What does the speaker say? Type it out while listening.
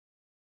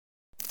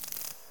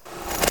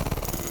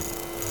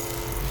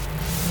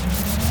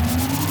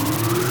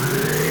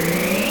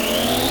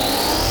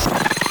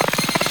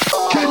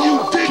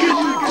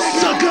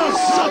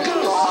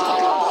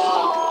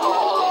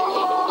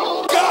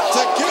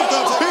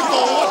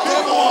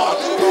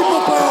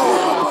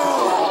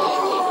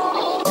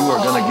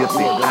get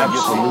the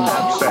absolute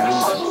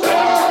best.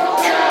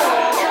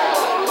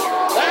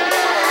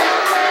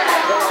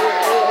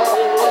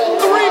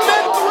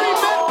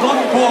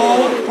 One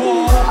ball.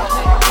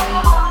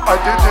 I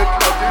did it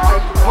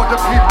for the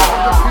people.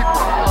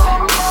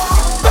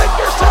 Make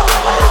yourself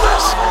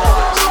famous.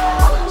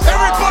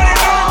 Everybody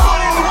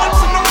wants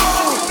to know.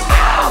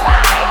 Oh my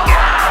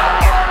God!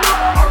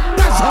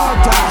 That's hard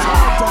times.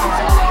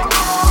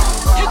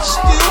 It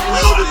still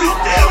will be,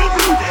 damn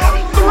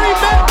it. Three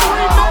men.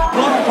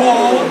 One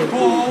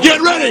ball. Get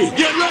ready.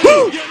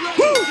 Woo.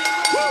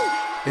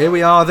 Here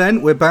we are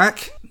then, we're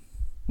back.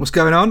 What's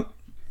going on?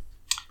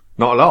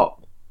 Not a lot.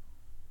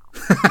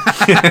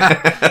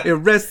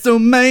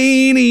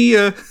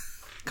 WrestleMania.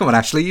 Come on,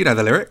 Ashley, you know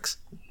the lyrics.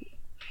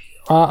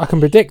 I can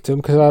predict them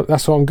because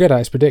that's what I'm good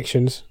at, is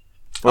predictions.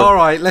 Well, all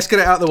right, let's get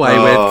it out of the way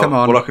with. Come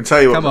on. Well, I can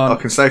tell you Come what, on.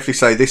 I can safely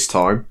say this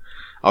time,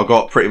 I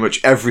got pretty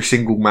much every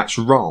single match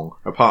wrong,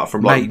 apart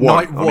from Mate, one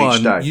night on one,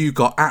 each day. you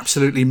got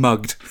absolutely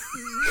mugged.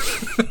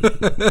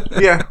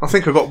 Yeah, I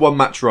think I got one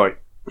match right.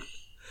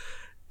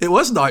 It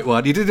was night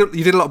one. You did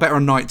a lot better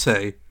on night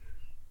two.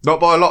 Not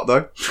by a lot,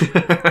 though.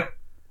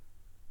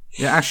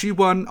 Yeah, Ash, you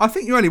won. I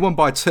think you only won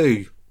by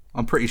 2.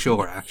 I'm pretty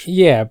sure, Ash.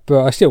 Yeah,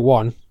 but I still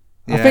won.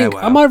 Yeah, I think.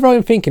 well. Am I right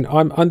in thinking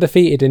I'm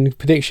undefeated in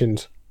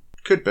predictions?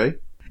 Could be.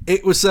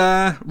 It was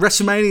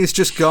WrestleMania's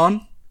just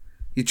gone.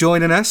 You're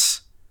joining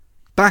us.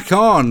 Back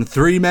on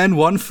 3 Men,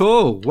 1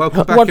 Fall.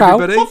 Welcome back, One foul.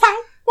 everybody. One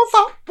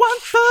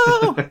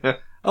fall.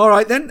 All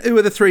right then. Who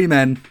are the 3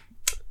 men?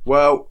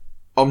 Well,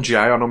 I'm Jay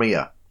and I'm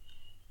here.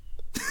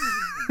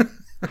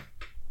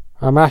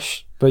 I'm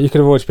Ash, but you could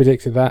have always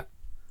predicted that.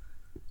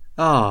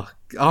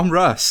 I'm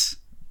Russ.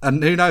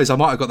 And who knows? I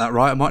might have got that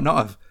right. I might not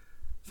have.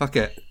 Fuck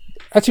it.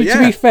 Actually, But to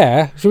yeah. be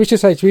fair, should we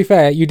just say, to be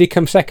fair, you did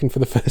come second for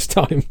the first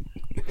time.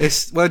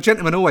 Well,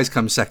 gentlemen always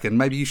come second.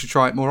 Maybe you should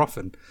try it more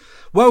often.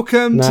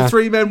 Welcome to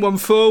 3 Men, 1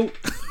 Fall.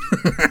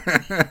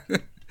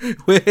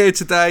 We're here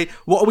today.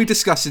 What are we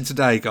discussing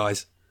today,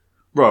 guys?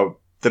 Well,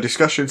 the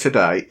discussion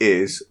today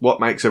is what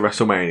makes a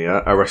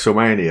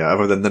WrestleMania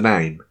other than the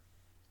name.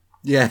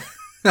 Yeah,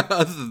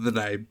 other than the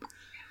name.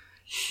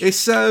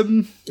 It's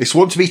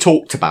one to be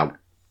talked about.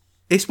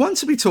 It's one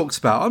to be talked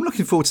about. I'm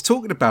looking forward to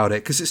talking about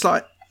it because it's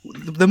like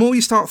the more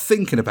you start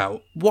thinking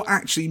about what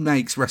actually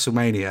makes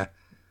WrestleMania,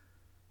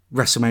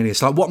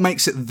 it's like what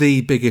makes it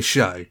the biggest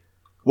show.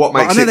 What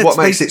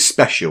makes it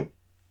special?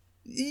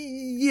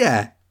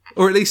 Yeah,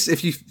 or at least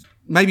if you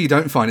maybe you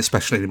don't find it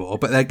special anymore.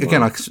 But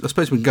again, I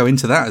suppose we can go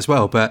into that as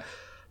well. But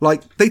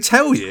like they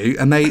tell you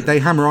and they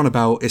hammer on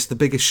about it's the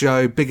biggest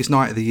show, biggest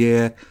night of the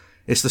year.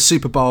 It's the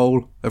Super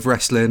Bowl of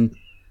wrestling.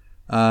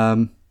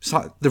 It's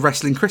like the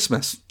wrestling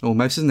Christmas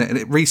almost, isn't it? And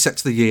it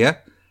resets the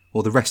year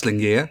or the wrestling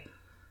year.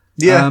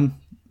 Yeah.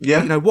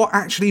 Yeah. You know, what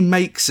actually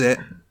makes it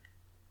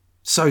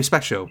so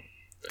special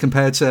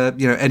compared to,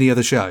 any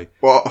other show?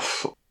 Well,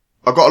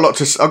 I've got a lot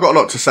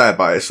to say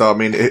about it. So I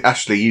mean,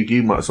 Ashley,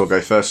 you might as well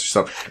go first,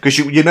 because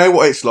you know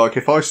what it's like.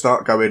 If I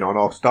start going on,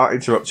 I'll start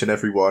interrupting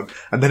everyone,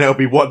 and then it'll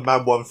be 1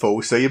 man, 1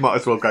 fall. So you might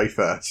as well go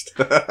first.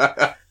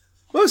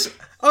 Well,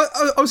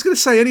 I was going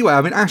to say anyway.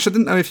 I mean, Ash, I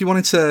didn't know if you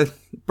wanted to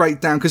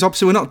break down because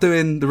obviously we're not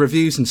doing the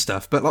reviews and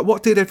stuff. But like,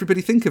 what did everybody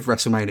think of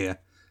WrestleMania?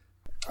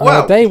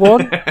 Well, Day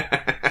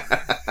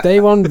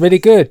one, really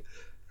good.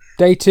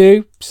 Day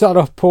 2 started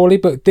off poorly,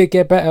 but did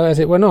get better as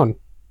it went on.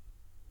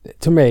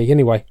 To me,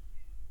 anyway.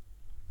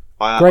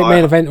 Great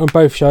main event on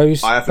both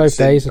shows, both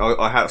days.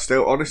 I haven't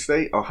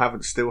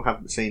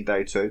seen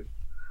Day 2.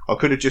 I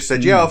could have just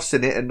said, yeah, I've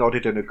seen it and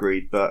nodded and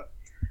agreed, but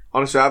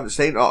honestly, I haven't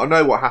seen. I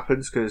know what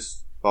happens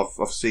because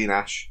I've seen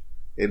Ash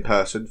in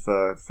person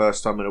for the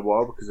first time in a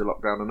while because of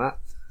lockdown and that.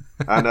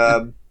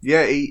 And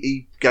yeah,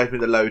 he gave me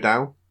the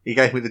lowdown. He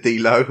gave me the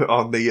D-low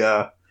on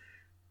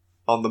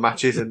the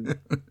matches and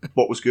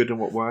what was good and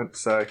what weren't.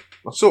 So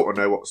I sort of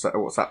know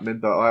what's happening,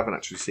 but I haven't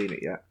actually seen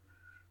it yet.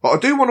 But I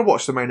do want to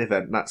watch the main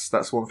event.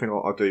 That's one thing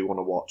I do want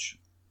to watch.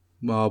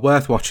 Well,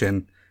 worth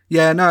watching.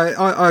 Yeah, no,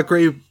 I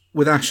agree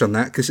with Ash on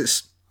that because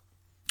it's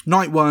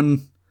night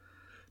one.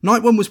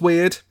 Night one was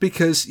weird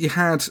because you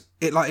had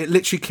it like it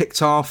literally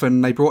kicked off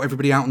and they brought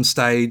everybody out on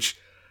stage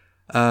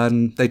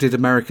and they did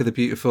America the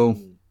Beautiful.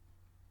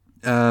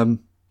 Is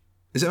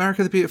it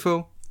America the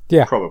Beautiful?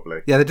 Yeah,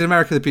 probably. Yeah, they did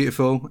America the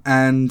Beautiful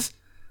and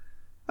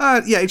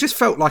yeah, it just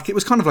felt like it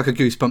was kind of like a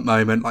goosebump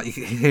moment, like you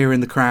could hear in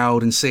the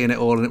crowd and seeing it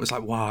all, and it was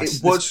like, wow, it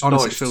was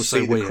honestly nice feels to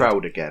see so weird. The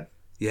crowd again.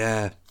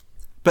 Yeah,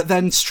 but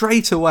then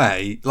straight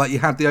away, like you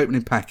had the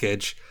opening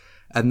package,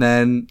 and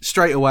then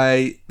straight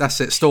away, that's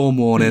it, Storm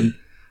Warning.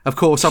 Of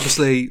course,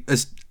 obviously,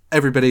 as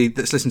everybody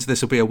that's listening to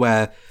this will be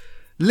aware,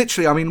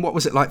 literally, I mean, what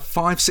was it, like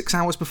 5-6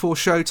 hours before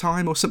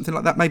showtime or something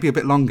like that, maybe a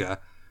bit longer.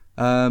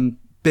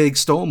 Big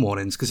storm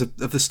warnings because of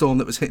the storm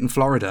that was hitting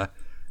Florida.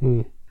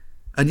 And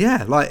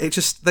yeah, like they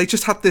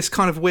just had this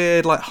kind of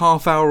weird like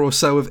half hour or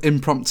so of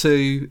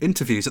impromptu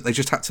interviews that they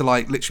just had to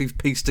like literally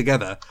piece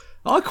together.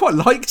 I quite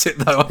liked it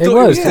though. I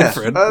thought it was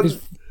different.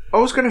 I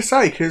was going to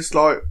say because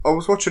like I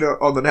was watching it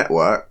on the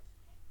network,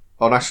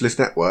 on Ashley's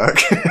network,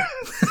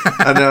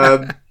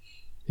 and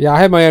yeah, I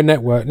had my own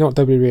network, not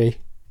WWE.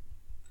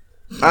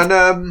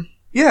 And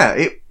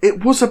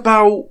it was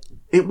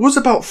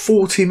about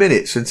 40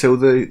 minutes until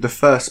the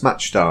first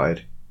match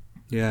started.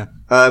 Yeah.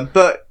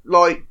 But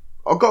like,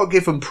 I've got to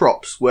give them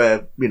props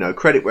where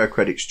credit where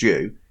credit's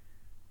due.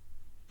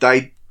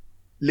 They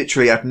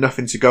literally had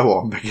nothing to go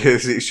on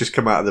because it's just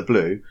come out of the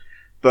blue.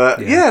 But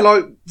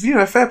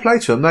fair play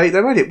to them. They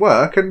made it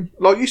work, and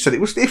like you said, it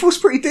was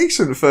pretty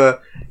decent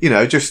for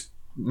just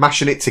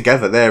mashing it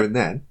together there and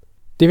then.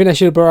 Do you think they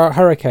should have brought out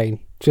Hurricane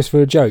just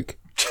for a joke?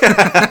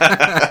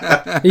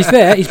 He's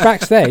there. He's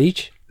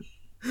backstage.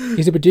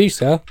 He's a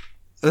producer.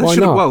 Why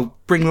not? Well,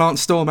 bring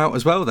Lance Storm out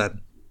as well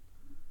then.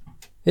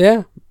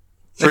 Yeah.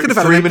 They could have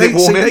had 3 minute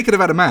warning. They could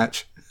have had a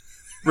match.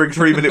 Bring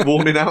 3 minute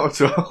warning out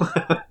as well.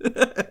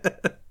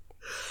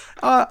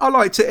 I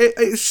liked it.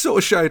 It sort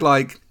of showed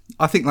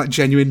I think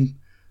genuine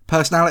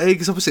personality,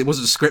 because obviously it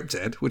wasn't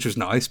scripted, which was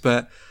nice.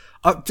 But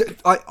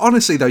I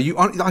honestly though, you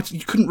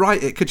couldn't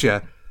write it, could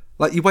you?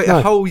 You wait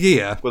a whole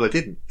year. Well, I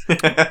didn't.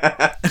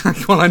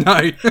 Well, I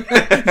know.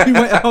 You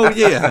wait a whole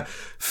year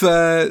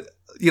for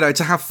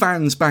to have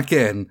fans back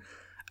in,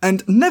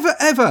 and never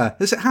ever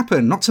has it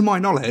happened. Not to my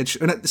knowledge,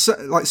 and it's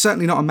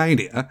certainly not a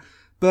Mania.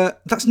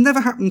 But that's never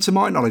happened to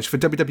my knowledge for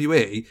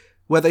WWE,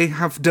 where they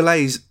have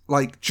delays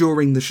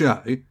during the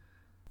show.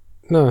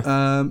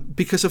 No,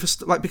 because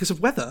of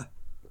weather.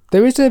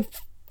 There is a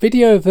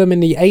video of them in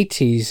the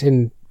 80s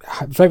in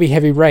very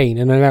heavy rain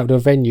in an outdoor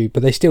venue,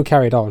 but they still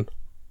carried on.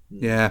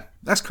 Yeah,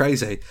 that's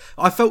crazy.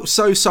 I felt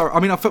so sorry.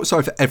 I mean, I felt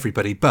sorry for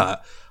everybody,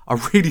 but I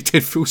really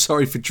did feel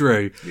sorry for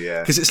Drew.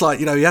 Yeah, because it's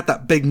he had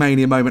that big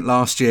Mania moment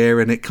last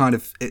year, and it kind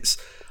of I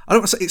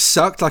don't want to say it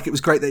sucked. It was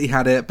great that he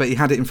had it, but he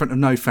had it in front of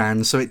no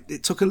fans, so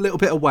it took a little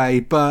bit away.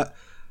 But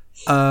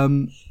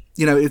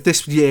if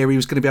this year he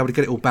was going to be able to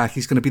get it all back,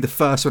 he's going to be the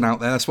first one out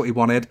there. That's what he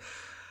wanted.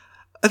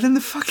 And then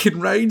the fucking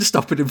rain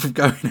stopping him from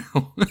going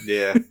out.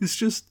 Yeah, it's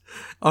just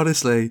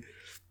honestly.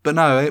 But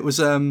no, it was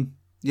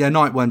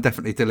night one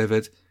definitely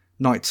delivered.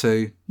 Night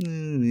two,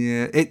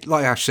 it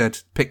like Ash said,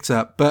 picked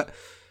up. But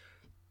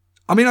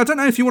I mean, I don't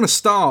know if you want to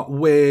start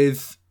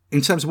with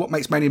in terms of what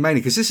makes Mania Mania,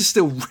 because this is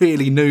still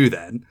really new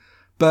then.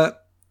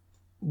 But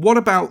what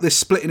about this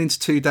splitting into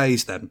 2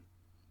 days then?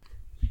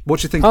 What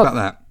do you think about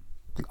that?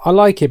 I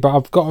like it, but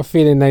I've got a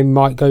feeling they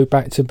might go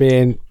back to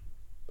being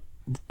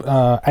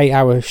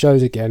 8-hour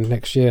shows again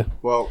next year.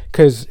 Well,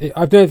 because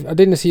I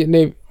didn't see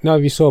it. No,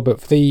 if you saw, but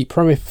for the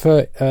promo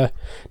for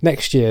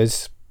next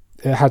year's,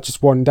 it had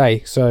just 1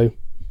 day. So,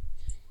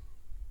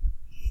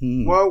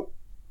 well,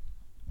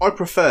 I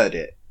preferred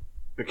it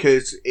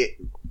because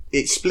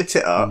it split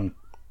it up,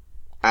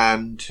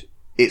 and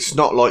it's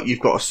not like you've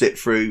got to sit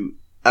through.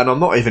 And I'm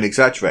not even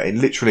exaggerating.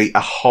 Literally a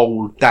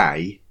whole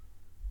day.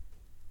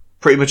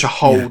 Pretty much a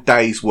whole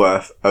day's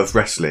worth of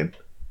wrestling,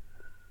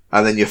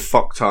 and then you're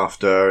fucked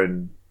after,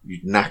 and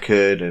you're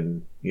knackered,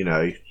 and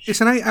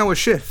it's an 8-hour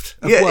shift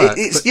of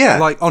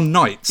work, on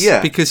nights,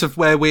 because of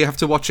where we have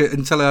to watch it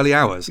until early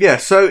hours. Yeah,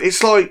 so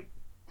it's I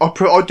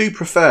do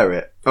prefer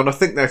it, and I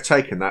think they've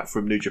taken that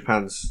from New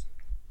Japan's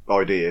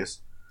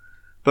ideas.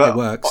 But it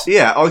works.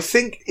 Yeah, I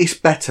think it's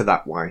better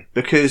that way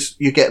because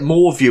you get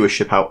more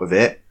viewership out of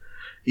it.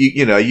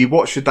 You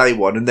watch the day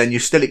one, and then you're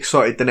still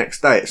excited the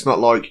next day. It's not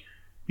like.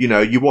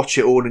 You watch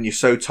it all and you're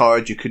so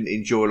tired you couldn't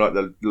enjoy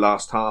the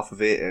last half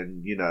of it,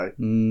 and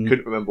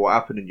couldn't remember what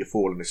happened, and you're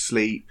falling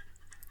asleep.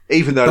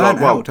 Even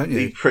though,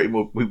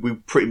 we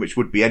pretty much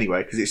would be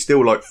anyway, because it's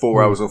still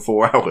 4 hours on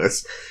 4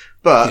 hours.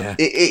 But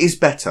it is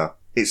better.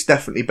 It's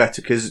definitely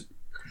better because,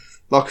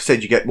 like I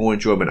said, you get more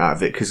enjoyment out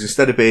of it. Because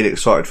instead of being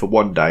excited for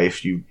 1 day,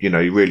 if you're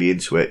really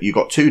into it, you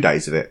got 2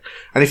 days of it.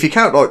 And if you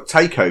count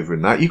Takeover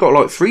in that, you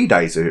got 3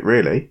 days of it,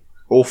 really,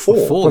 or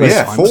 4. 4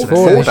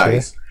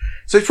 days.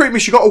 So pretty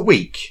much you got a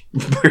week,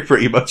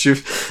 pretty much,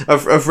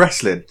 of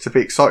wrestling to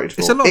be excited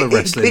for. It's a lot of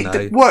wrestling, though.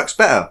 It works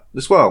better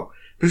as well.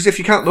 Because if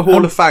you count the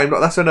Hall of Fame,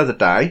 that's another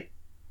day.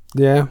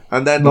 Yeah.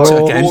 And then Raw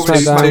and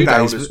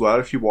SmackDown as well,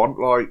 if you want.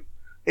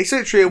 It's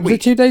literally a week. Was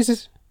it 2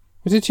 days?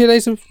 Was it 2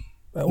 days of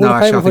No,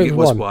 actually, I think it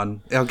was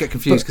one. I'll get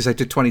confused because they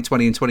did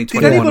 2020 and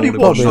 2021. Did anybody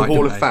watch the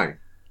Hall of Fame?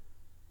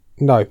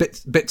 No.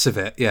 Bits of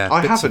it, yeah.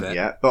 I haven't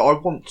yet, but I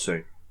want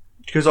to.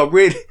 Because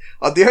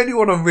the only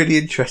one I'm really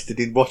interested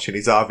in watching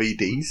is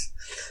RVD's,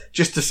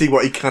 just to see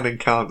what he can and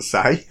can't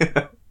say.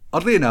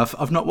 Oddly enough,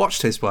 I've not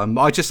watched his one.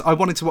 I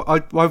wanted to.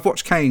 I've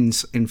watched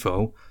Kane's in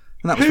full,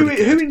 and that was really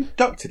good. Who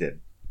inducted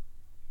him?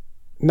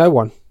 No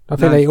one. I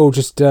think they all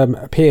just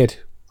appeared.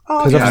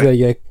 Oh,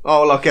 yeah.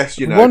 Oh, well, I guess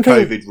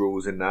COVID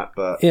rules in that,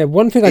 but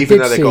one thing I did see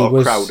was even though they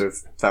got a crowd of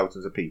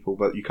thousands of people,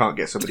 but you can't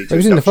get somebody to. It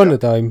was in the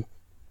Thunderdome,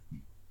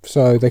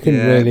 so they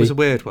couldn't really. It was a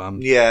weird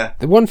one. Yeah.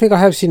 The one thing I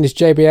have seen is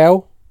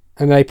JBL.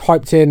 And they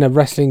piped in a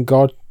wrestling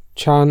god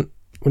chant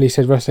when he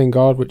said wrestling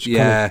god, which See,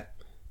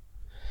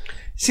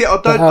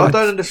 I don't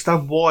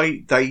understand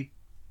why they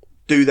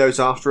do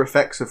those after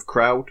effects of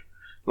crowd.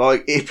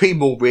 It'd be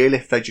more real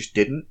if they just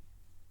didn't.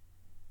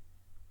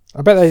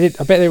 I bet they did.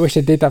 I bet they wish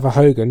they did that for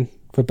Hogan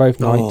for both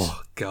nights.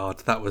 Oh God,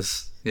 that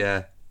was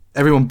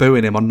everyone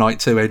booing him on night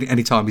 2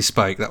 anytime he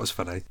spoke. That was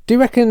funny. Do you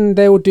reckon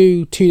they will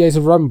do 2 days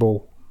of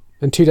Rumble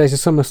and 2 days of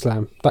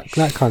SummerSlam,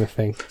 that kind of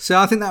thing. So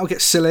I think that will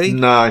get silly.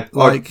 No, I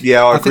I agree think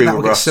with that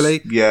will get Russ.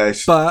 silly. Yeah,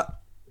 but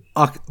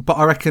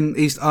I reckon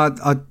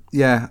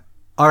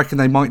I reckon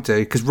they might do,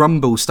 because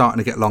Rumble's starting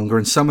to get longer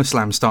and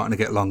SummerSlam's starting to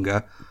get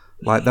longer.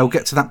 Like, they'll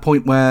get to that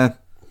point where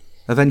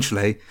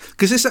eventually,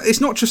 because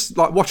it's not just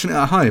like watching it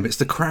at home, it's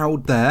the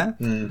crowd there.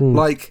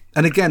 Like,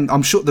 and again,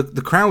 I'm sure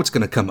the crowd's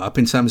going to come up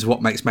in terms of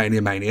what makes Mania,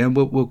 and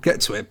we'll get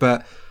to it.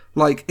 But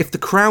like, if the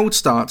crowd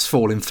starts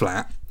falling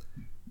flat,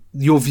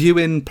 your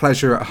viewing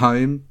pleasure at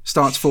home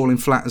starts falling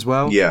flat as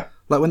well. Yeah.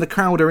 Like, when the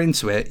crowd are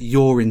into it,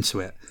 you're into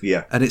it.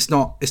 Yeah. And it's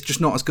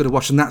just not as good a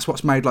watch. And that's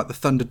what's made like the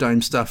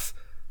Thunderdome stuff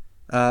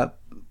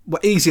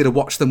easier to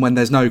watch than when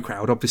there's no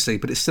crowd, obviously,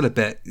 but it's still a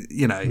bit,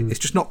 it's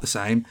just not the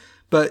same.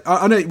 But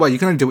I know, well, you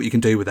can only do what you can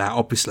do with that,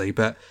 obviously.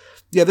 But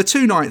yeah, the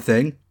 2-night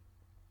thing,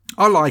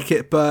 I like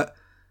it. But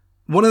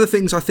one of the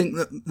things I think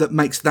that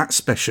makes that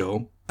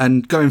special,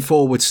 and going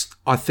forwards,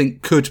 I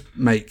think could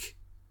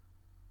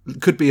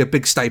be a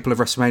big staple of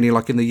WrestleMania,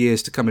 like in the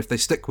years to come if they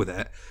stick with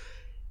it,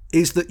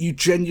 is that you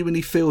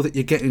genuinely feel that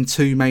you're getting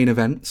 2 main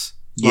events.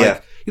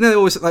 Like, they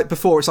always, like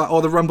before, it's like,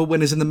 the Rumble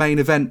winner's in the main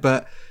event,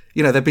 but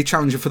they'd be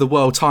challenging for the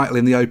world title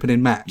in the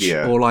opening match,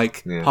 or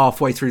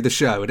halfway through the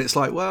show, and it's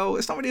like, well,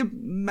 it's not really a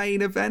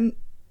main event,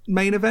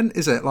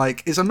 is it?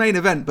 Like, it's a main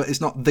event, but it's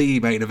not the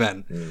main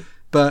event.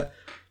 But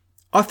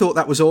I thought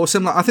that was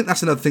awesome. Like, I think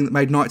that's another thing that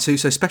made Night 2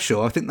 so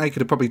special. I think they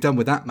could have probably done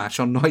with that match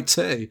on Night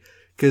 2,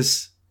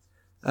 because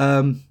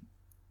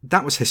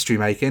that was history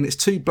making. It's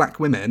 2 black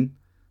women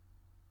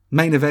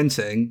main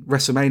eventing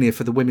WrestleMania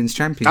for the women's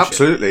championship.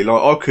 Absolutely.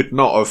 Like, I could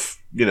not have,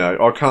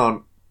 I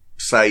can't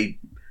say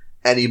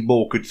any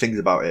more good things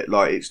about it.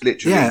 Like, it's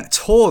literally... Yeah,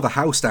 tore the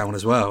house down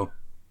as well.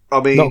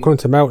 I mean... Not according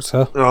to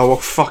Meltzer. Oh, well,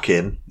 fuck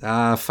him.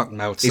 Fuck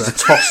Meltzer. He's a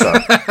tosser.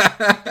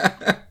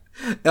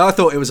 I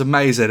thought it was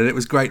amazing, and it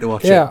was great to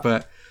watch it,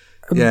 but...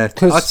 Yeah,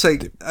 I'd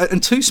say...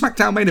 and 2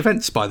 SmackDown main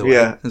events, by the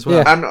way, as well.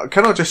 Yeah. And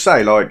can I just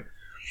say, like,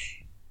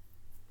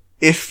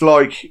 if,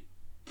 like,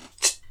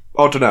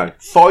 I don't know,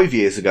 5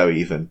 years ago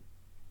even,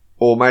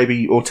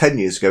 or 10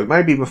 years ago,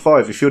 maybe even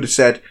 5, if you'd have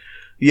said,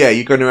 yeah,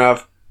 you're going to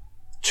have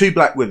 2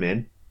 black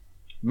women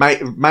main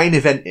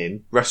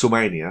eventing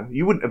WrestleMania,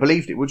 you wouldn't have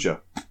believed it, would you?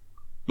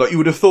 Like, you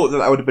would have thought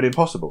that would have been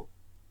impossible.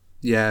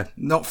 Yeah,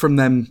 not from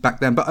them back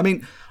then. But, I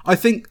mean, I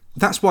think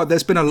that's why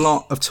there's been a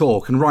lot of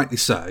talk, and rightly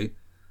so,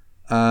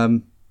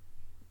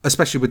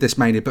 especially with this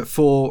Mania, but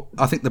for,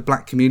 I think, the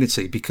black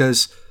community,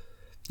 because,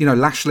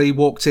 Lashley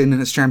walked in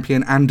as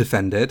champion and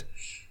defended.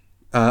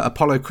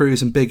 Apollo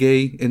Crews and Big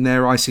E in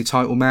their IC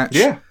title match.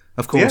 Yeah.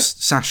 Of course,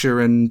 Sasha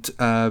and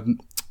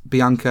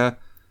Bianca,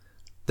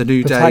 the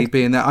New Day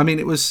being there. I mean,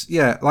 it was,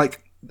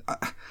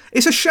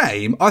 it's a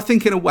shame, I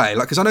think, in a way,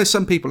 like, because I know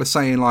some people are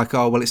saying, like,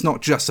 oh, well, it's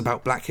not just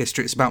about black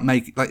history, it's about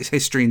it's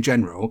history in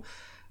general.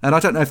 And I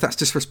don't know if that's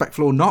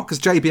disrespectful or not, because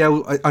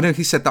JBL, I know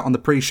he said that on the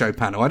pre-show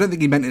panel. I don't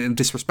think he meant it in a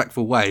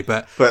disrespectful way,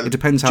 but it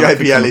depends how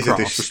JBL is a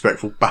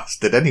disrespectful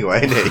bastard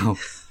anyway, isn't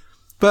he?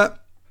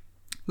 But,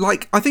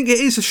 like, I think it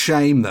is a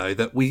shame, though,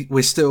 that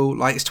we're still,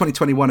 like, it's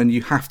 2021 and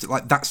you have to,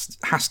 like,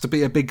 has to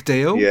be a big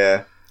deal.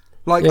 Yeah.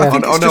 Like, I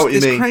think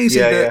it's crazy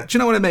that... Yeah. Do you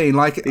know what I mean?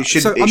 Like, I'm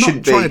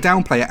not trying to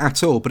downplay it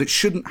at all, but it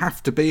shouldn't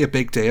have to be a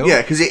big deal.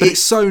 Yeah, because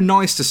it's so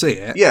nice to see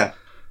it. Yeah.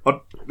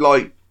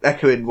 Like,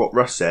 echoing what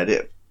Russ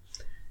said,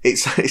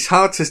 it's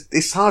hard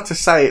to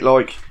say it,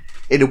 like,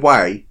 in a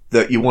way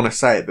that you want to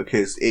say it,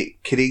 because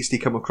it could easily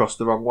come across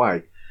the wrong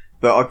way.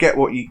 But I get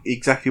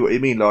exactly what you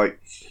mean. Like,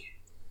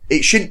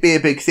 it shouldn't be a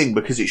big thing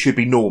because it should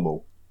be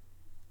normal.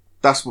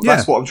 That's what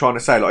I'm trying to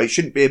say. Like, it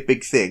shouldn't be a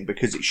big thing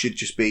because it should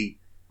just be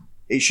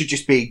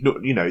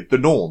the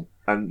norm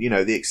and,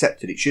 the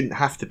accepted. It shouldn't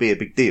have to be a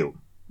big deal.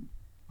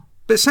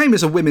 But same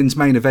as a women's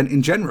main event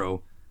in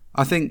general.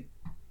 I think,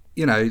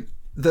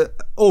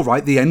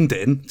 the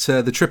ending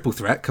to the triple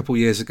threat a couple of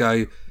years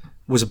ago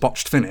was a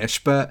botched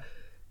finish, but,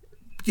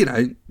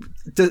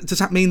 does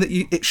that mean that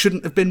it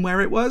shouldn't have been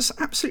where it was?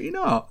 Absolutely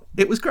not.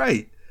 It was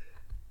great.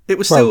 It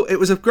was it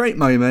was a great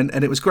moment,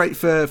 and it was great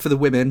for the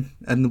women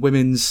and the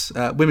women's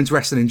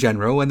wrestling in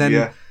general. And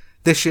then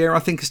this year, I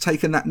think, has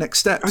taken that next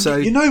step. And so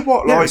you know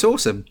what? Yeah, like, it's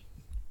awesome.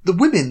 The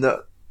women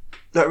that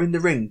are in the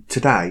ring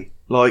today,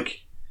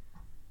 like,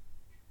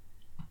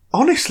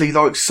 honestly,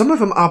 like, some of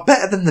them are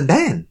better than the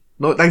men.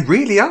 Like, they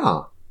really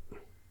are.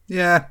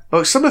 Yeah.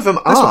 Like, some of them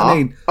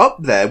are up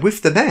there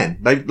with the men.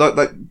 They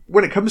like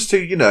when it comes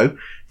to,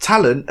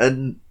 talent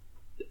and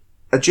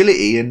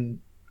agility and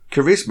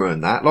charisma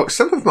and that, like,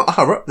 some of them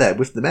are up there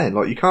with the men.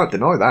 Like, you can't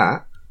deny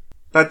that.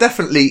 They're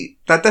definitely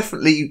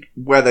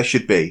where they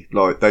should be.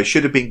 Like, they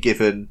should have been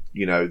given,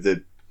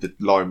 the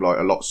limelight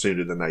a lot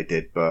sooner than they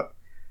did. But,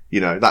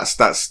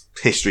 that's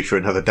history for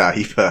another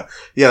day. But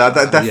yeah,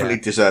 they definitely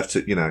deserve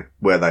to,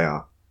 where they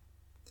are.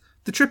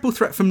 The triple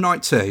threat from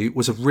Night 2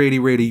 was a really,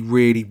 really,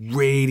 really,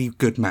 really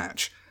good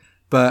match.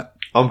 But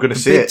I'm going to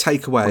see it.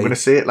 Takeaway. I'm going to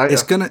see it later.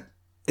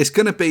 It's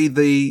gonna be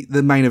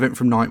the main event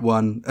from Night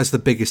 1 as the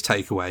biggest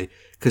takeaway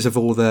because of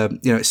all the,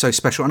 it's so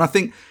special. And I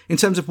think in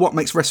terms of what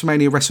makes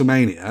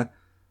WrestleMania,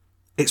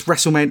 it's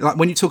WrestleMania. Like,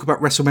 when you talk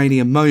about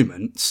WrestleMania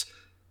moments,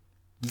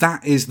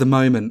 that is the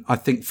moment, I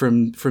think,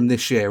 from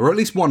this year, or at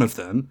least one of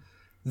them.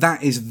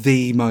 That is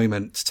the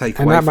moment to take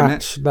away from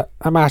it. That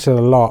mattered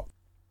a lot.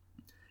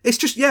 It's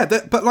just,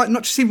 but like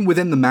not just even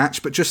within the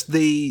match, but just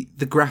the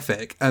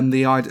graphic and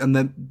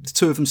the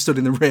two of them stood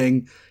in the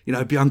ring. You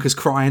know, Bianca's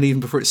crying even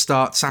before it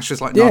starts.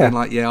 Sasha's like nodding,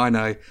 like, yeah, I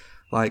know.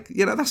 Like,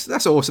 you know,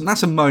 that's awesome.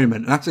 That's a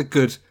moment. That's a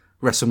good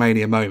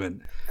WrestleMania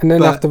moment. And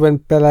then after when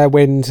Belair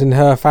wins and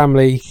her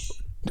family,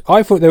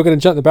 I thought they were going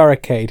to jump the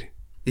barricade.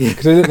 Yeah,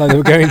 because it looked like they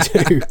were going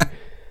to.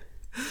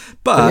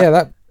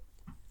 but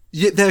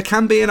yeah, there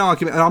can be an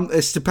argument, and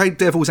it's to play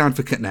devil's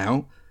advocate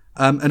now.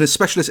 And as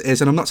special as it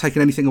is, and I'm not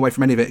taking anything away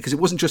from any of it, because it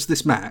wasn't just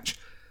this match,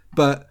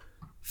 but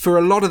for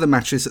a lot of the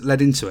matches that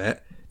led into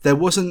it, there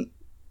wasn't,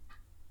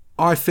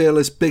 I feel,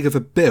 as big of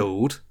a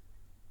build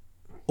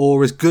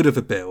or as good of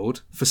a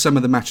build for some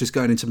of the matches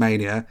going into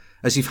Mania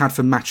as you've had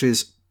for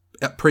matches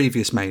at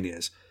previous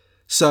Manias.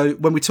 So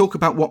when we talk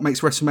about what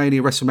makes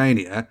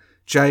WrestleMania,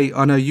 Jay,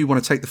 I know you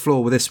want to take the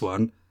floor with this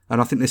one, and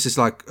I think this is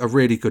like a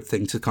really good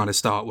thing to kind of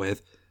start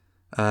with,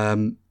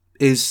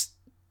 is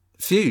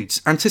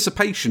feuds,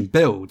 anticipation,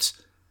 builds.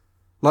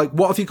 Like,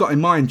 what have you got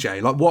in mind,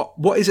 Jay? Like,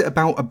 what is it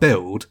about a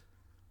build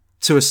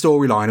to a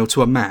storyline or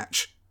to a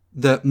match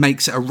that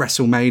makes it a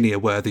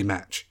WrestleMania worthy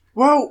match?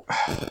 Well,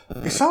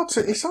 it's hard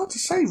to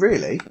say,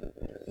 really.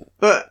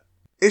 But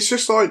it's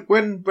just like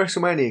when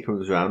WrestleMania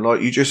comes around,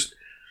 like you just,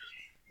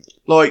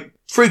 like,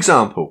 for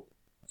example,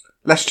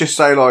 let's just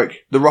say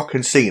like The Rock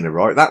and Cena,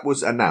 right? That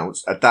was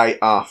announced a day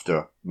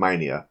after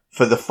Mania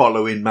for the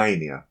following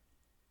Mania.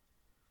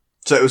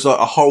 So it was like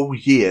a whole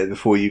year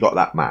before you got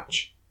that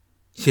match.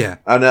 Yeah.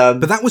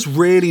 And but that was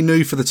really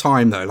new for the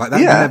time, though. Like, that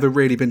had never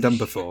really been done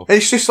before.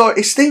 It's just like,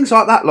 it's things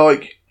like that,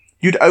 like,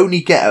 you'd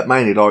only get at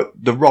Mania, like,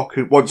 The Rock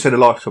once in a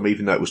lifetime,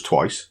 even though it was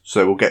twice.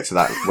 So we'll get to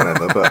that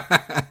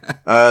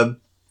whenever.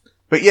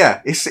 But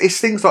yeah,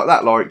 it's things like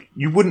that, like,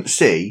 you wouldn't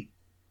see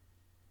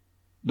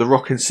The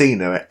Rock and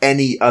Cena at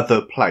any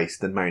other place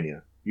than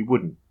Mania. You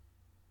wouldn't.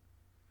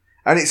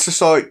 And it's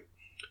just like,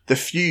 the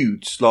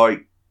feuds,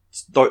 like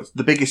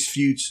the biggest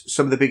feuds,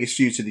 some of the biggest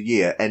feuds of the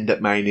year end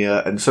at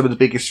Mania, and some of the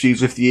biggest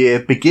feuds of the year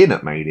begin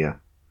at Mania.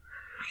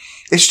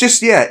 It's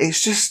just,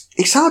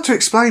 it's hard to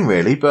explain,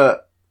 really,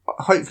 but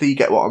hopefully you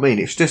get what I mean.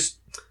 It's just,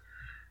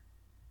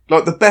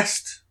 like, the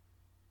best,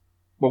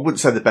 well, I wouldn't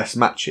say the best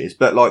matches,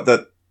 but, like,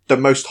 the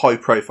most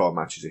high-profile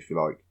matches, if you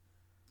like.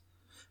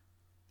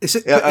 Is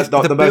it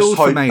like the build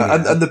for Mania?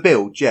 And the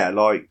build, yeah,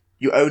 like,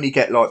 you only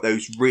get, like,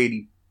 those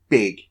really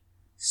big,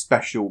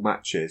 special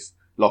matches,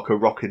 like a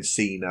Rock and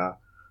Cena,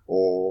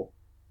 or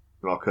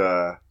like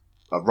a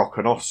Rock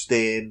and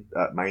Austin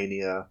at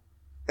Mania.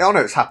 I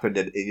know it's happened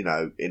in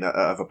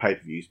other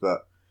pay-per-views,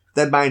 but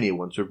their Mania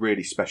ones are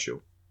really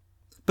special.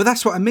 But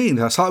that's what I mean.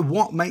 That's like,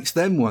 what makes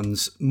them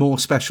ones more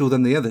special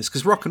than the others?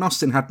 Because Rock and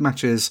Austin had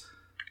matches,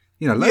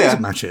 loads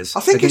of matches.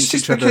 I think it's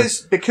just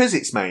because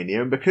it's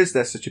Mania and because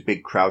they're such a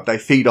big crowd, they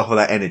feed off of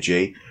that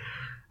energy,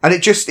 and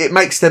it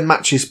makes them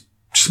matches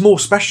more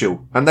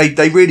special, and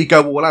they really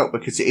go all out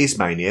because it is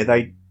Mania.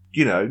 They,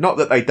 not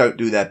that they don't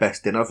do their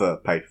best in other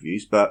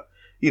pay-per-views, but,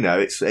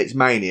 it's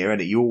Mania, and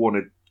you all want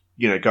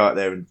to, go out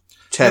there and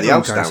tear the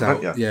house down,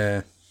 don't you?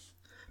 Yeah.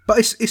 But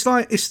it's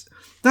like,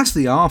 that's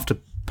the after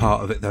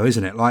part of it, though,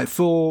 isn't it? Like,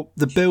 for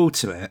the build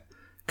to it,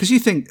 because you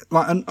think,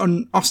 like,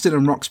 and Austin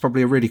and Rock's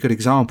probably a really good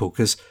example,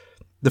 because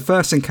the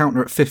first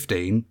encounter at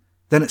 15,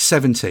 then at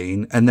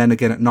 17, and then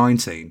again at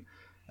 19.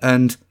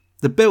 And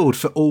the build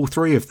for all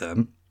three of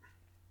them,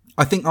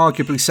 I think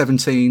arguably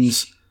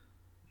 17's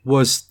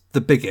was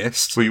the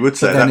biggest. Well, you would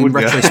say that, in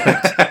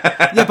retrospect.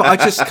 Yeah, but I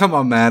just, come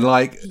on, man.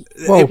 Like,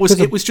 it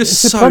was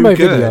just so good.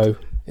 Video.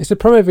 It's the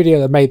promo video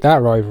that made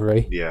that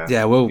rivalry. Yeah.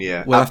 Yeah, we'll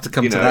have to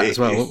come to that as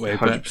well, won't we?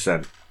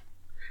 100%.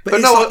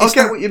 But no, I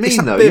get what you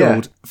mean, though.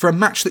 Build for a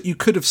match that you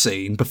could have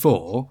seen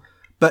before,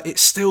 but it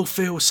still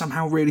feels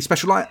somehow really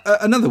special. Like,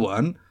 another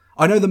one,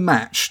 I know the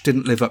match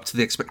didn't live up to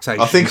the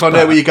expectations. I think I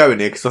know where you're going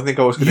here, because I think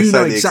I was going to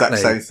say the exact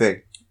same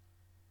thing.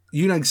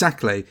 You know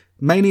exactly.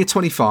 Mania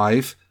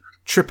 25,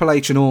 Triple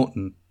H and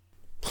Orton.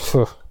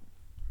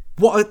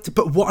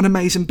 What an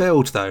amazing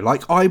build, though.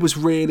 Like, I was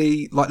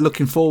really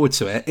looking forward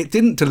to it. It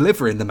didn't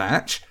deliver in the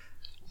match,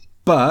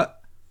 but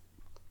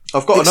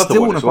I've got another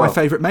still one. One of my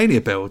favourite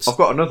Mania builds. I've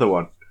got another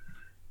one,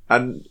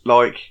 and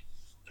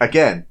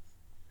again,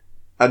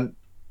 and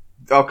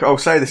I'll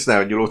say this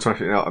now, and you'll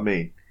automatically know what I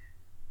mean.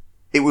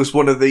 It was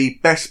one of the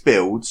best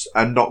builds,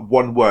 and not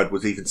one word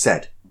was even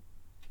said.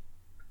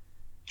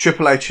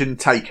 Triple H and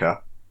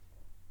Taker,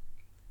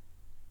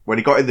 when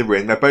he got in the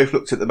ring, they both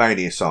looked at the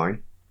Mania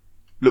sign,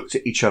 looked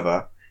at each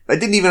other. They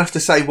didn't even have to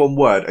say one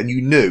word, and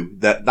you knew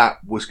that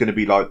was going to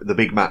be like the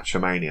big match for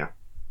Mania.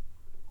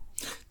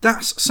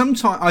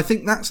 I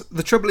think that's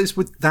the trouble is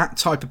with that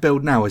type of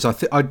build now is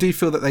I do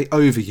feel that they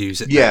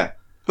overuse it. Yeah,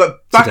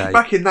 but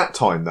back in that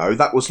time though,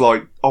 that was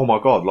like, oh my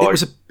god, like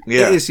it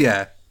is.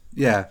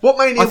 What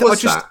Mania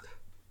was that?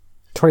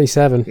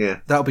 27. Yeah,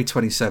 that'll be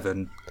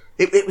 27.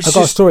 It was. I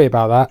got a story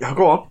about that. Oh,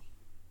 go on.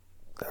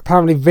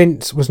 Apparently,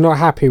 Vince was not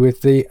happy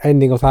with the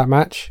ending of that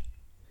match.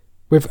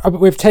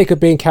 with Taker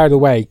being carried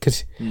away,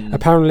 because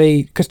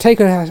apparently, because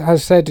Taker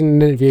has said in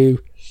an interview,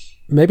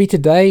 maybe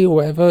today or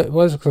whatever it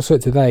was, because I saw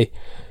it today,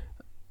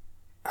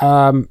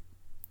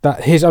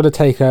 that his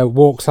Undertaker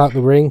walks out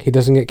the ring, he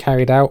doesn't get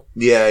carried out.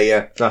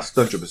 Yeah, that's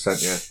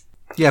 100%. Yeah.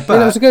 Yeah,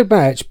 but it was a good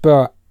match,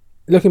 but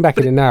looking back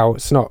at it now,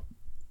 it's not.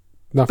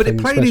 Nothing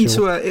but it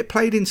special.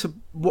 played into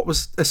what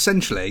was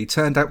essentially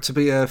turned out to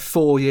be a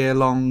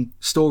 4-year-long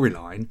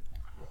storyline,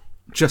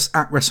 just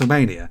at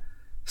WrestleMania.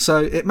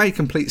 So it made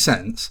complete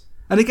sense.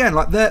 And again,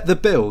 like the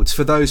builds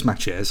for those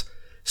matches,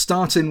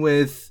 starting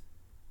with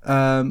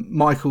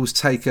Michaels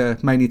Taker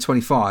Mania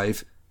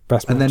 25,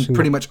 and then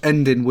pretty much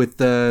ending with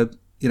the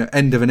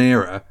end of an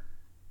era.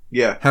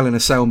 Yeah, Hell in a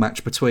Cell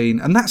match between,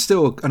 and that's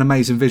still an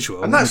amazing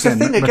visual. And that's the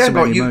thing again,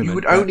 like you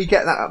would only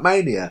get that at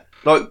Mania.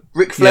 Like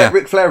Ric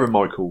Flair and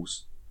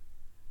Michaels.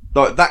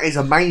 Like that is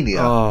a Mania.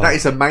 Oh. That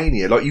is a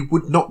Mania. Like you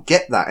would not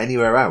get that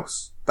anywhere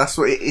else. That's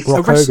what it's.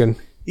 Rock Hogan.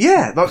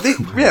 Yeah, like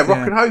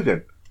Rock and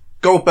Hogan,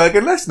 Goldberg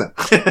and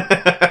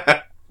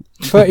Lesnar.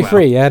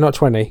 33, yeah, not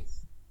 20.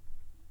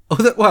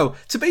 Well,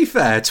 to be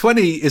fair,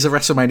 20 is a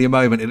WrestleMania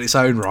moment in its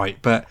own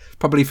right, but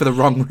probably for the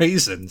wrong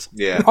reasons.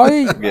 Yeah.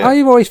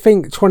 I always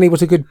think 20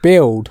 was a good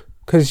build,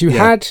 because you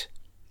had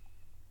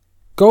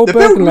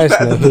Goldberg and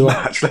Lesnar.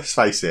 Match, let's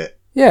face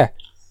it. Yeah.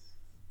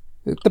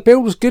 The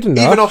build was good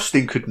enough. Even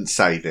Austin couldn't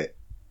save it.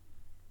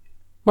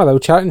 Well, they were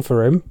chanting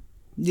for him.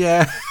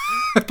 Yeah.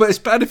 But it's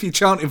bad if you're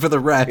chanting for the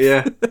ref.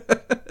 Yeah.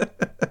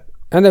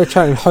 And they were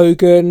chanting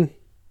Hogan.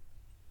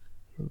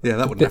 Yeah,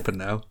 that wouldn't happen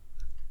now.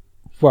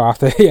 Well,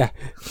 after, yeah.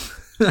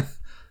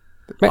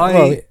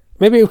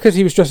 Maybe because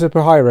he was dressed as a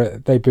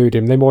pirate, they booed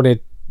him. They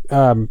wanted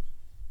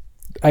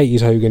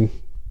 80s Hogan.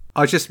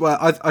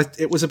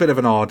 It was a bit of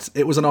an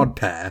odd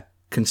pair,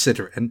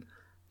 considering.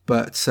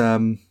 But,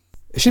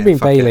 it should have been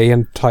Bailey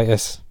and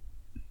Titus.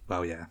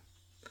 Well, yeah.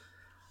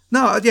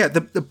 No, yeah,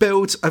 the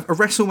build, a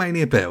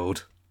WrestleMania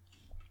build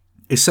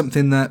is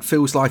something that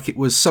feels like it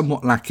was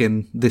somewhat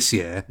lacking this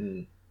year,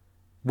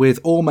 with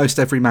almost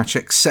every match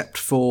except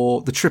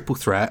for the triple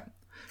threat.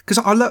 Because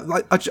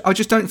I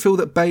just don't feel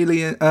that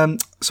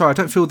I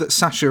don't feel that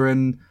Sasha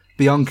and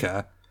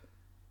Bianca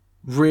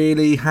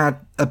really had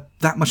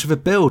that much of a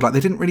build. Like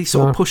they didn't really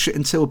sort of push it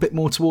until a bit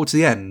more towards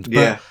the end. But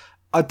Yeah.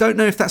 I don't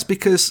know if that's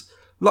because,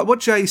 like what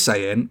Jay's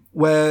saying,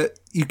 where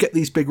you get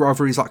these big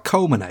rivalries like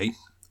culminate,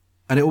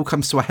 and it all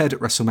comes to a head at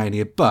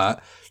WrestleMania,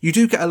 but you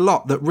do get a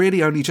lot that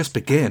really only just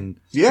begin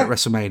at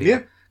WrestleMania.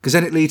 Yeah. Because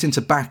then it leads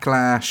into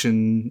Backlash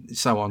and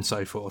so on and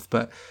so forth.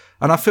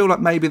 And I feel like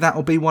maybe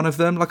that'll be one of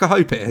them. Like I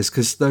hope it is,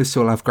 because those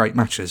two will have great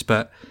matches.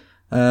 But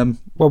well,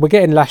 we're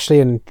getting Lashley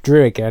and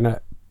Drew again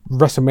at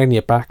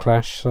WrestleMania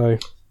Backlash. So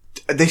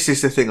this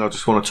is the thing I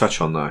just want to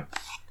touch on, though.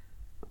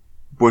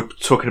 We're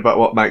talking about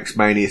what makes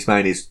Mania's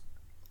Manias.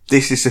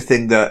 This is the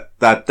thing that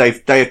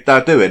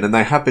they're doing, and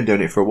they have been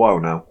doing it for a while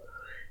now.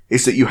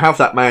 Is that you have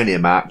that Mania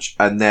match,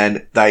 and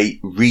then they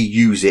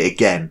reuse it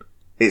again.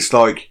 It's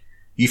like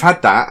you've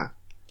had that.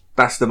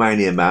 That's the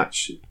Mania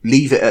match.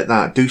 Leave it at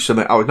that. Do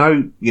something. I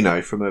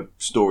know, from a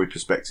story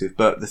perspective,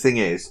 but the thing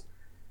is,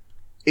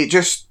 it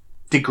just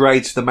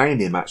degrades the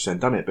Mania match then,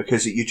 doesn't it?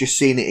 Because you're just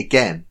seeing it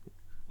again.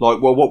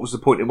 Like, well, what was the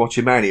point in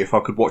watching Mania if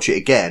I could watch it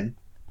again,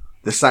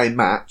 the same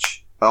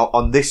match,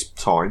 on this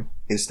time,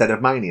 instead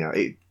of Mania?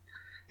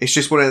 It's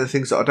just one of the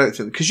things that I don't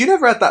think... Because you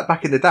never had that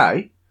back in the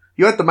day.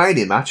 You had the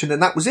Mania match and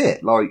then that was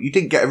it. Like, you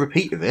didn't get a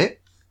repeat of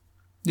it.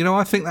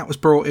 I think that was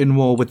brought in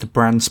more with the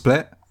brand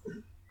split.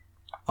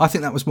 I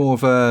think that was more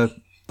of a...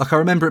 Like, I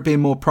remember it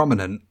being more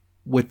prominent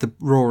with the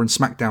Raw and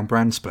SmackDown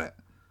brand split.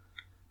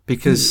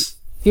 Because...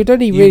 You'd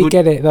only really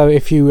get it, though,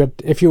 if you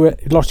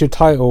lost your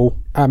title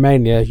at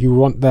Mania, you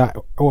want that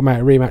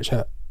automatic rematch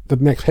at the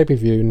next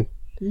pay-per-view.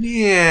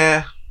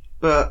 Yeah,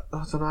 but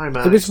I don't know,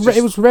 man.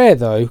 It was rare,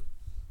 though.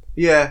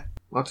 Yeah,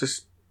 I don't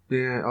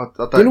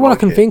The only one I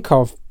can think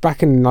of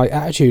back in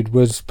Attitude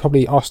was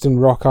probably Austin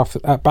Rock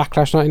at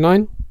Backlash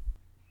 99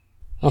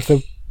 after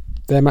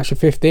their match of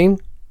 15,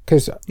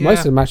 because most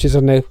of the matches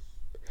on the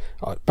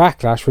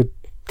Backlash were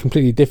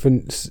completely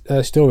different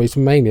stories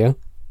from Mania.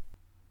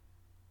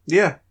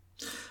 Yeah,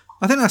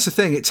 I think that's the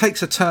thing. It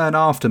takes a turn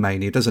after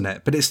Mania, doesn't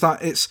it? But it's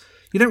like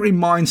you don't really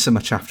mind so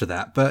much after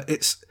that, but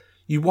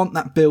you want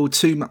that build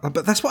too much.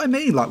 But that's what I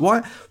mean. Like,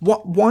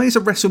 why is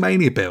a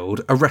WrestleMania build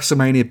a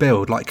WrestleMania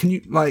build? Like, can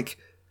you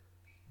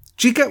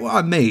do you get what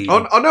I mean?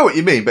 I know what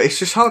you mean, but it's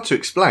just hard to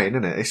explain,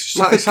 isn't it? It's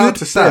like it's hard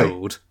to say.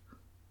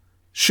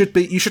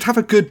 You should have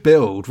a good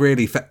build,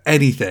 really, for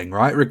anything,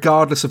 right?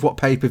 Regardless of what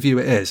pay-per-view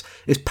it is.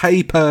 It's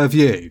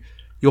pay-per-view.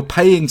 You're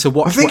paying to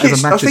watch whatever matches are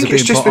being put on. I think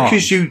it's just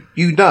because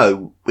you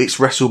know it's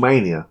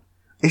WrestleMania.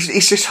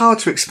 It's just hard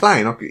to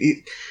explain.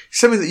 It's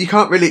something that you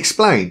can't really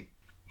explain.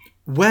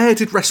 Where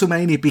did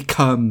WrestleMania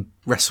become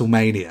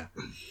WrestleMania?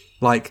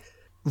 Like,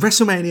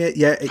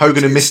 WrestleMania,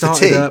 Hogan and Mr.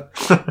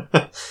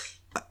 T.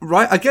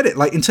 Right, I get it.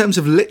 Like, in terms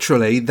of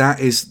literally, that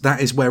is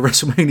where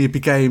WrestleMania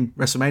became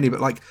WrestleMania. But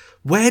like,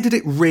 where did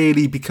it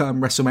really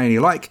become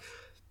WrestleMania? Like,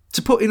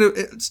 to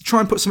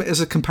try and put something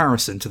as a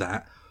comparison to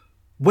that.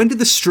 When did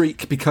the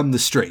streak become the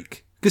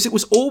streak? Because it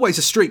was always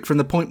a streak from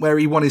the point where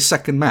he won his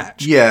second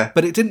match. Yeah.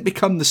 But it didn't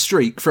become the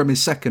streak from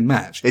his second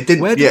match. It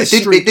didn't. Where did Yeah, the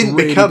streak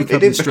really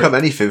become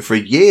anything for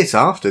years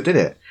after, did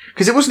it?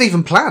 Because it wasn't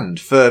even planned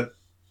for.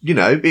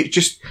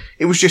 It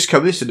was just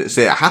coincidence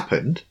that it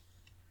happened,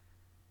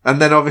 and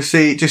then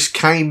obviously it just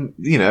came.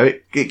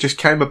 It just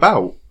came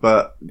about.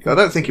 But I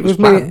don't think it was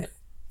planned.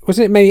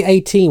 Wasn't it May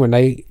 18 when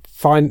they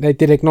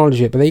did acknowledge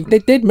it? But they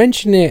did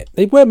mention it.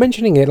 They were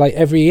mentioning it like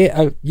every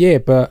year,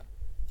 but.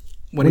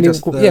 When he got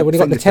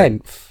the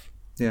 10th,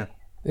 yeah,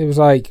 it was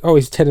like, oh,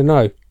 he's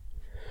 10-0.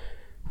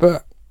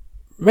 But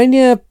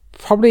Mania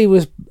probably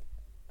was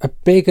a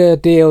bigger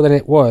deal than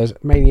it was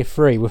Mania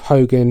 3 with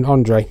Hogan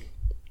Andre,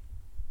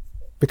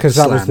 because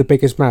that was the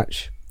biggest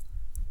match.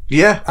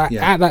 Yeah,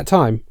 at that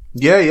time.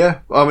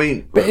 Yeah. I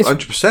mean,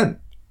 100%.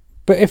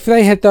 But if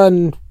they had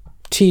done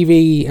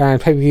TV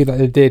and pay-per-view like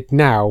they did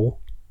now,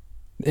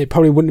 it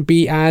probably wouldn't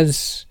be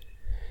as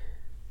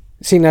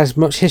seen as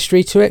much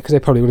history to it, because they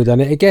probably would have done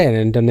it again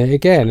and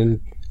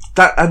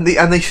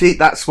they see,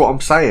 that's what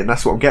I'm saying,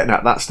 that's what I'm getting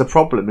at. That's the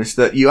problem, is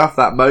that you have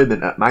that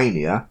moment at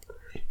Mania,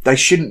 they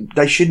shouldn't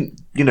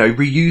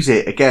reuse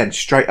it again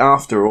straight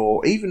after,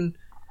 or even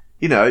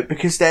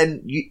because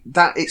then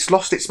it's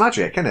lost its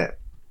magic, isn't it?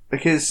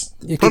 Because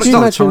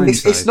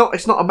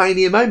it's not a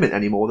Mania moment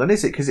anymore then,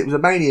 is it? Because it was a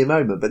Mania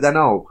moment, but then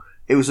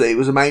it was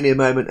a Mania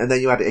moment, and then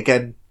you had it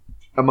again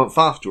a month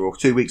after or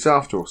 2 weeks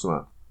after or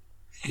something.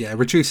 Yeah, it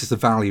reduces the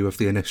value of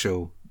the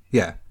initial.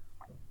 Yeah,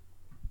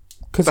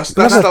 because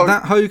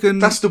that Hogan.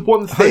 That's the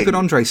one thing. Hogan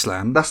Andre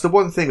Slam. That's the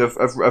one thing of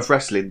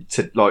wrestling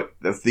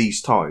of these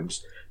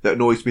times that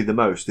annoys me the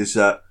most, is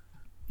that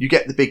you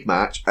get the big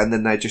match and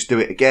then they just do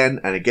it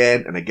again and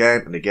again and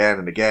again and again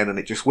and again, and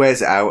it just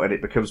wears it out and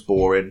it becomes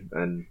boring.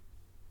 And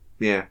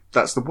yeah,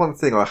 that's the one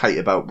thing I hate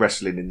about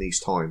wrestling in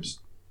these times.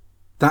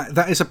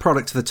 That is a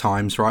product of the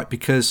times, right?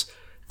 Because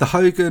the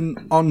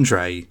Hogan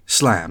Andre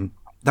Slam.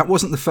 That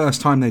wasn't the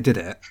first time they did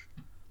it.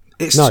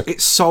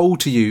 It's sold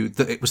to you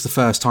that it was the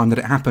first time that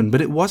it happened, but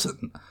it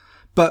wasn't.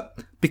 But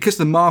because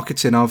the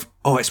marketing of,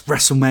 it's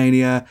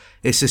WrestleMania,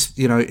 it's this,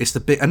 it's the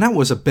big, and that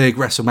was a big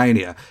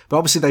WrestleMania. But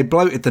obviously they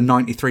bloated the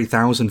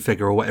 93,000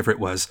 figure or whatever it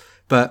was.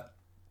 But,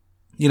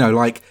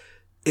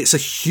 it's a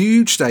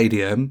huge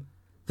stadium.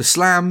 The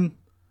Slam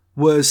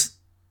was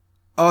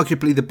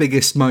arguably the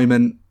biggest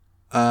moment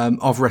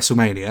of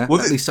WrestleMania,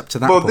 at least up to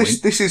that point. Well,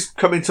 this is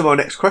coming to my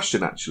next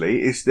question,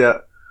 actually, is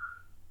that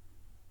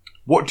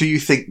what do you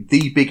think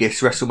the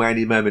biggest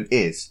WrestleMania moment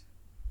is?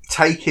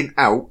 Taking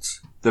out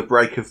the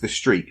break of the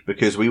streak,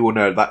 because we all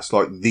know that's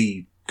going to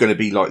be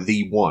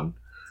the one.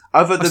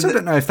 I still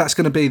don't know if that's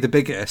going to be the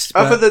biggest.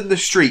 Other than the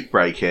streak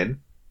breaking,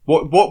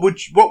 what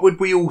would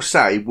we all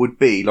say would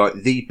be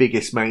the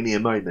biggest Mania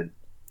moment?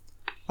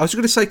 I was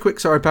going to say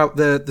sorry, about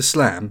the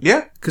Slam.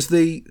 Yeah, because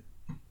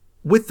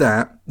with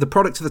that, the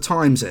product of the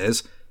times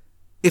is,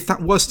 if that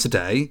was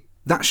today,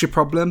 that's your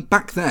problem.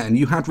 Back then,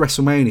 you had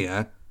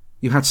WrestleMania.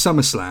 You had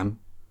SummerSlam,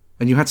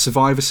 and you had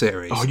Survivor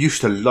Series. Oh, I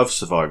used to love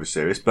Survivor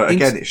Series, but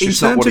again, it's just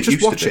not what it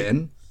used to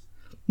be.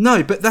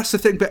 No, but that's the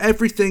thing. But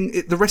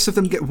the rest of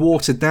them get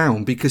watered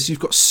down because you've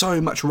got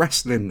so much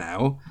wrestling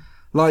now.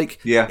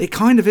 It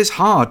kind of is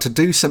hard to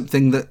do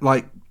something that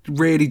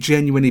really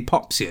genuinely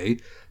pops you,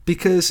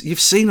 because you've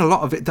seen a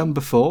lot of it done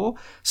before.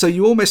 So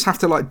you almost have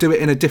to do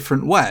it in a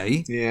different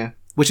way. Yeah.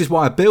 Which is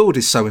why a build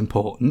is so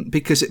important,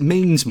 because it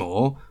means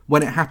more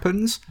when it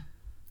happens.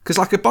 Because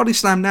a body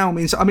slam now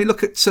means... I mean,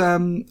 look at... I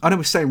know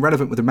we're staying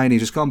relevant with the Mania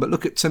just gone, but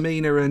look at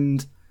Tamina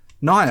and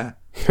Nia.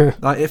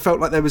 It felt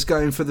like they was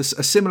going for a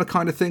similar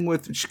kind of thing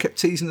with... She kept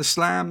teasing the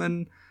slam,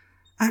 and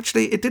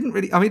actually it didn't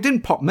really... I mean, it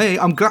didn't pop me.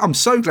 I'm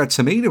so glad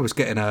Tamina was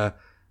getting her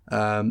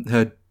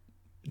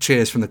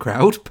cheers from the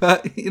crowd,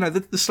 but,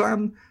 the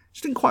slam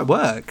just didn't quite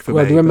work for me.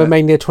 Well, do you remember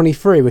Mania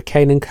 23 with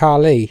Kane and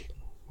Khali?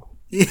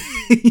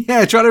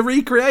 Yeah, trying to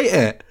recreate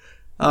it.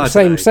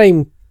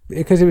 Same,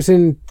 because it was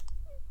in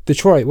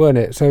Detroit, weren't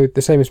it? So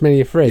the same as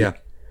Mania 3. Yeah.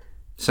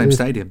 Same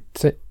stadium.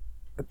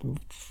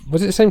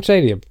 Was it the same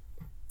stadium?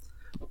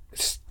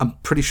 I'm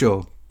pretty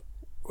sure.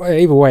 Well,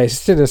 either way, it's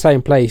still the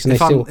same place. And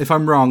if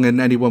I'm wrong and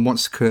anyone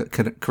wants to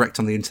correct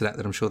on the internet,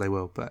 then I'm sure they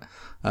will. But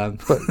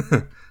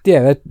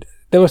yeah,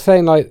 they were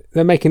saying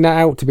they're making that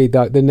out to be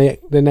the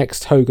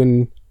next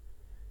Hogan.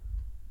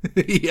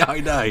 Yeah,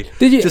 I know.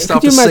 Just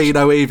after See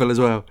No Evil as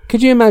well.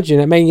 Could you imagine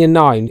at Mania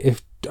 9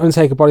 if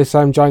Undertaker body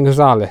slammed Giant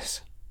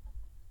Gonzalez?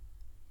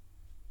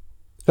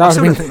 I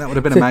don't think that would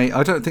have been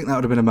I don't think that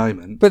would have been a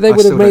moment. But they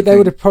would have made. They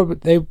would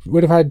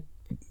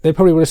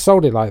have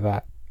sold it like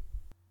that.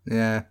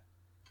 Yeah,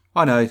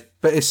 I know.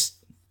 But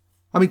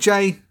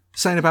Jay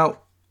saying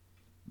about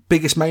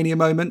biggest Mania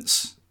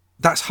moments.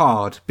 That's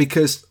hard,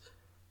 because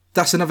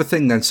that's another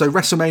thing then. So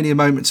WrestleMania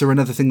moments are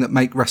another thing that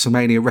make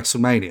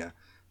WrestleMania.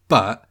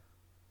 But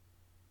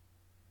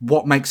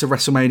what makes a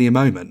WrestleMania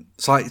moment?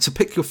 It's to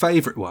pick your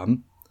favourite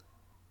one.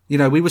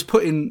 We was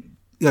putting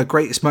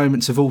greatest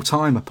moments of all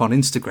time up on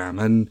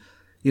Instagram, and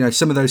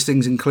some of those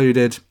things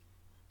included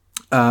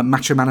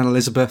Macho Man and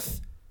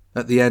Elizabeth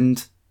at the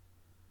end,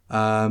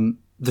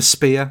 the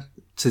spear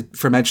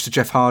from Edge to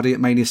Jeff Hardy at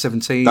Mania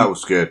 17. That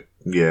was good.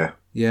 Yeah.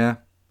 Yeah.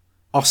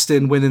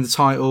 Austin winning the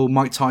title.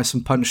 Mike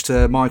Tyson punch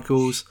to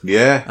Michaels.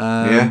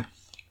 Yeah.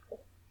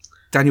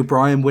 Daniel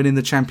Bryan winning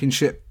the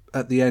championship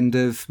at the end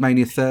of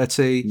Mania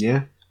 30.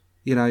 Yeah.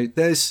 You know,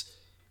 there's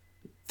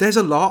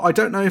a lot. I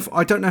don't know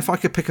if I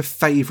could pick a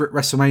favourite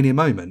WrestleMania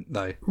moment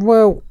though.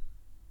 Well,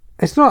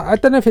 it's not. I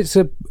don't know if it's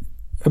a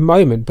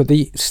moment, but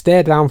the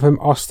stare down from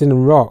Austin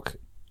and Rock.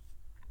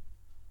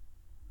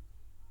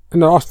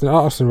 No,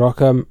 Austin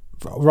Rock.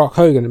 Rock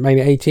Hogan at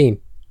Mania 18.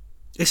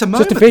 It's a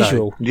moment. Just a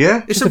visual. Though.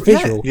 Yeah. It's a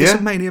visual. Yeah. It's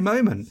a Mania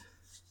moment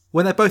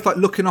when they're both like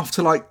looking off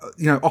to like,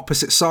 you know,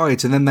 opposite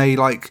sides, and then they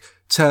like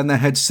turn their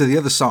heads to the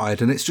other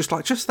side, and it's just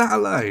that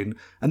alone,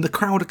 and the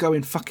crowd are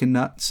going fucking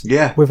nuts.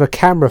 Yeah. With a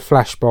camera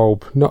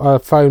flashbulb, not a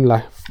phone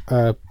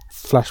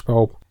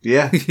flashbulb.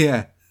 Yeah.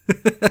 Yeah.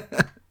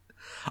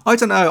 I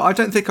don't know. I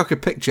don't think I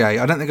could pick Jay.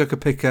 I don't think I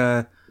could pick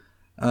a.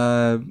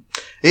 It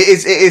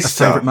is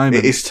tough. Favourite moment.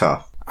 It is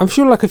tough. I'm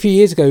sure like a few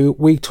years ago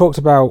we talked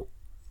about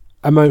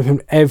a moment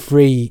from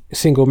every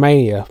single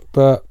Mania,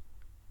 but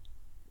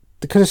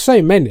because there's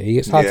so many,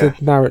 it's hard to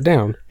narrow it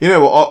down. You know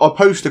what? I'll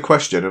post a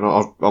question, and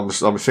I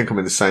think I'm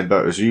in the same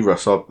boat as you,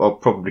 Russ. I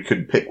probably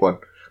couldn't pick one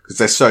because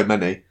there's so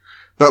many.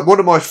 But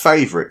one of my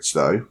favourites,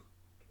 though,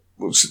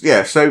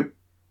 so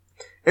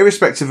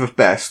irrespective of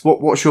best,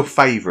 what's your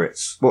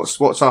favourites?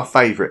 What's our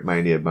favourite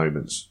Mania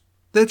moments?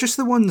 They're just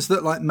the ones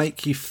that like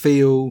make you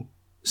feel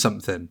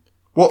something.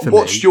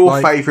 What's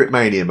your favourite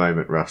Mania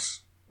moment, Russ?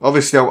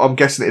 Obviously, I'm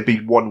guessing it'd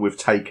be one with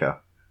Taker,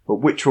 but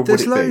which one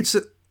would it loads be?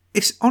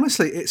 It's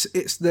honestly,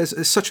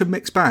 there's such a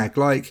mixed bag.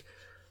 Like,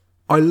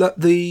 I love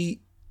the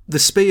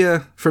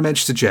spear from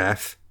Edge to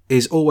Jeff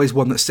is always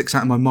one that sticks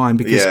out in my mind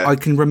because I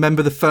can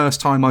remember the first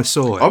time I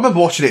saw it. I remember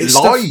watching it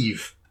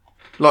live.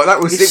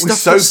 It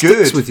was so good.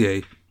 Sticks with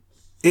you.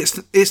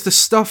 It's the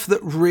stuff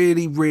that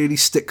really, really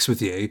sticks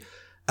with you.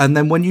 And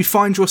then when you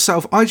find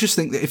yourself, I just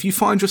think that if you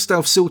find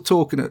yourself still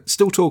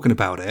talking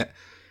about it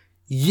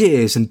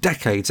years and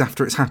decades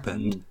after it's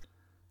happened,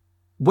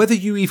 whether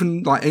you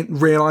even like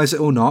realize it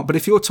or not, but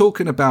if you're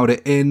talking about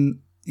it in,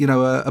 you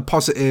know, a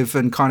positive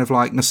and kind of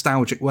like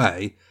nostalgic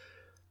way,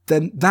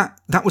 then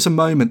that was a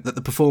moment that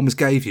the performers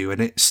gave you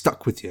and it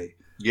stuck with you.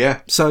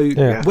 Yeah. So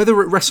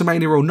whether at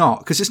WrestleMania or not,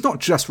 because it's not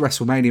just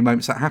WrestleMania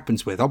moments that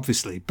happens with,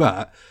 obviously,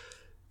 but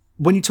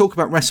when you talk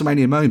about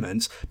WrestleMania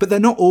moments, but they're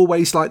not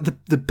always like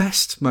the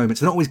best moments.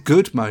 They're not always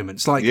good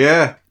moments. Like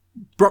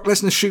Brock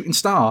Lesnar's shooting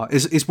star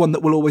is one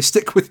that will always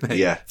stick with me.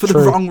 Yeah. For the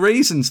wrong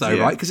reasons though,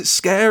 right? Because it's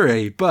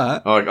scary,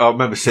 but I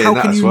remember seeing that as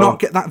well. How can you not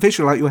get that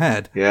visual out your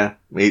head? Yeah.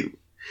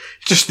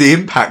 Just the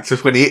impact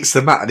of when he hits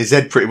the mat and his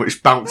head pretty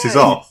much bounces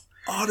off.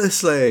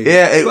 Honestly.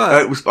 Yeah,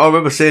 it was. I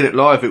remember seeing it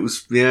live. It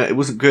was, it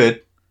wasn't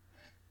good.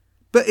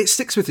 But it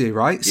sticks with you,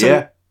 right?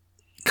 So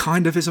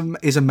kind of is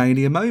a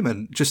Mania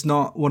moment, just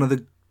not one of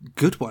the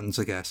good ones,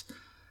 I guess.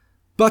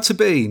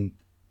 Butterbean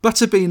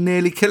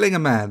nearly killing a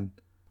man.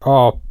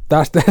 Oh,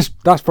 that's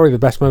probably the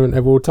best moment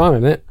of all time,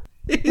 isn't it?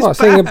 It's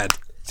bad.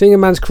 Seeing a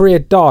man's career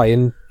die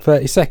in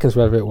 30 seconds,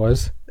 whatever it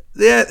was.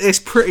 Yeah, it's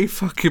pretty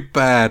fucking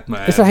bad,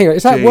 man. Is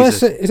that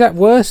worse? Is that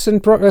worse than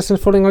Brock Lesnar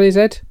falling on his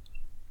head?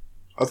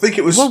 I think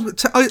it was. Well,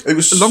 it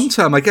was long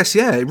term, I guess.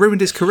 Yeah, it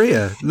ruined his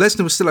career.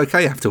 Lesnar was still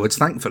okay afterwards,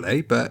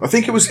 thankfully. But I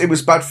think it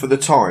was bad for the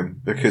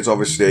time because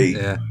obviously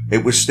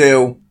it was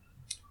still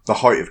the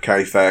height of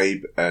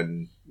kayfabe,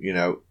 and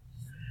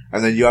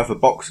and then you have a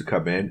boxer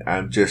come in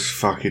and just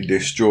fucking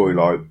destroy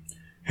like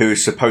who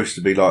is supposed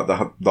to be like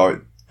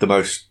the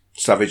most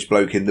savage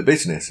bloke in the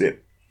business.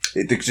 It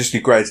just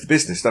degrades the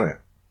business, doesn't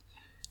it?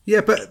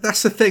 Yeah, but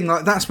that's the thing.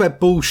 Like that's where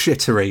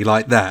bullshittery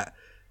like that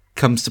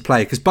comes to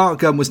play, because Bart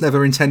Gunn was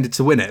never intended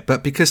to win it,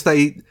 but because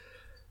they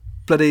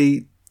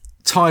bloody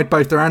tied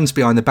both their hands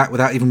behind their back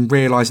without even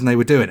realising they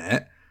were doing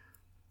it,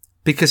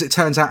 because it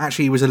turns out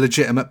actually he was a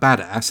legitimate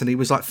badass and he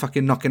was like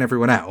fucking knocking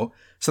everyone out,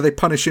 so they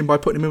punish him by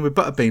putting him in with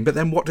Butterbean. But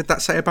then what did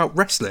that say about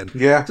wrestling?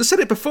 Yeah. I said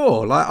it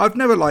before, like I've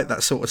never liked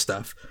that sort of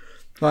stuff.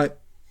 Like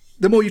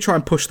the more you try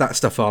and push that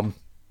stuff on,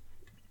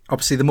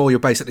 obviously the more you're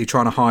basically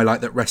trying to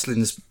highlight that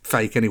wrestling's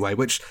fake anyway,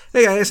 which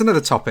it's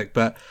another topic.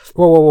 But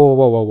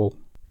whoa.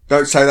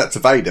 Don't say that to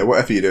Vader,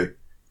 whatever you do.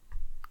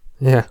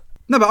 Yeah.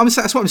 No, but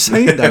that's what I'm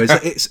saying though, is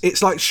that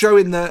it's like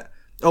showing that,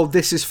 oh,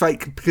 this is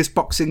fake because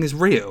boxing is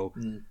real.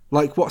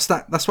 Like, what's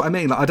that? That's what I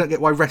mean. Like, I don't get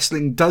why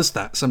wrestling does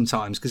that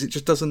sometimes, because it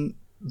just doesn't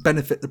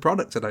benefit the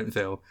product, I don't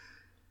feel.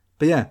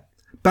 But yeah,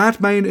 bad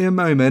Mania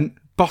moment,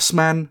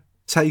 Bossman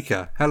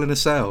Taker, Hell in a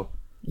Cell.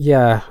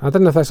 Yeah, I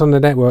don't know if that's on the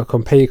network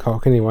on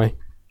Peacock anyway.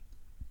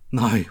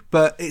 No,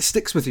 but it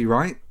sticks with you,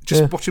 right?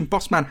 Just watching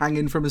Bossman hang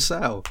in from a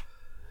cell.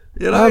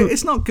 You know,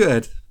 it's not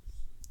good.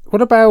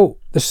 What about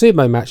the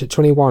sumo match at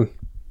 21?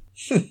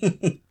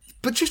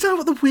 But do you know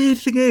what the weird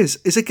thing is?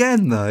 Is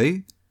again, though,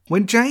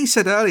 when Jay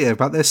said earlier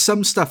about there's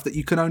some stuff that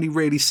you can only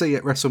really see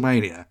at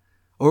WrestleMania,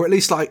 or at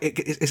least like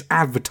it's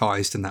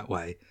advertised in that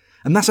way.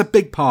 And that's a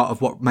big part of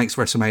what makes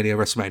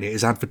WrestleMania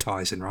is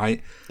advertising,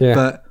 right? Yeah.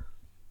 But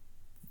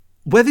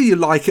whether you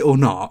like it or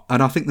not,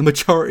 and I think the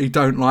majority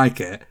don't like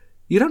it,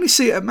 you'd only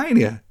see it at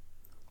Mania.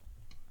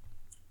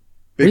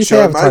 When you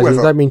say advertising,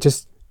 does that mean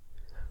just...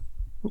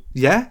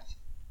 Yeah,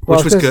 Well,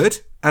 which was because- good.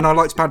 And I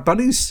liked Bad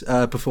Bunny's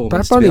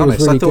performance, Bad Bunny to be was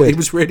honest. really I thought good. he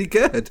was really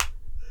good.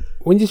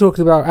 When you're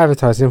talking about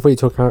advertising, I thought you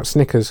were talking about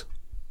Snickers.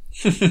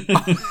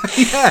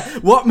 Yeah,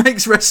 what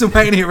makes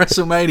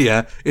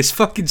WrestleMania is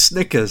fucking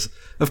Snickers.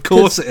 Of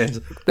course it is.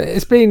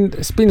 It's been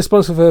a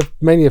sponsor for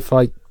Mania for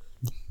like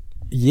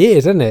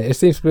years, hasn't it? It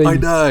seems to be. I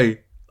know.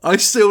 I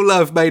still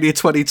love Mania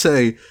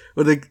 22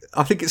 when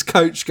I think it's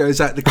Coach goes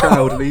out in the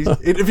crowd and he's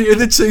interviewing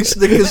the two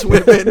Snickers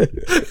women.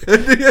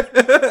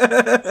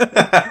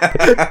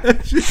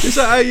 Is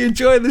that how you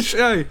enjoy the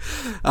show?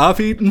 I've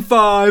eaten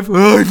 5.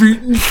 I've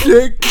eaten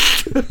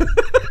 6.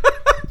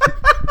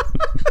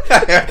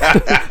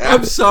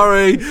 I'm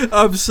sorry.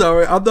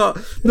 I'm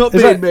not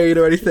being mean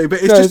or anything, but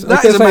it's just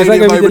that is a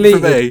Mania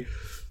moment for me.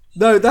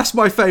 No, that's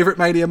my favourite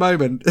Mania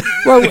moment.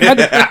 Well,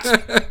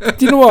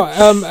 do you know what?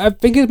 I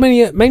think it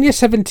was Mania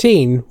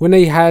 17 when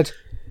they had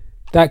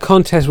that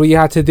contest where you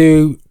had to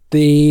do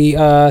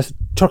the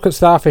Chocolate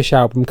Starfish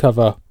album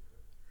cover.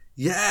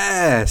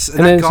 Yes,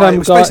 and then that guy, some it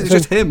was guy- basically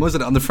just him,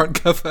 wasn't it, on the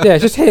front cover? Yeah,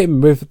 just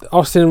him with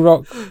Austin and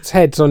Rock's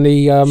heads on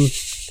the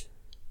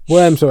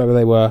worms or whatever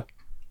they were.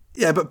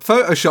 Yeah, but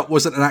Photoshop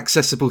wasn't an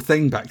accessible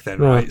thing back then,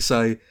 right? Right.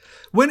 So,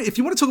 if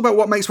you want to talk about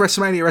what makes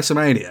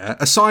WrestleMania,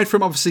 aside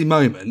from obviously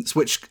moments,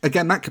 which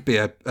again that could be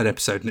an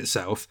episode in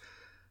itself,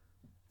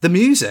 the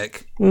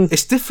music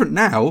it's different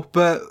now.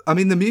 But I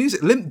mean, the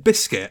music, Limp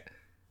Bizkit,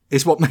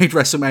 is what made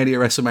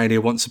WrestleMania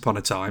once upon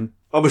a time.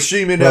 I'm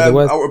assuming Well, there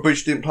was- Outer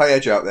Bridge didn't play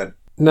Edge out then.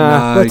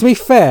 Nah, No. but to be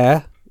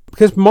fair,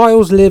 because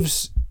Miles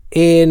lives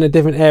in a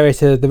different area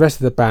to the rest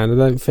of the band, I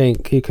don't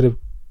think he could have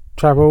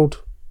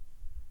travelled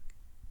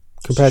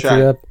compared to Shame.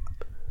 the...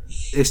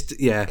 It's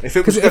yeah, If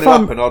it was 'Cause going if to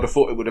I'm- happen, I'd have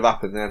thought it would have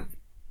happened then.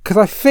 Because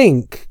I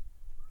think...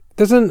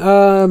 Doesn't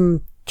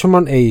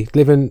Tremonti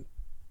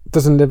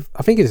doesn't live...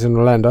 I think it's in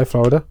Orlando,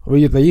 Florida. Or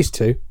they used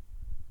to.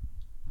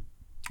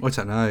 I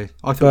don't know.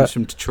 I thought it was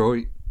from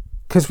Detroit.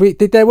 Because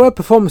there were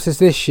performances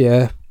this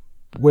year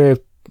where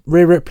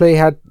Rhea Ripley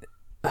had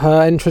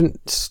her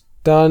entrance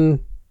done,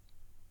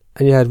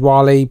 and you had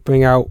Wally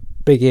bring out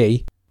Big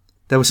E.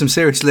 There was some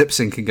serious lip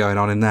syncing going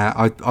on in there.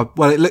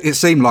 It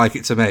seemed like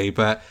it to me,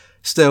 but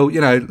still,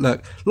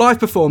 look, live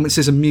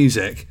performances and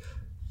music,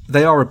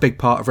 they are a big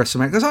part of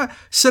WrestleMania. Because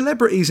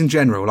celebrities in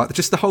general, like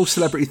just the whole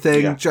celebrity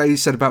thing. Yeah. Jay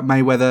said about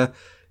Mayweather,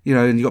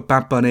 and you got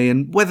Bad Bunny,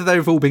 and whether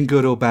they've all been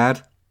good or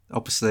bad,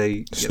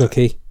 obviously.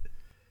 Snooki.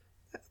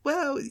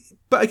 Well,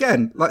 but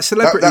again, like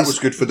celebrities, That was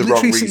good for the wrong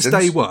literally since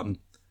reasons. day one.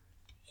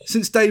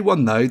 Since day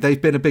one, though,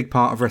 they've been a big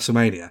part of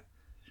WrestleMania.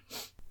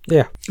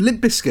 Yeah.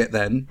 Limp Bizkit,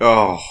 then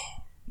Oh,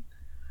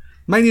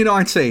 Mania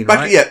 19, back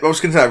right? yeah. I was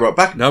going to say right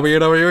back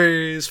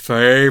WWE's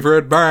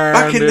favourite band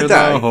Back in the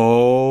day.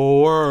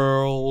 whole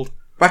world.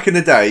 back in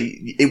the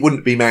day. It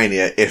wouldn't be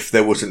Mania if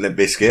there wasn't Limp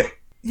Bizkit.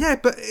 Yeah,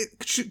 but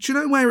do you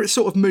know where it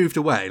sort of moved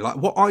away? Like,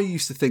 what I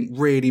used to think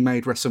really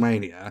made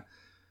WrestleMania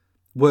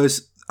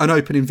was an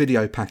opening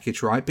video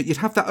package, right? But you'd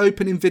have that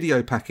opening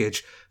video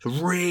package to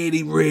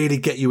really, really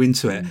get you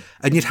into it.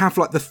 And you'd have,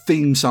 like, the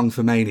theme song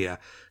for Mania.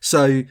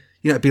 So,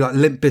 it'd be like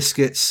Limp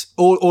Bizkit's,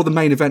 or the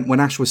main event when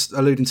Ash was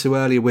alluding to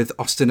earlier with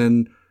Austin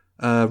and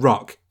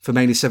Rock for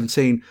Mania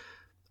 17.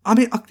 I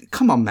mean,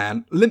 come on,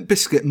 man. Limp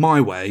Bizkit,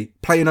 My Way,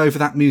 playing over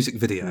that music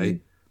video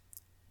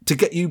to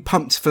get you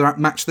pumped for that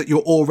match that you're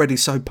already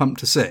so pumped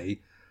to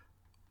see.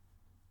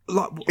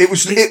 Like,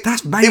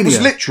 that's Mania. It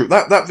was literal.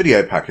 That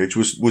video package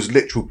was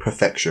literal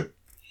perfection.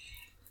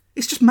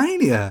 It's just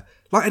Mania.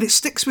 Like, and it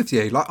sticks with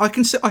you. Like, I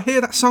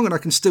hear that song and I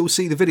can still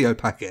see the video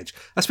package.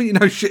 That's when you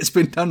know shit's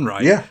been done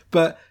right. Yeah.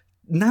 But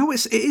now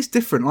it is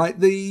different. Like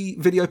the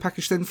video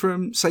package then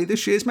from, say,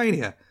 this year's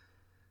Mania.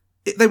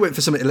 They went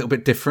for something a little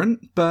bit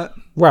different, but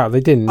Well, they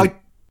didn't. I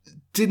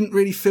didn't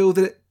really feel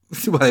that it...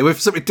 Well, they went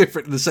for something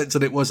different in the sense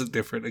that it wasn't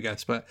different, I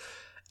guess. But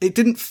it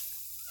didn't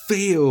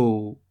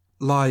feel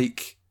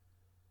like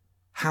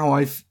how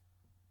I've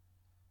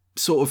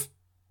sort of...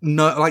 do you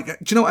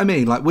know what I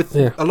mean? Like with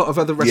a lot of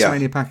other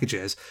WrestleMania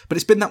packages, but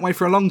it's been that way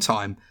for a long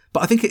time.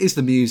 But I think it is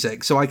the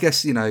music. So I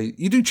guess,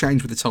 you do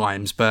change with the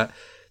times, but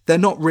they're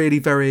not really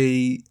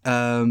very,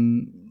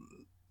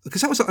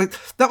 because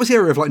that was the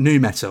era of like nu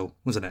metal,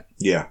 wasn't it?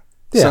 Yeah.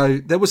 So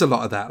there was a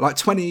lot of that. Like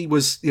 20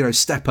 was,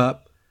 Step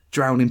Up,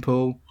 Drowning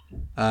Pool.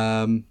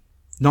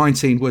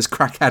 19 was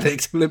Crack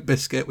Addict, Limp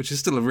Bizkit, which is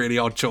still a really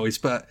odd choice,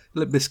 but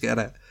Limp Bizkit had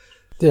it.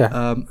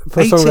 Yeah.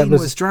 18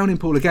 was Drowning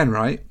Pool again,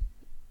 right?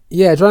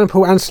 Yeah, Drowning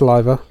Pool and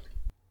Saliva.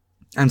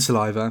 And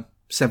Saliva.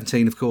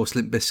 17, of course,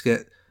 Limp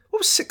Bizkit. What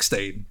was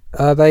 16?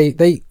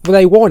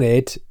 They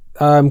wanted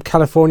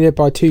California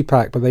by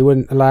Tupac, but they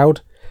weren't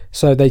allowed,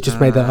 so they just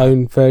made their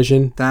own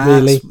version.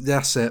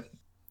 That's it.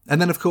 And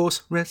then, of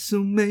course,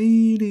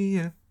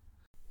 WrestleMania.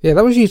 Yeah,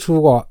 that was used for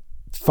what?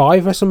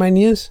 5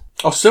 WrestleManias?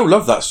 I still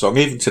love that song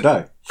even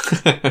today.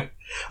 I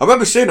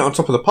remember seeing it on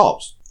Top of the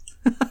Pops.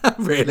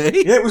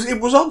 Really? Yeah,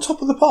 it was on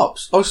Top of the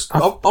Pops.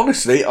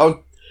 Honestly, I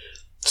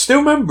still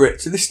remember it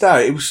to this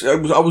day. I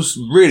was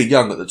really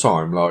young at the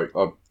time. Like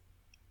I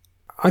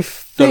don't know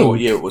think what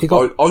year it was.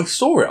 I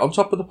saw it on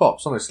Top of the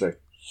Pops. Honestly,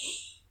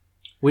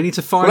 We need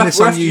to find We'll this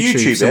have on to YouTube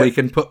YouTube so it. we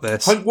can put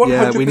this. 100%.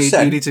 Yeah, we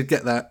need to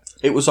get that.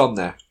 It was on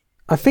there.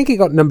 I think it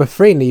got number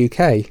 3 in the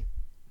UK.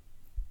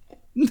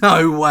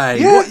 No way.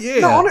 Yeah, What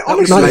year? no, That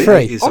was honestly,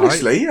 late 93. 80s, right?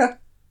 honestly, yeah.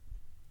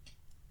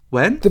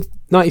 When?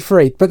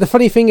 93. But the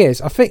funny thing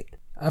is, I think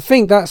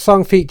that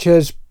song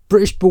features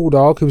British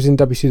Bulldog, who was in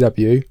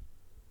WCW.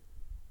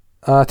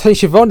 Tony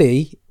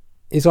Schiavone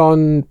is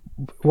on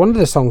one of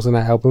the songs on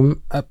that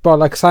album, by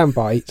like a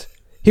soundbite.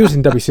 He was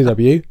in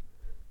WCW.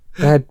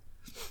 They had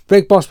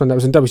Big Bossman that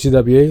was in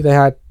WCW. They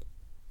had...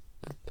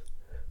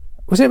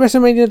 Was it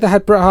WrestleMania that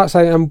had Bret Hart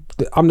saying,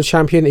 I'm the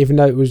champion, even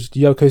though it was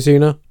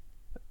Yokozuna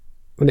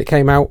when it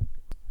came out?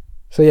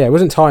 So yeah, it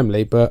wasn't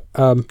timely, but...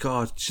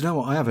 God, do you know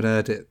what? I haven't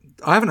heard it.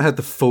 I haven't heard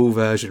the full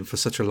version for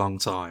such a long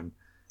time.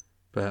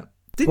 But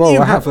didn't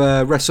you have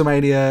a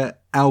WrestleMania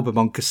album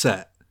on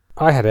cassette?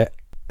 I had it.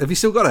 Have you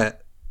still got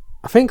it?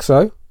 I think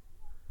so.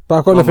 But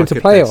I've got nothing to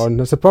play it on.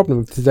 That's the problem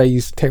with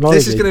today's technology.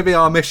 This is going to be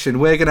our mission.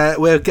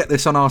 We'll get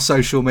this on our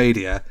social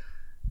media.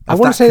 I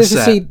want to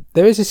say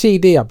there is a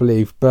CD, I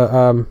believe, but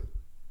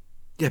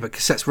yeah, but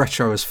cassette's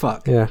retro as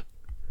fuck. Yeah.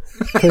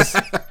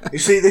 You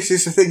see, this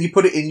is the thing. You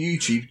put it in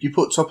YouTube. You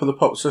put Top of the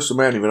Pops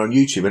WrestleMania on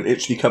YouTube, and it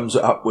literally comes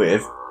up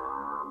with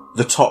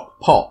the top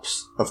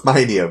pops of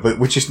Mania, but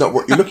which is not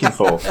what you're looking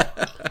for.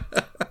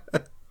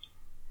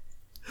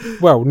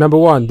 Well, number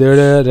 1.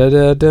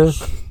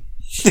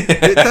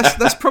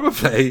 That's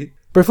probably...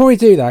 Before we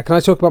do that, can I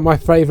talk about my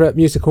favourite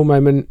musical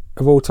moment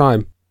of all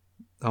time?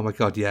 Oh my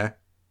god, yeah.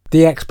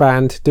 The X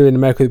Band doing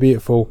America the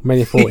Beautiful,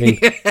 Mania 14.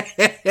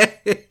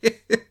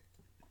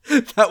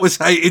 That was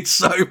hated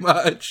so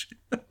much.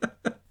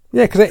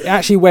 Yeah, because it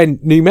actually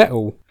went new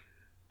metal.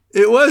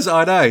 It was,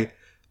 I know.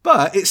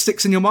 But it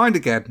sticks in your mind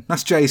again.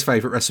 That's Jay's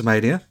favourite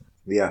WrestleMania.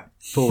 Yeah.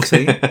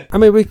 14. I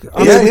mean, we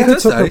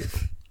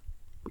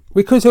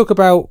could talk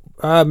about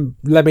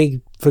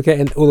Lemmy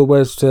forgetting all the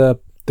words to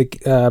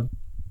the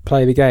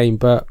play the game,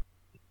 but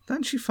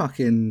Don't you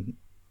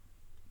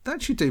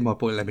do my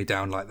boy Lemmy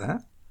down like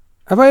that.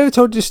 Have I ever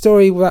told you the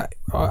story that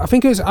I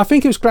think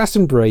it was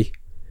Glastonbury.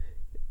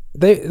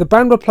 The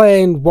band were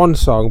playing one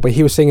song, but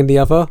he was singing the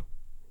other.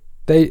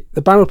 The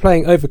band were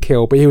playing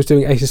Overkill, but he was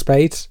doing Ace of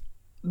Spades.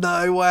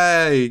 No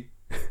way.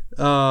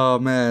 Oh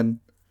man.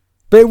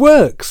 But it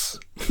works.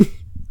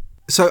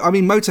 So I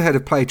mean, Motorhead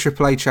have played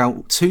Triple H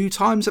out 2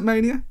 times at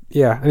Mania.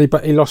 Yeah, and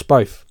he lost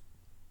both.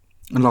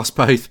 And lost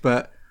both,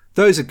 but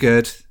those are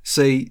good.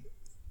 See,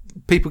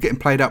 people getting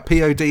played out.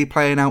 POD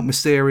playing out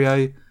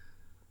Mysterio.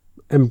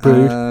 And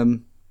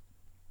booed.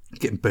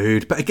 Getting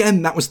booed. But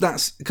again,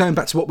 that's going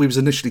back to what we was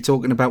initially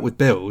talking about with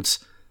builds.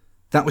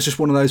 That was just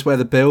one of those where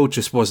the build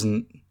just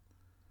wasn't...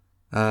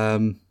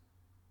 it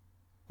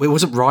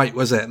wasn't right,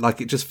 was it? Like,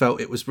 it just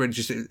felt it was really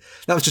just...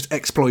 that was just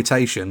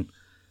exploitation,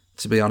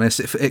 to be honest.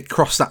 It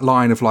crossed that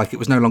line of, like, it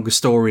was no longer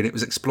story and it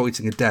was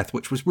exploiting a death,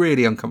 which was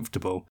really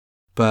uncomfortable.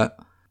 But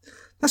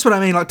that's what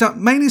I mean. Like,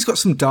 Mania's got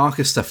some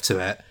darker stuff to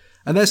it.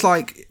 And there's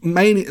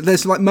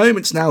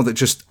moments now that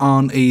just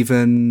aren't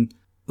even...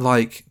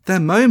 like, they're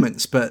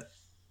moments, but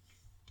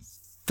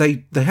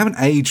they haven't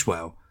aged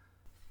well.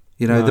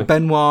 You know, the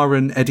Benoit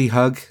and Eddie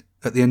hug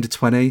at the end of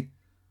 20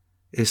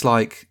 is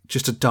like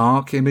just a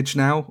dark image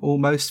now,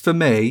 almost, for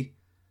me,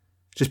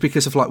 just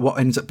because of like what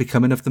ends up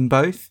becoming of them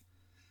both.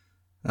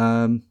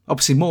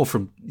 Obviously more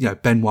from, you know,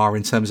 Benoit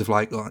in terms of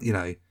like, you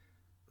know,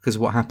 because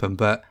of what happened.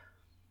 But,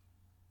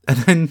 and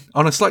then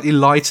on a slightly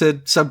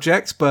lighter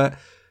subject, but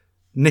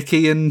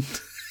Nikki and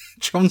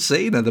John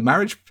Cena, the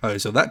marriage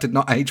proposal, that did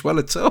not age well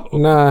at all.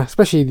 Nah,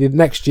 especially the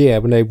next year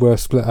when they were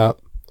split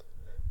up.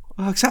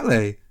 Oh,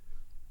 exactly.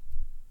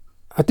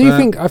 I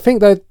think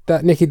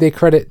that Nikki did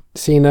credit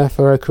Cena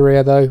for her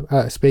career though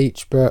at a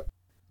speech, but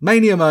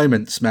Mania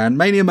moments, man.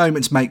 Mania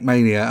moments make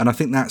Mania, and I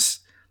think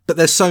but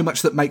there's so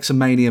much that makes a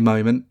Mania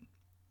moment,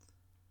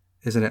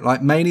 isn't it?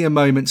 Like, Mania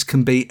moments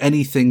can be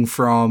anything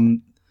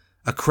from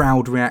a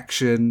crowd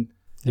reaction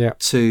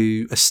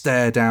to a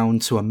stare down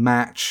to a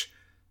match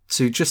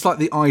to just like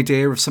the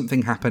idea of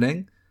something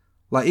happening.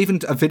 Like, even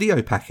a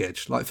video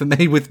package, like for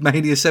me with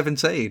Mania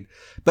 17.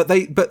 But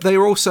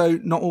they're also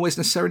not always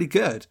necessarily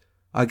good,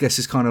 I guess,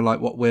 is kind of like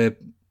what we're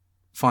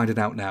finding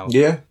out now.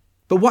 Yeah.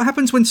 But what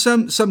happens when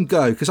some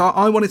go? Because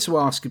I wanted to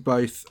ask you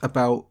both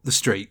about the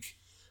streak.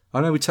 I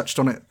know we touched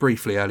on it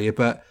briefly earlier,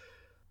 but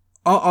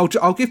I'll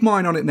give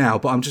mine on it now.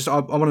 But I want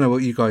to know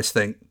what you guys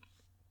think.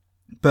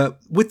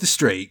 But with the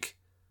streak,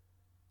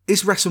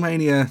 is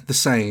WrestleMania the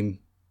same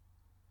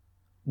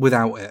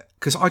without it?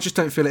 Because I just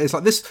don't feel it is.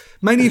 Like, this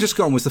Mania Just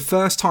Gone was the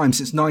first time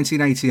since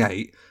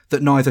 1988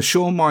 that neither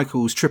Shawn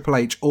Michaels, Triple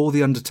H, or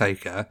The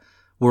Undertaker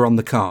were on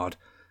the card.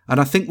 And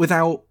I think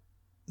without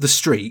the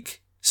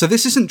streak, so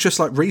this isn't just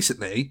like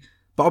recently,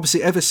 but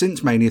obviously ever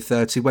since Mania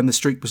 30, when the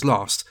streak was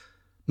lost,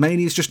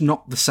 Mania is just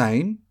not the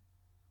same.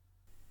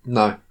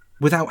 No.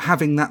 Without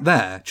having that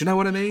there. Do you know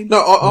what I mean?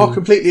 No, I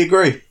completely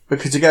agree.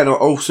 Because again, I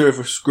also have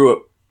a screw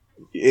up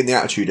in the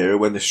Attitude Era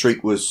when the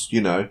streak was,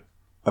 you know,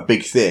 a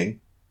big thing.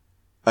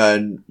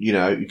 And, you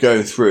know, you're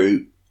going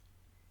through,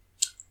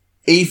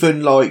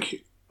 even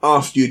like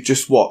after you'd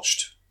just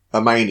watched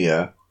a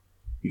Mania,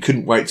 you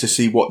couldn't wait to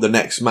see what the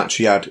next match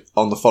he had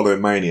on the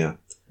following Mania.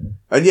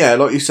 And yeah,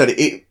 like you said,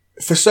 it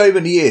for so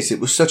many years, it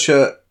was such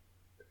an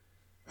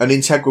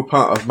integral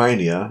part of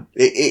Mania.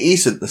 It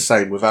isn't the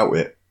same without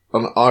it.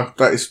 And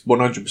that is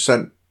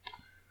 100%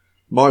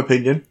 my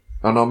opinion,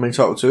 and I'm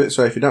entitled to it,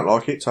 so if you don't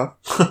like it, tough.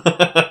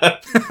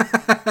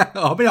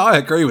 I mean, I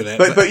agree with it.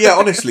 But yeah,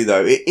 honestly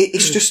though,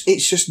 it's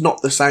just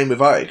not the same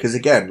without it, because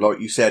again, like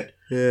you said,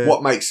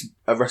 what makes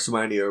a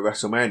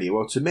WrestleMania?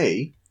 Well, to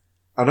me,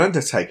 an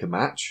Undertaker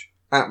match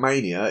at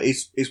Mania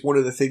is one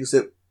of the things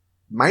that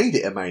made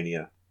it a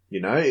Mania. You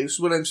know, it was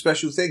one of them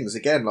special things.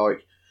 Again,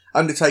 like,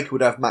 Undertaker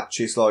would have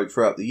matches like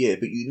throughout the year,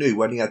 but you knew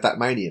when he had that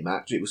Mania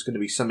match, it was going to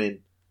be something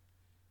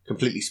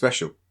completely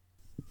special.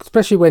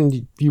 Especially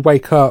when you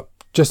wake up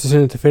just as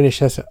soon as the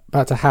finish is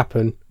about to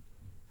happen,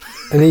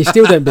 and then you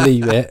still don't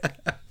believe it.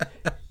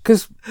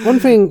 Because one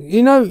thing,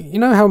 you know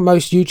how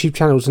most YouTube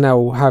channels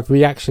now have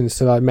reactions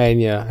to like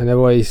Mania, and they're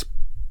always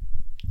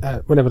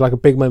whenever like a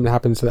big moment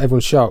happens, so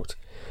everyone's shocked.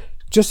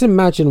 Just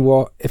imagine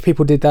what if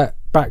people did that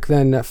back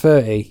then at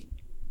 30.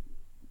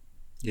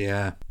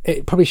 Yeah,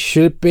 it probably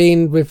should have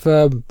been with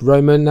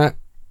Roman at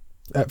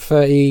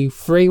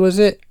 33. Was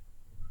it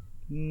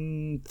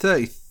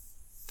 33?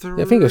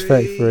 Yeah, I think it was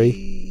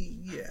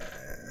 33. Yeah,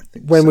 I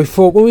think when we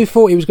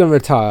thought he was going to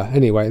retire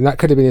anyway, and that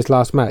could have been his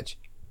last match.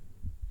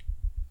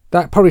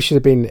 That probably should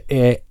have been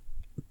it.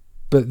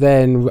 But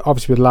then,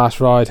 obviously, with Last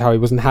Ride, how he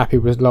wasn't happy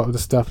with a lot of the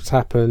stuff that's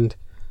happened.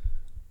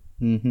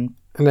 Mm-hmm.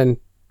 And then,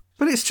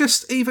 but it's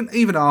just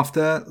even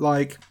after,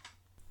 like.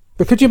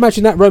 But could you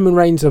imagine that Roman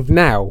Reigns of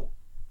now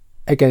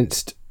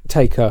against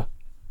Taker?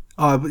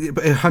 Oh,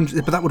 but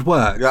that would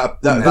work.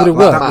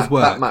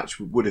 That match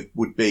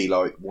would be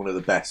like one of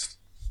the best.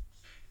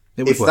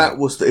 If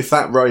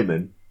that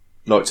Roman,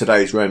 like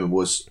today's Roman,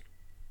 was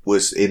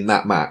in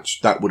that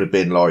match, that would have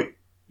been like,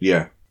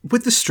 yeah.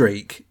 With the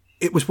streak,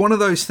 it was one of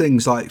those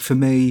things, like, for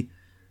me,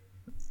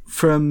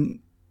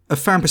 from a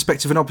fan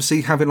perspective, and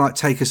obviously having like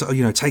Taker's,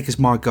 Taker's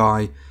my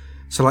guy.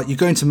 So like you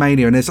go into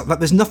Mania and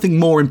there's nothing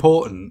more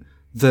important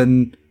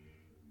than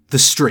the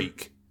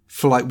streak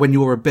for like when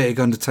you're a big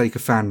Undertaker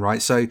fan,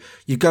 right? So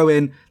you go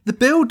in, the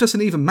build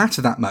doesn't even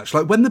matter that much.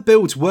 Like when the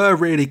builds were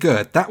really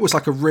good, that was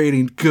like a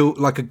really good,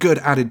 like a good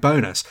added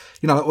bonus.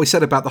 You know, like we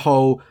said about the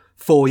whole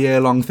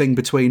 4-year-long thing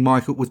between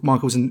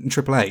Michaels and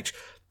Triple H.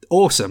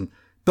 Awesome.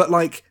 But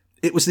like,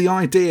 it was the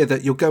idea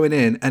that you're going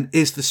in and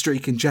is the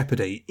streak in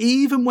jeopardy,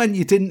 even when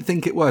you didn't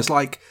think it was.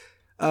 Like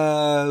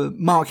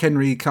Mark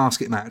Henry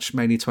casket match,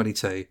 Mania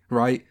 22,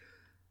 right?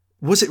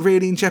 Was it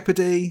really in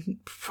jeopardy?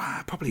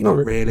 Probably not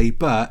really,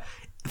 but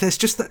there's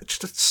just a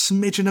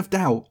smidgen of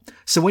doubt.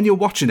 So when you're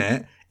watching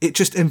it, it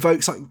just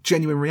invokes like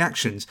genuine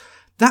reactions.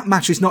 That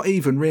match is not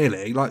even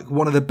really like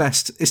one of the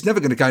best. It's never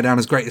going to go down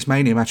as greatest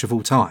Mania match of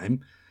all time.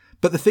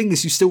 But the thing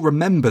is, you still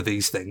remember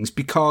these things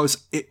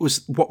because it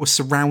was what was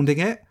surrounding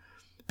it.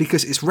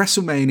 Because it's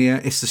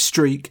WrestleMania, it's the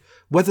streak.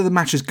 Whether the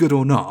match is good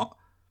or not,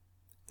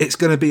 it's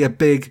going to be a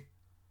big,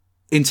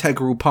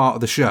 integral part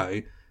of the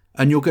show.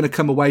 And you're going to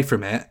come away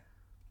from it.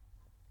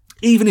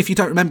 Even if you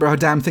don't remember a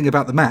damn thing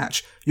about the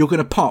match, you're going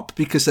to pop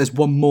because there's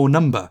one more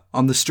number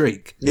on the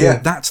streak. Yeah.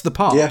 That's the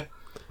pop. Yeah.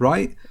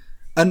 Right?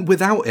 And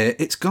without it,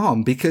 it's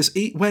gone. Because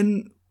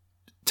when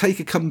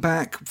Taker come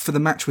back for the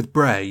match with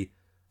Bray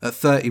at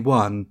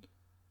 31,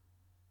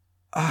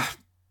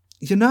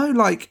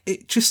 like,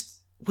 it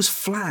just was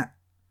flat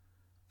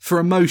for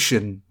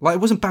emotion. Like,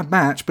 it wasn't a bad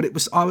match, but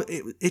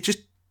it just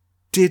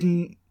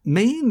didn't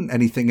mean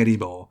anything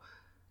anymore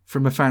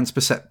from a fan's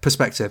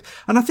perspective.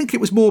 And I think it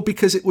was more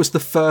because it was the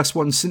first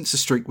one since the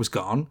streak was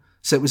gone,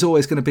 so it was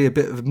always going to be a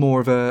bit of more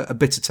of a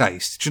bitter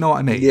taste. Do you know what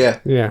I mean?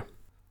 Yeah.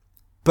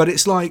 But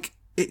it's like,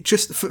 it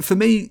just, for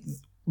me,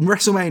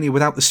 WrestleMania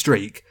without the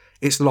streak,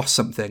 it's lost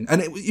something.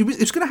 And it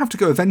was going to have to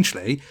go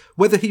eventually,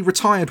 whether he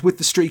retired with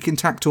the streak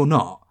intact or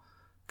not,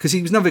 because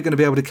he was never going to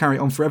be able to carry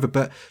it on forever.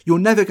 But you're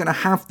never going to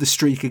have the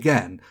streak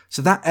again.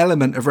 So that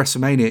element of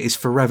WrestleMania is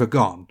forever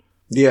gone.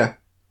 Yeah.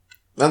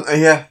 And,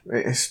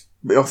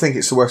 I think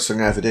it's the worst thing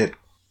I ever did.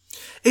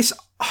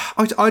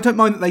 I don't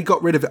mind that they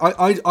got rid of it.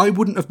 I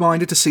wouldn't have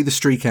minded to see the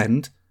streak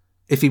end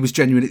if he was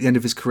genuine at the end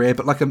of his career.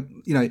 But like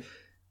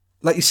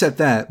you said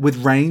there,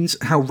 with Reigns,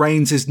 how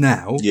Reigns is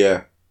now.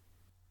 Yeah.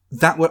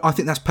 I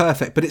think that's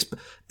perfect. But it's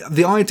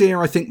the idea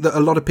I think that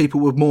a lot of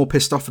people were more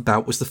pissed off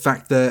about was the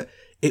fact that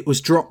it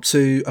was dropped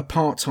to a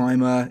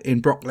part-timer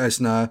in Brock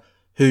Lesnar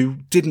who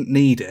didn't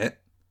need it.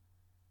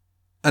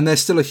 And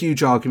there's still a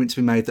huge argument to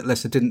be made that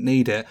Lesnar didn't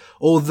need it.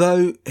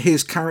 Although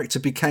his character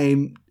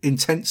became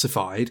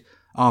intensified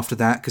after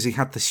that because he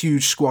had this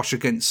huge squash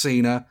against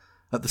Cena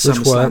at the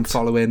SummerSlam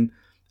following.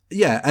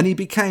 Yeah, and he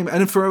became...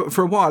 And for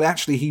a while,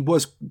 actually, he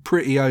was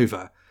pretty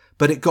over.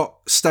 But it got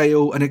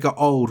stale and it got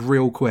old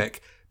real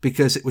quick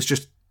because it was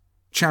just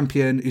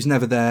champion who's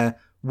never there,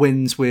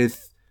 wins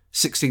with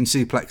 16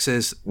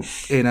 suplexes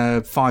in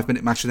a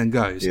 5-minute match and then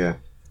goes. Yeah.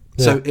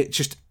 So it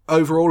just...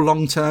 Overall,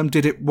 long term,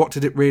 what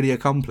did it really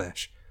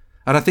accomplish?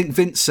 And I think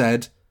Vince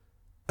said,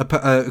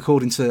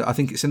 according to, I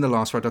think it's in the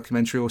Last Ride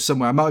documentary or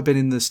somewhere, I might have been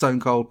in the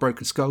Stone Cold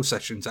Broken Skull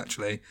sessions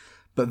actually,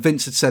 But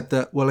Vince had said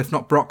that, well, if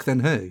not Brock,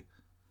 then who?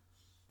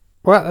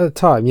 Well, at the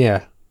time,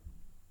 yeah.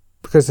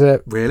 Because...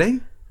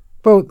 really?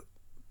 Well,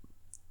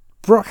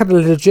 Brock had a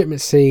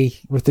legitimacy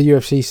with the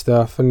UFC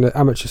stuff and the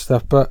amateur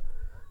stuff, but...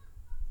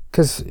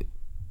 Because...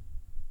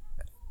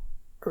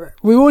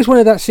 We always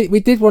wanted that... We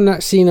did want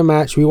that Cena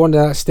match. We wanted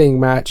that Sting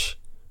match.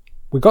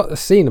 We got the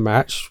Cena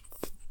match.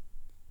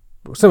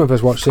 Some of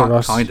us watched it,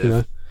 Russ. Kind of. You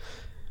know.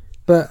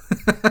 But...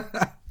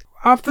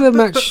 After the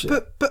match...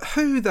 But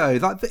who, though?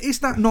 Like, is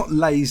that not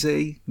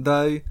lazy,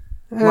 though?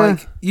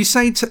 Like, you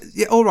say...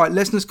 all right,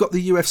 Lesnar's got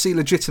the UFC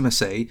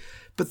legitimacy,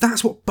 but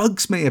that's what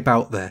bugs me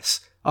about this.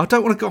 I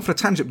don't want to go off on a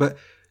tangent, but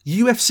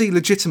UFC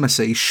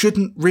legitimacy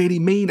shouldn't really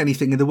mean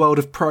anything in the world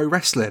of pro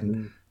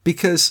wrestling,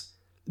 because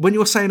when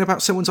you're saying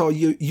about someone's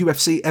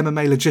UFC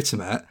MMA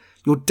legitimate,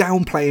 you're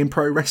downplaying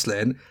pro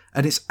wrestling,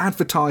 and it's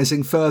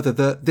advertising further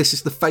that this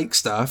is the fake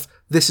stuff,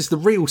 this is the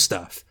real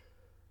stuff.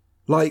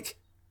 Like...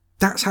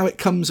 That's how it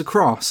comes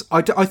across.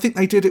 I think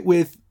they did it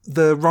with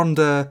the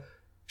Ronda,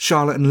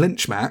 Charlotte and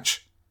Lynch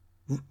match,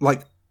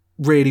 like,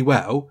 really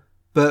well.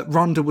 But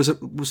Ronda was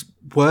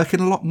working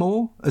a lot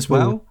more as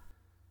well.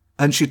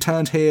 And she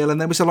turned heel and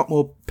there was a lot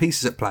more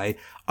pieces at play.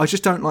 I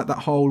just don't like that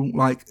whole,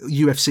 like,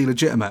 UFC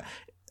legitimate.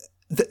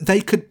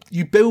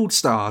 You build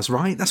stars,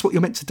 right? That's what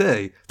you're meant to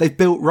do. They've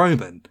built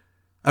Roman.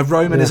 And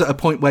Roman is at a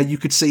point where you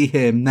could see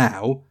him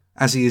now,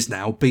 as he is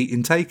now,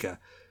 beating Taker.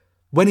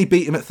 When he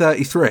beat him at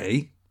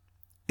 33...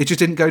 It just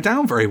didn't go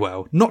down very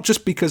well. Not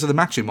just because of the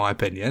match, in my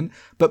opinion,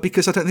 but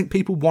because I don't think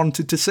people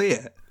wanted to see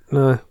it.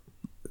 No.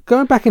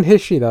 Going back in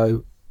history,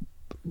 though,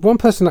 one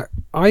person that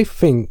I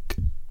think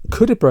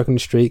could have broken the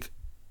streak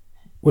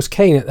was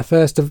Kane at the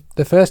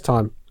first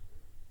time.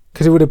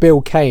 Because it would have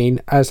billed Kane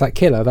as that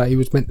killer that he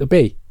was meant to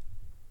be.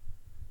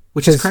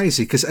 Which is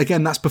crazy, because,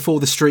 again, that's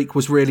before the streak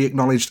was really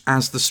acknowledged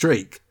as the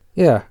streak.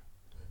 Yeah.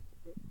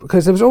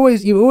 Because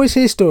you always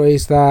hear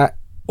stories that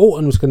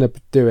Orton was going to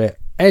do it,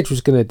 Edge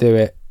was going to do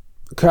it,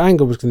 Kurt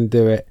Angle was going to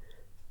do it.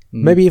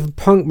 Maybe even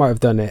Punk might have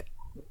done it.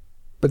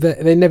 But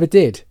they never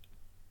did.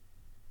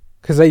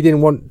 Because they didn't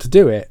want to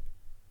do it.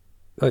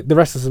 Like the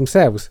wrestlers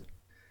themselves.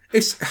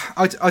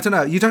 I don't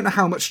know. You don't know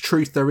how much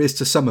truth there is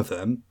to some of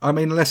them. I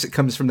mean, unless it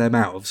comes from their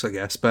mouths, I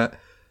guess. But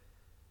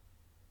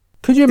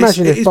could you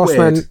imagine if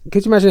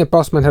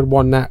Bossman had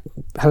won that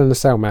Hell in a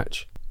Cell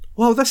match?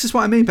 Well, this is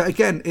what I mean. But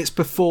again, it's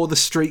before the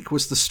streak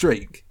was the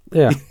streak.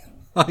 Yeah.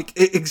 Like,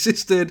 it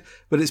existed,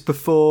 but it's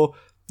before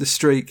the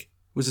streak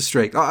was a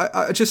streak.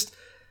 I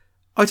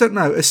don't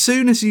know. As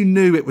soon as you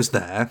knew it was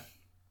there,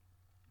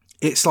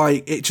 it's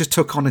like it just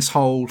took on this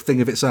whole thing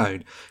of its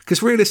own.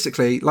 Because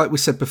realistically, like we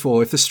said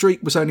before, if the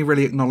streak was only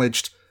really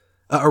acknowledged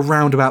at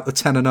around about the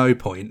 10-0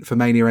 point for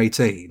Mania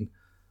 18,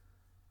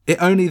 it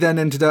only then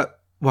ended up,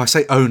 well, I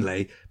say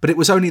only, but it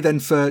was only then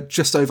for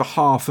just over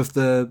half of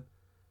the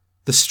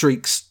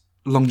streak's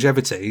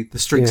longevity, the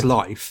streak's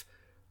life,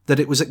 that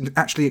it was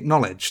actually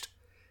acknowledged.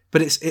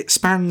 But it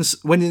spans,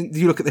 when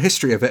you look at the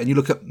history of it and you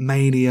look at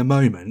Mania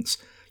moments,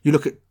 you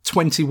look at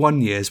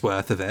 21 years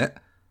worth of it,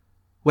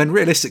 when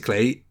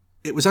realistically,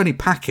 it was only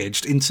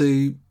packaged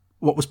into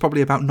what was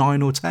probably about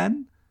 9 or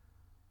 10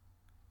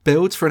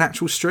 builds for an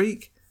actual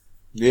streak.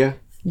 Yeah.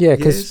 Yeah,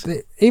 because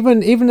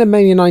even the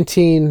Mania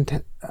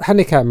 19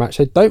 handicap match,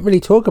 they don't really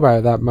talk about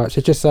it that much.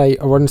 They just say,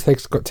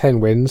 Undertaker's got 10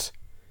 wins.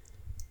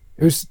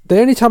 It was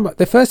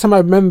the first time I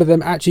remember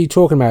them actually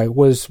talking about it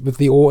was with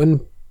the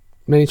Orton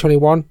Mania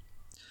 21.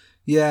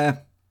 Yeah,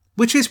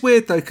 which is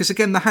weird though, because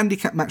again, the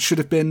handicap match should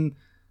have been,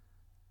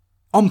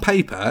 on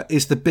paper,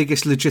 is the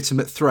biggest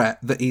legitimate threat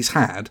that he's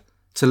had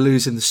to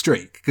losing the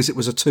streak, because it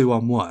was a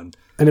 2-on-1.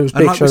 And it was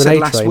Big Show and A-Train.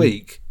 Last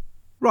week,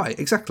 right,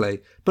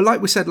 exactly. But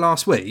like we said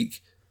last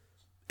week,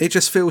 it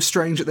just feels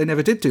strange that they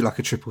never did do like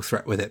a triple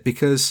threat with it,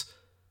 because,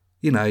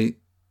 you know,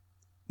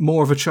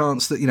 more of a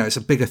chance that, you know, it's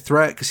a bigger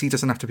threat because he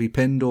doesn't have to be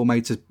pinned or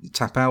made to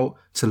tap out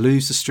to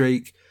lose the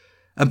streak.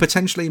 And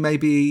potentially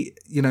maybe,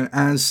 you know,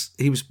 as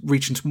he was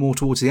reaching more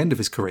towards the end of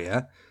his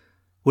career,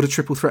 would a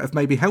triple threat have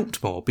maybe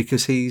helped more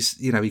because he's,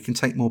 you know, he can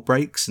take more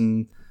breaks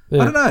and I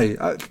don't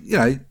know, you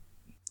know,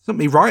 it's not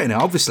me writing it,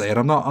 obviously, and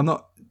I'm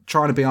not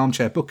trying to be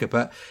armchair booker,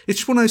 but it's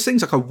just one of those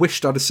things like I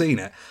wished I'd have seen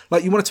it.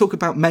 Like, you want to talk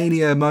about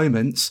Mania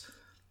moments.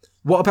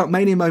 What about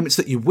Mania moments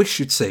that you wish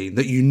you'd seen,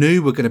 that you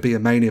knew were going to be a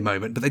Mania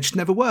moment, but they just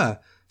never were?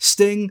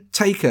 Sting,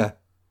 Taker,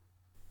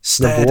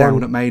 stare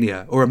down at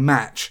Mania, or a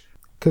match.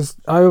 Because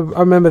I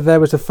remember there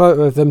was a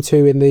photo of them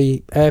two in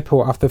the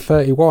airport after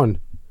 31,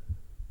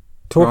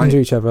 talking to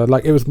each other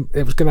like it was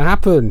going to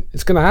happen.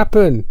 It's going to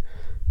happen.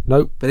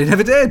 Nope. But it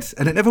never did,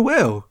 and it never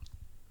will.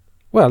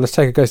 Well, let's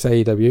take a go to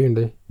AEW,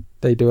 and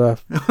they do a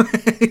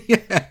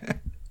yeah,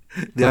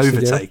 the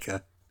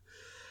Overtaker.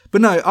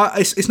 But no,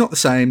 it's not the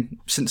same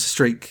since the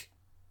streak.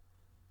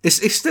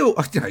 It's still,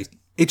 you know,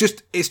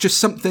 it's just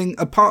something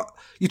apart.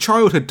 Your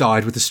childhood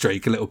died with the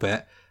streak a little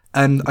bit.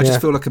 And I just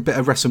feel like a bit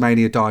of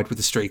WrestleMania died with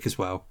the streak as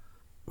well.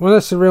 Well,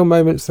 that's the real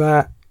moments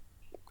that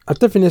I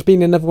don't think there's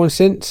been another one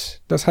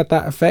since that's had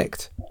that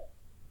effect.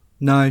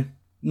 No,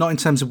 not in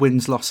terms of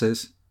wins,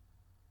 losses.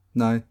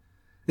 No.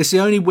 It's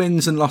the only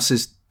wins and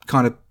losses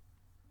kind of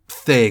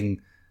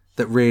thing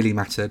that really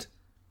mattered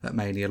at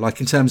Mania, like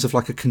in terms of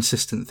like a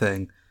consistent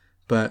thing.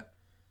 But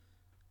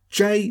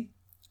Jay,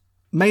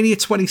 Mania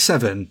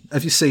 27,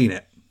 have you seen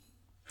it?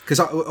 Because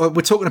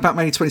we're talking about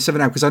Mania 27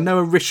 now, because I know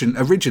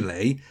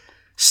originally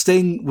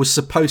Sting was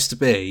supposed to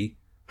be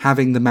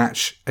having the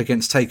match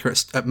against Taker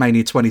at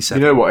Mania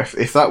 27. You know what?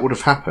 If that would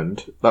have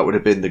happened, that would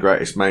have been the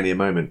greatest Mania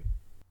moment.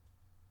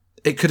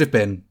 It could have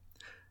been.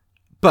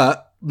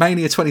 But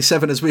Mania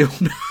 27, as we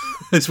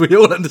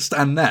all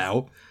understand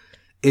now,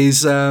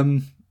 is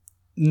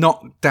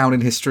not down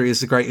in history as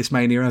the greatest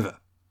Mania ever.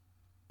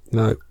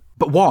 No.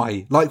 But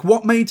why? Like,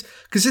 what made...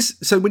 Because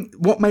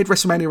what made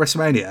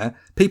WrestleMania?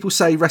 People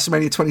say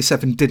WrestleMania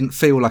 27 didn't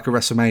feel like a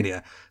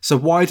WrestleMania. So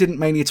why didn't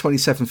Mania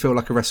 27 feel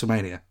like a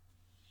WrestleMania?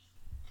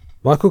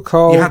 Michael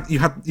Cole... You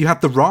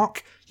had The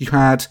Rock. You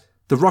had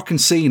The Rock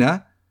and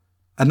Cena.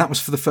 And that was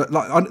for the first...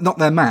 Like, not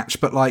their match,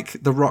 but,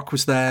 like, The Rock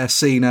was there,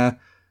 Cena...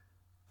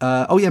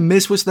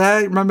 Miz was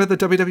there. Remember the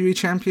WWE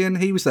champion?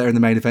 He was there in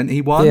the main event.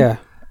 He won. Yeah.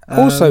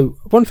 Also,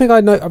 one thing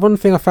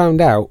I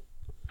found out,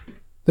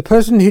 the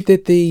person who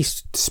did the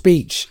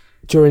speech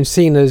during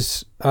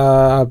Cena's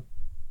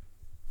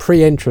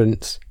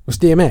pre-entrance was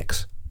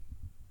DMX.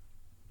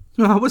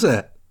 Oh, was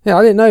it? Yeah,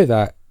 I didn't know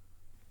that.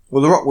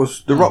 Well, The Rock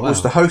was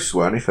the host,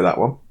 weren't he, for that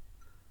one?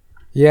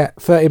 Yeah,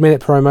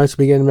 30-minute promo to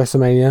begin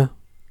WrestleMania.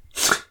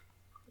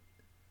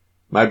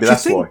 Maybe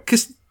that's why.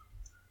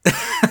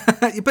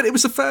 But it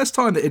was the first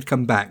time that he'd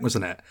come back,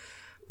 wasn't it?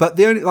 But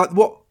the only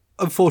what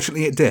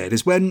unfortunately it did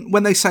is when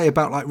they say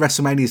about like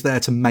WrestleMania's there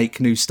to make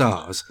new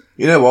stars.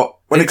 You know what?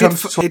 When it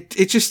comes to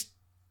it just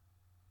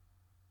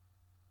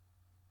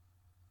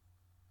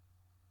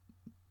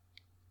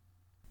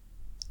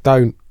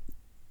don't.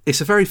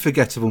 It's a very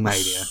forgettable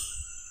Mania.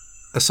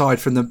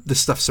 Aside from the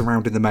stuff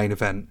surrounding the main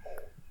event.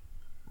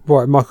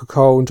 What, Michael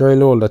Cole and Jerry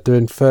Lawler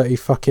doing 30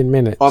 fucking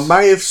minutes? I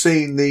may have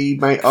seen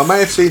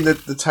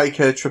the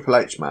Taker Triple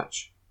H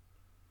match,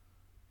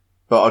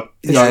 but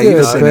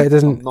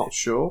I'm not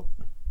sure.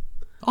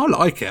 I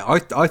like it.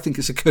 I think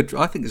it's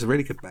a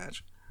really good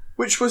match.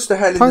 Which was the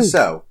Hell in the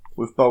Cell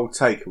with Bold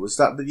Taker? Was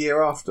that the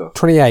year after?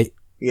 28.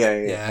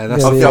 Yeah.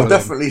 I've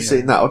definitely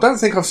seen that. I don't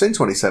think I've seen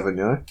 27.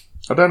 You know,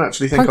 I don't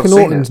actually think Punk I've and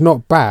seen Orton's it.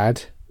 not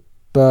bad,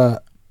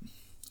 but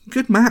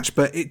good match,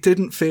 but it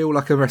didn't feel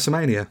like a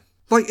WrestleMania.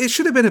 Like, it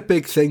should have been a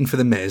big thing for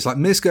The Miz. Like,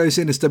 Miz goes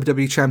in as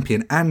WWE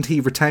champion and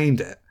he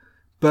retained it.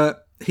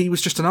 But he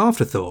was just an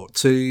afterthought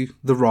to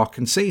The Rock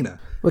and Cena.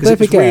 Because it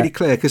was really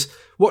clear. Because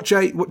what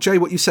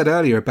you said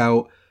earlier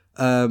about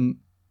The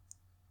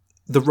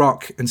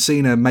Rock and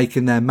Cena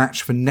making their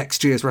match for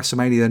next year's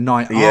WrestleMania the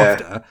night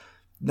after,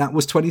 that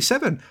was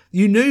 27.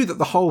 You knew that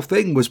the whole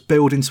thing was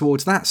building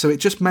towards that. So it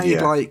just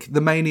made, like,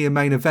 the Mania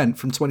main event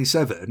from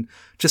 27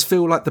 just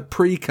feel like the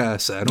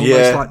precursor and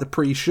almost like the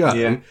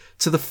pre-show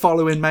to the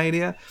following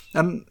Mania.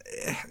 And,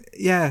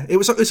 it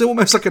was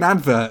almost like an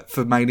advert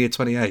for Mania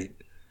 28.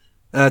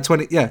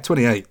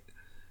 28.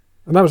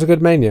 And that was a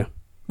good Mania.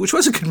 Which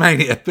was a good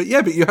Mania. But you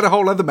had a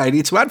whole other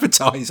Mania to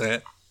advertise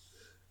it.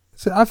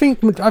 So I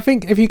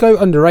think if you go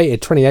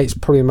underrated, 28 is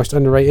probably the most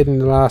underrated in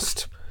the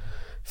last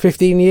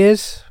 15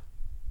 years.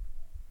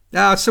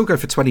 Yeah, I'd still go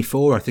for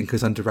 24, I think,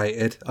 as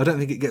underrated. I don't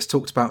think it gets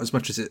talked about as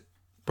much as it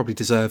probably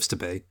deserves to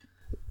be.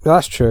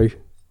 That's true.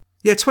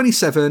 Yeah,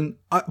 27.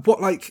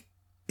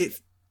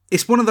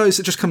 It's one of those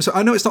that just comes...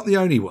 I know it's not the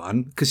only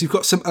one, because you've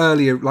got some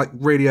earlier, like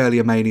really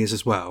earlier Manias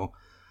as well.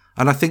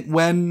 And I think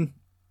when...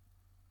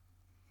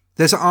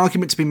 There's an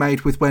argument to be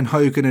made with when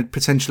Hogan had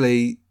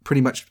potentially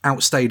pretty much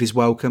outstayed his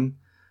welcome,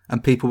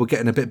 and people were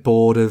getting a bit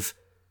bored of,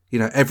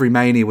 every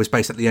Mania was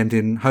basically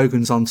ending,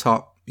 Hogan's on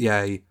top,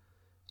 yay.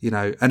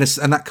 And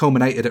that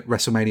culminated at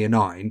WrestleMania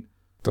 9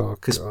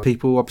 because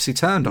people obviously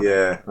turned on it.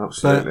 Yeah,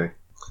 absolutely.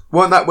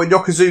 Wasn't that when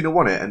Yokozuna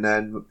won it and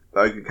then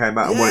Hogan came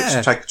out and won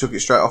it, took it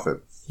straight off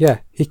him? Yeah,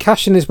 he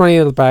cashed in his money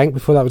in the bank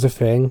before that was a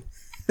thing.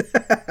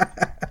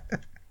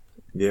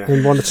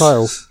 And won the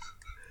title.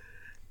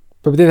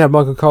 But we didn't have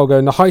Michael Cole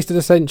going, the heist of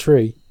the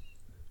century.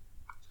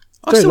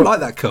 I still like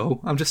that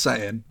call. I'm just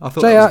saying. I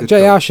thought that was a good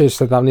Jay call. Asher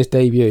said that on his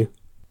debut.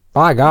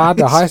 By God,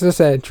 the heist of the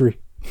century.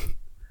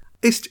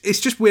 It's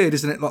just weird,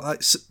 isn't it?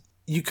 Like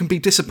you can be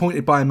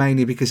disappointed by a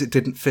Mania because it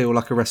didn't feel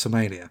like a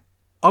WrestleMania.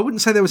 I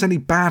wouldn't say there was any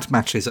bad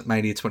matches at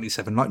Mania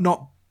 27. Like,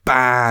 not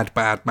bad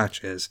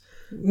matches.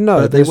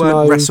 No, but they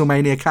weren't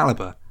WrestleMania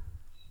caliber.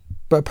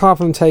 But apart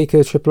from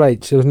Taker Triple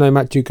H, there was no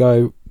match you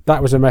go,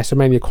 that was a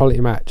WrestleMania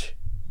quality match.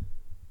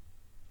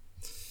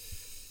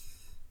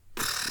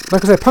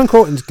 Like I said, Punk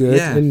Orton's good,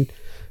 and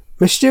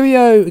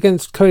Mysterio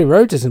against Cody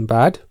Rhodes isn't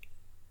bad.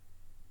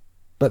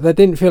 But they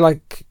didn't feel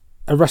like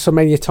a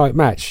WrestleMania type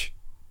match.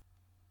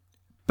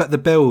 But the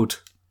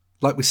build,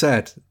 like we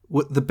said,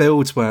 the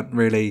builds weren't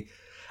really...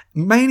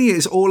 Mania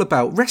is all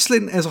about...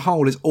 Wrestling as a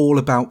whole is all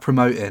about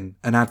promoting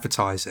and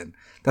advertising.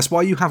 That's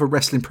why you have a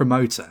wrestling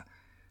promoter,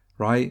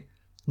 right?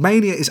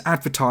 Mania is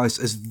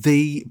advertised as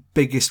the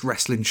biggest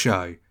wrestling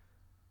show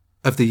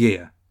of the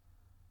year.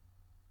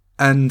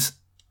 And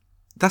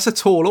that's a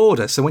tall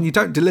order. So when you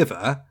don't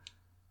deliver,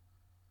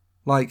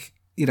 like,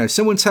 you go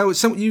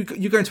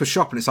into a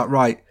shop and it's like,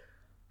 right,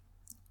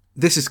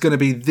 this is going to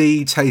be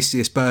the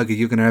tastiest burger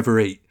you're going to ever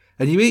eat.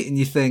 And you eat and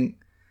you think,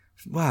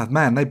 wow,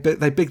 man, they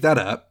bigged that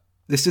up.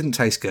 This didn't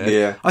taste good.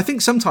 Yeah. I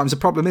think sometimes the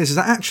problem is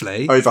that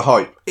actually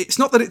overhype. It's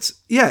not that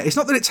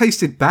it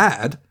tasted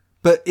bad,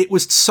 but it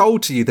was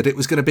sold to you that it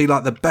was going to be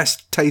like the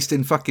best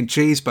tasting fucking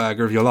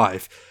cheeseburger of your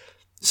life.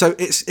 So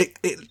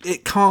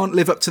it can't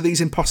live up to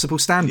these impossible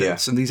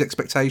standards and these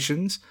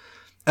expectations.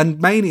 And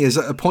Mania is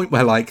at a point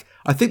where, like,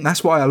 I think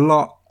that's why a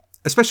lot,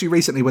 especially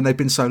recently when they've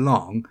been so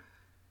long,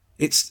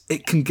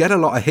 it can get a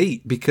lot of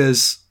heat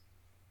because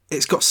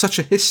it's got such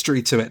a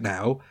history to it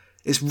now.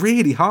 It's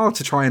really hard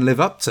to try and live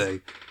up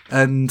to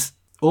and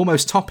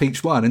almost top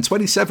each one. And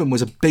 27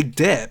 was a big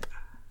dip.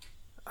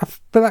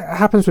 But that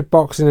happens with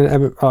boxing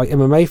and like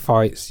MMA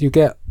fights. You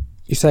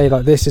say,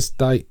 like, this is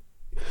like,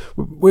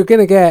 we're going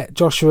to get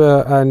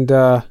Joshua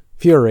and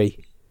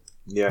Fury.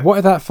 Yeah. What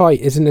if that fight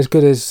isn't as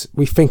good as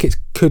we think it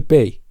could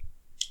be?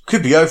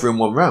 Could be over in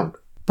one round.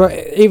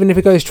 But even if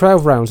it goes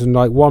 12 rounds and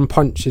like one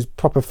punch is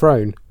proper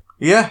thrown.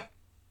 Yeah.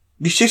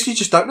 You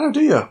just don't know,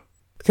 do you?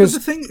 Because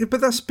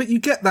but you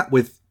get that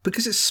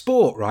because it's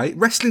sport, right?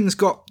 Wrestling's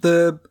got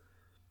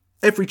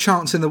every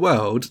chance in the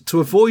world to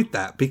avoid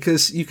that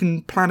because you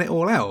can plan it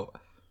all out.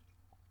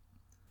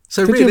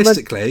 So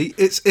realistically,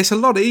 it's a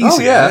lot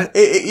easier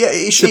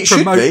to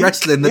promote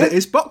wrestling than it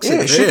is boxing,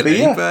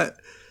 really. But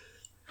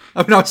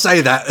I mean, I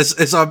say that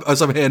as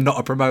I'm here, not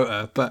a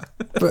promoter, but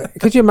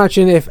could you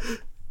imagine if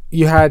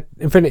you had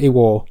Infinity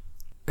War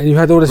and you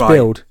had all this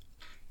build,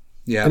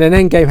 and then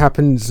Endgame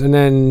happens, and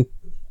then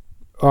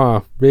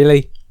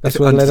really? That's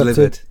what it led up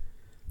to.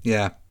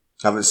 Yeah,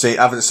 haven't seen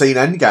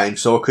Endgame,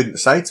 so I couldn't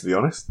say, to be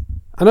honest.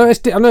 I know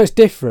it's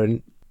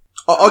different.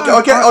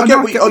 I get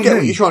what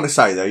you're trying to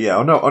say, though. Yeah,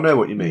 I know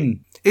what you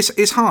mean.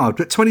 It's hard,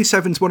 but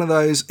 27's one of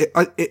those.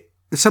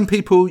 Some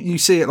people, you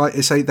see it like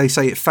they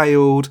say it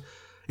failed.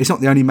 It's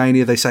not the only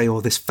Mania they say,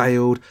 this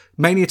failed.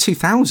 Mania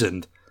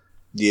 2000.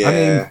 Yeah. I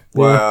mean,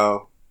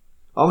 wow.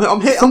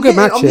 I'm hit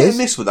and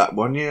miss with that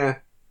one. Yeah.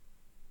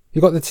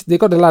 You got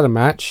the ladder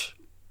match,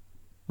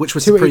 which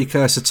was the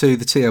precursor to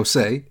the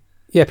TLC.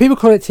 Yeah, people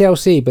call it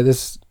TLC, but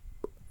there's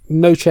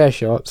no chair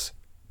shots.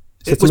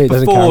 So it was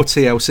before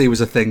TLC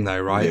was a thing, though,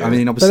 right? Yeah. I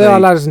mean, obviously, but there are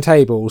ladders and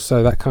tables,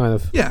 so that kind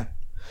of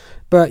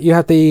But you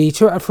had the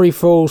 2 out of 3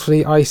 falls for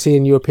the IC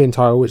and European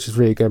title, which is a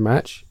really good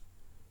match.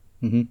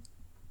 Mm-hmm.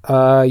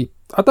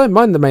 I don't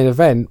mind the main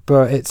event,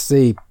 but it's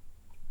the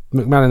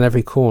McMahon in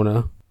every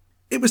corner.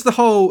 It was the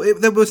whole.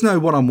 There was no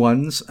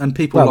one-on-ones, and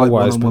people like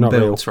one-on-one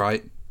builds,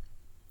 right?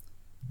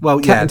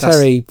 Well, Cat and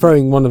Terry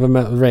throwing one of them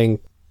out the ring.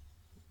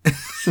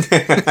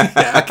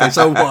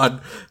 So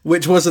one,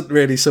 which wasn't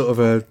really sort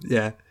of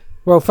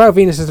Well, Val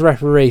Venus is the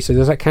referee, so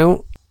does that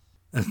count?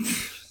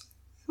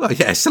 Well,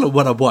 yeah, it's still a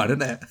one-on-one,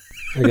 isn't it?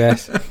 I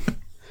guess.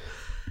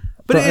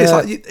 But it is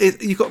like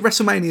you've got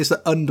WrestleManias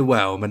that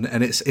underwhelm,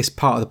 and it's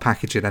part of the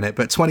packaging in it.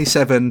 But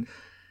 27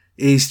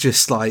 is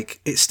just like,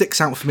 it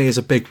sticks out for me as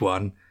a big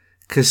one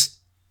because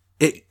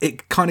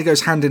it kind of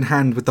goes hand in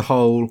hand with the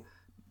whole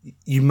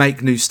you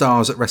make new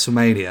stars at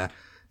WrestleMania.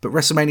 But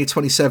WrestleMania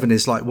 27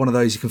 is like one of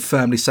those you can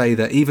firmly say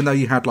that even though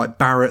you had like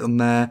Barrett on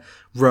there,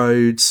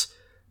 Rhodes,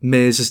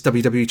 Miz as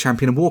WWE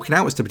champion, and walking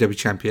out as WWE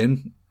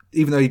champion,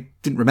 even though he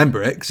didn't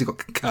remember it because he got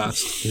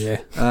concussed.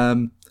 Yeah.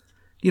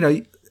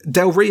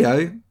 Del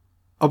Rio,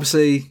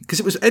 obviously, because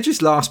it was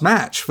Edge's last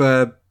match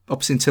for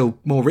obviously until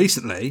more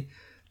recently.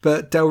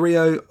 But Del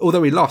Rio,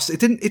 although he lost, it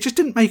just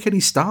didn't make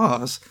any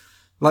stars.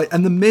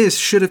 And the Miz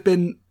should have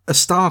been a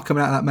star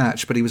coming out of that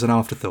match, but he was an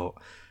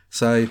afterthought.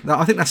 So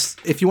I think that's,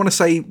 if you want to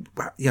say,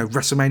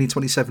 WrestleMania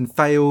 27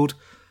 failed,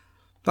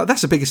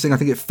 that's the biggest thing I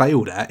think it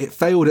failed at. It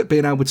failed at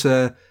being able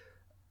to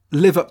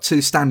live up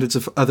to standards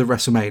of other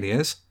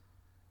WrestleManias,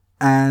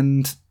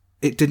 and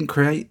it didn't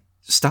create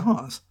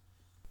stars.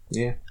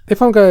 Yeah.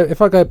 If I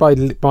go by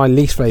my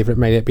least favourite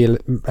Mania, it'd be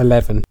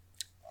 11.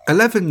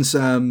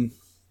 11's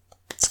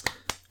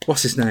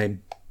what's his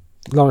name?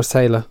 Lawrence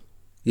Taylor.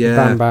 Yeah.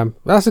 Bam Bam.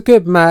 That's a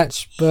good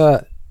match,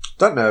 but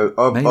don't know.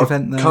 Main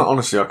event,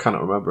 I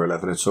cannot remember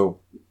 11 at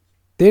all.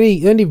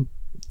 The only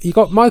you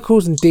got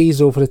Michaels and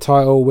Diesel for the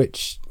title,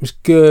 which was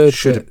good.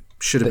 Should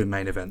have been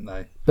main event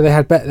though. But they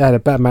had a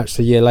better match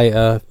a year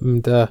later,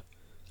 and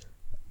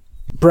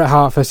Bret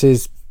Hart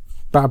versus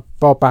Bob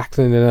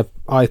Backlund in a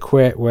I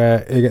Quit,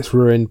 where it gets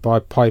ruined by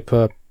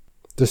Piper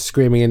just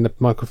screaming in the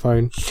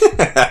microphone.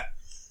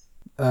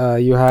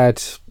 You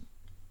had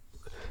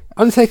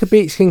Undertaker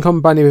beats King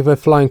Kong Bunny with a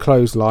flying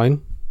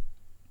clothesline.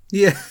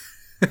 Yeah.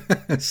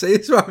 See,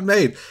 that's what I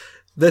mean.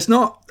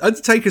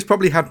 Undertaker's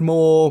probably had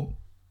more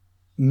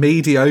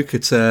mediocre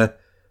to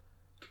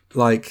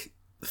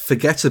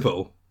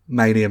forgettable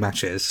Mania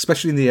matches,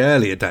 especially in the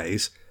earlier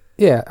days.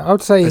 Yeah, I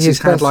would say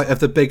he's had of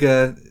the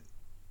bigger.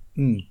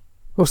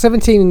 Well,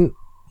 17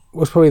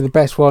 was probably the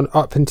best one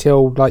up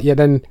until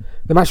then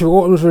the match with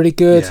Orton was really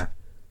good.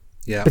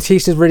 Yeah.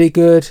 Batista's really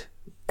good.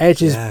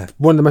 Edge is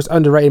one of the most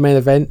underrated main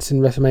events in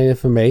WrestleMania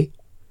for me.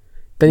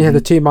 Then you have the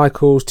 2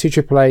 Michaels, 2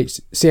 Triple H,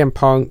 CM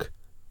Punk,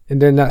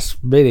 and then that's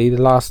really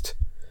the last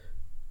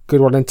good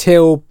one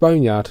until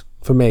Boneyard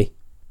for me.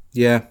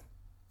 Yeah,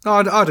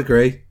 I'd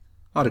agree.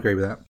 I'd agree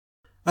with that.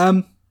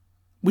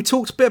 We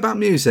talked a bit about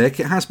music.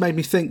 It has made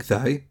me think,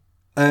 though,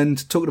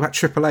 and talking about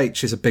Triple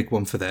H is a big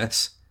one for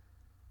this.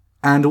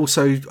 And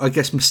also, I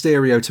guess,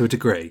 Mysterio to a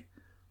degree.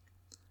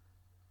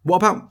 What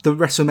about the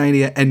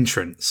WrestleMania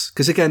entrance?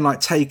 Because again, like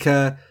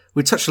Taker,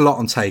 we touched a lot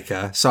on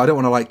Taker, so I don't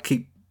want to like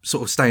keep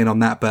sort of staying on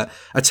that, but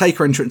a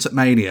Taker entrance at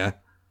Mania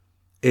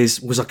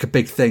was like a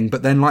big thing.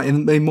 But then like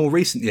in more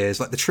recent years,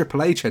 like the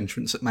Triple H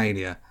entrance at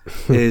Mania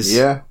is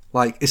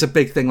like it's a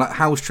big thing. Like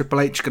how's Triple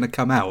H going to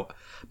come out?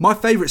 My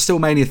favourite's still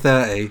Mania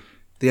 30,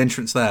 the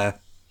entrance there.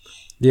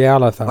 Yeah, I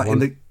like that like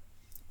one.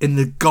 In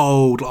the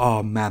gold.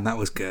 Oh man, that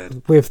was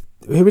good. With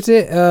who was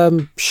it?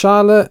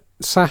 Charlotte,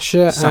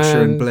 Sasha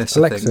and Bliss.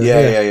 Alexa.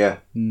 I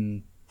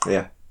think.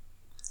 Yeah.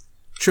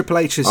 Triple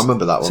H is. I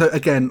remember that one. So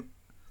again,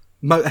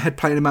 Motorhead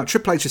playing him out.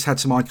 Triple H has had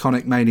some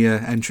iconic Mania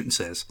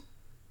entrances,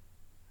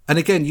 and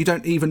again, you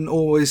don't even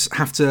always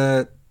have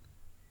to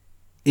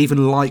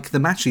even like the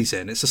match he's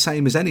in. It's the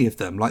same as any of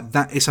them. Like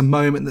that, it's a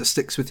moment that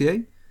sticks with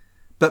you.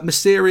 But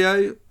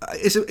Mysterio,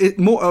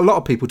 a lot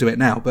of people do it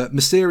now, but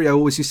Mysterio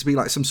always used to be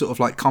like some sort of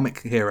like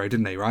comic hero,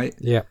 didn't he, right?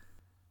 Yeah.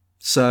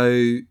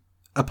 So,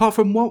 apart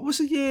from what was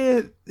the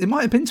year? It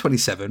might have been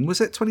 27. Was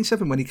it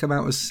 27 when he came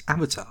out as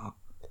Avatar?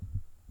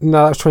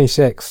 No, that was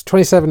 26.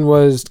 27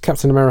 was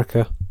Captain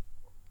America.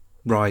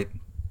 Right.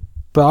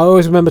 But I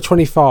always remember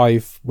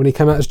 25 when he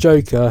came out as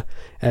Joker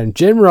and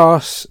Jim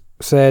Ross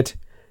said,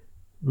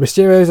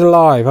 Mysterio's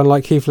alive,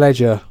 unlike Heath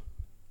Ledger.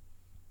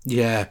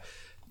 Yeah.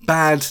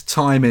 Bad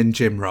timing,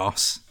 Jim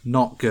Ross.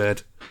 Not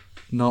good.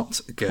 Not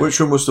good. Which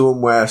one was the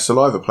one where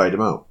Saliva played him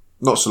out?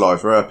 Not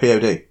Saliva,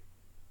 POD.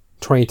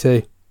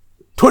 22.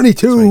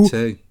 22.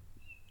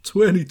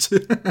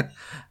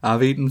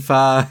 I've eaten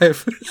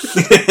 5.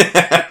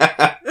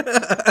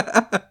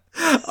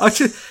 I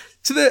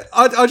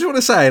just want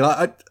to say,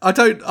 like,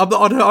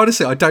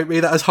 honestly, I don't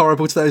mean that as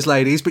horrible to those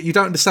ladies, but you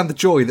don't understand the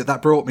joy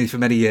that brought me for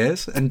many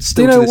years, and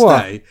still to this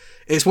day,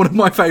 it's one of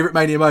my favourite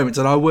Mania moments,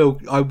 and I will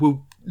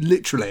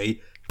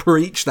literally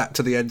preach that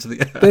to the ends of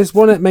the earth. There's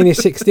one at Mania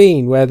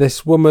 16 where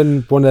this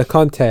woman won a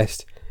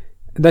contest.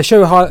 They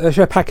show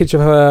a package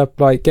of her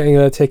like getting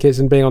her tickets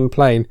and being on the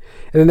plane,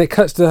 and then it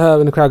cuts to her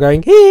in the crowd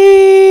going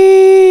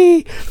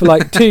hee for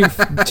like two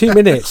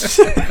minutes.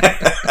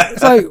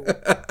 It's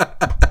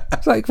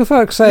like for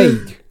fuck's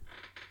sake.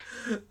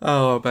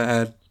 Oh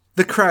man,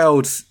 the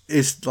crowd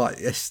is like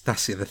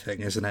that's the other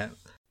thing, isn't it?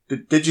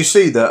 Did you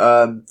see that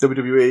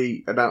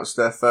WWE announced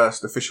their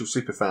first official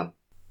superfan?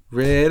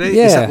 Really?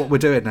 Yeah. Is that what we're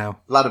doing now?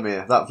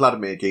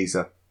 Vladimir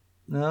geezer.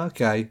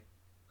 Okay.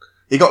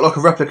 He got like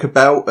a replica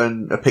belt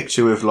and a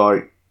picture with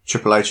like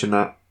Triple H and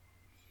that.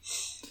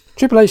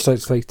 Triple H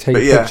likes to like take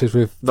pictures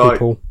with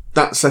people.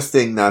 That's a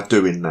thing they're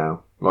doing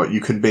now. Like you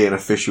can be an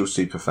official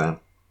superfan.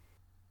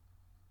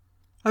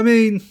 I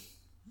mean,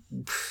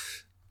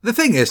 the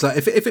thing is, like,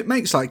 if it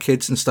makes like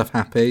kids and stuff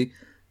happy,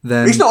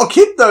 then he's not a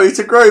kid though. He's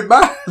a grown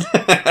man.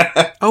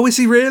 Oh, is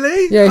he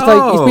really? Yeah,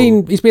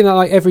 he's been at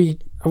like every.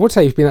 I would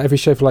say he's been at every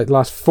show for like the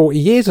last 40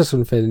 years or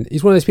something.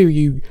 He's one of those people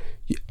you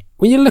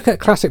when you look at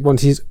classic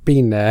ones, he's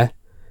been there.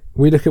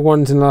 When we look at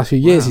ones in the last few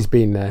years, he's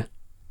been there.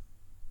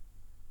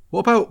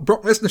 What about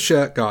Brock Lesnar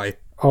shirt guy?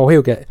 Oh,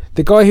 he'll get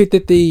the guy who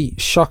did the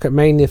shock at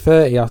Mania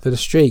 30 after the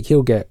streak.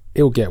 He'll get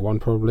one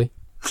probably.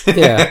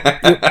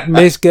 Yeah,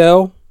 Miz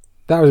girl,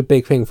 that was a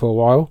big thing for a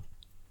while.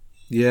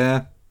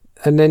 Yeah,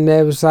 and then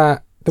there was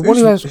that the one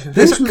who has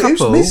there's a couple.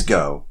 Who's Miz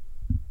girl?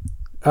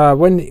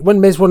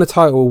 When Miz won a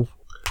title.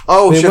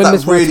 Oh, she had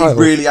that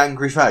really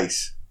angry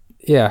face.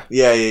 Yeah.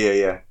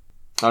 Yeah.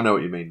 I know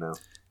what you mean now.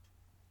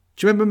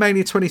 Do you remember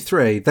Mania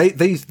 23?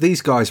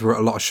 These guys were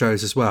at a lot of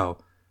shows as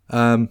well.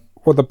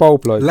 Or the bowl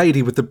bloke.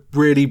 Lady with the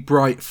really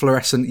bright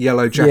fluorescent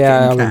yellow jacket.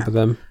 Yeah, and I remember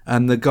them.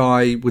 And the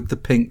guy with the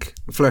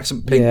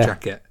fluorescent pink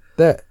jacket.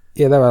 There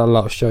were a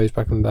lot of shows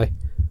back in the day.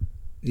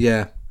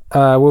 Yeah.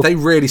 They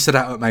really stood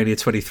out at Mania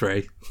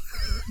 23.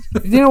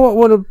 You know what?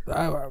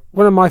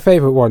 One of my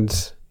favourite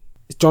ones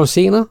is John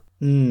Cena.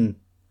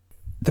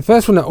 The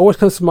first one that always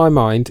comes to my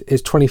mind is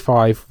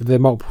 25 with the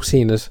multiple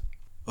Cenas.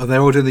 Oh,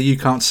 they're all doing the "You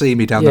Can't See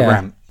Me" down the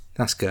ramp.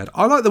 That's good.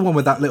 I like the one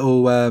with that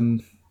little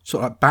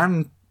sort of like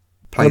band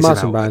plays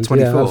out at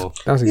 24.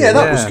 That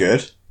was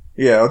good.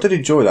 Yeah, I did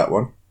enjoy that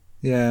one.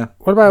 Yeah,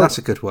 that's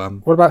a good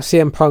one. What about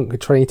CM Punk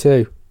at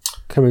 22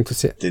 coming to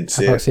sit? Didn't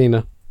see it.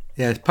 Cena.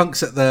 Yeah,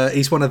 Punk's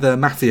he's one of the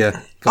Mafia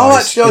guys. Oh,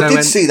 actually, I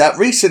did see that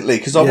recently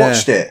because I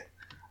watched it.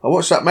 I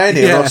watched that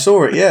Mania and I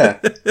saw it. Yeah.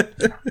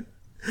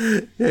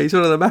 Yeah, he's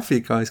one of the Mafia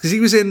guys because he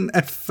was in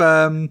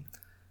FCW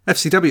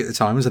at the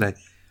time, wasn't he?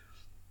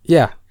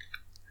 Yeah.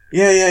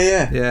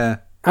 Yeah.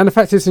 And the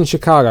fact it's in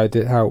Chicago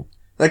did help.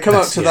 They come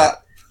up to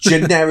that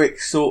generic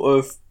sort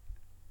of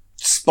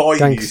spy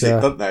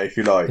music, don't they, if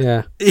you like?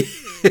 Yeah.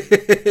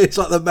 It's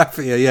like the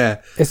Mafia,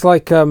 yeah. It's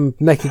like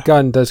Naked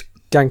Gun does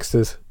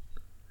Gangsters.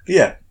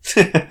 Yeah.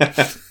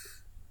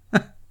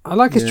 I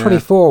like his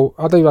 24.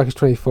 I do like his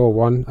 24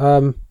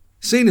 one.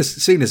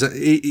 Cena's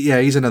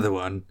he's another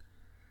one.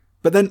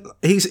 But then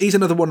he's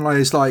another one of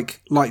those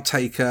like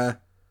Taker,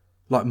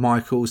 like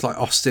Michaels, like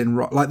Austin,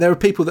 like there are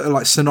people that are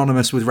like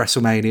synonymous with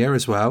WrestleMania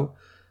as well.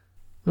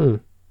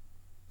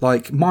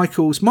 Like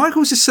Michaels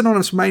is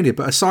synonymous with Mania,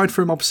 but aside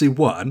from obviously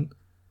one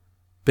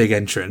big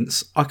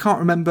entrance, I can't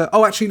remember.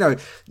 Oh, actually no,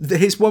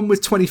 his one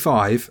with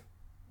 25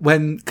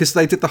 because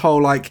they did the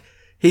whole like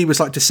he was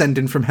like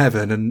descending from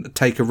heaven and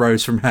take a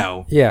rose from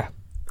hell. Yeah,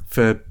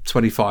 for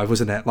 25,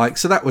 wasn't it? Like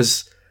so that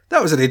was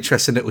an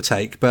interesting little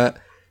take, but.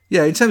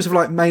 Yeah, in terms of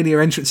like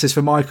Mania entrances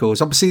for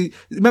Michaels, obviously,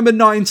 remember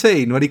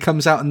 19 when he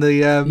comes out and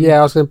the yeah,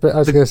 I was going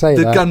to say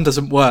the that. gun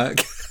doesn't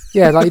work.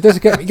 Yeah, like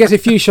he gets a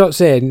few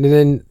shots in, and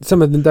then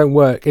some of them don't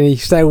work, and he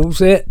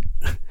sells it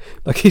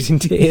like he's in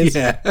tears.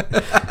 Yeah,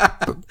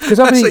 because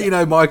that's so you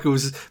know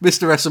Michaels,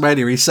 Mr.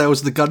 WrestleMania, he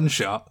sells the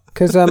gunshot.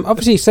 Because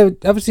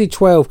obviously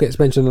 12 gets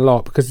mentioned a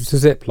lot because it's a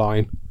zip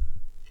line.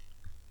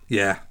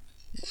 Yeah,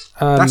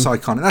 that's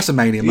iconic. That's a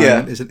Mania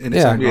moment, isn't in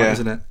its own right,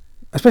 isn't it?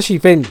 Especially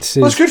Vince.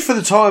 Well, it's good for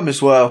the time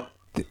as well.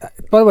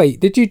 By the way,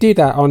 did you do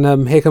that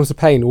on Here Comes the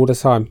Pain all the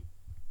time?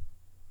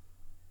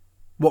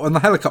 What, on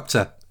the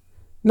helicopter?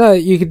 No,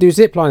 you could do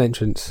zipline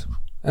entrance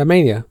at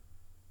Mania.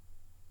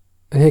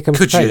 And Here Comes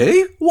the Pain. Could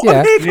you? What, Yeah.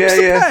 on Here Comes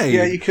the Pain?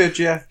 Yeah, you could,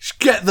 yeah.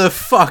 Get the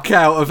fuck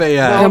out of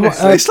here.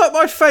 Honestly. It's like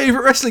my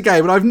favourite wrestling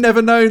game and I've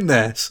never known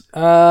this.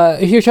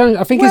 If you're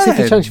challenging, I think it's if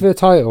you're challenging for the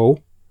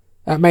title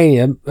at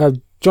Mania,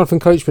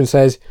 Jonathan Coachman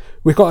says,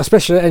 "We've got a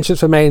special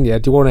entrance for Mania.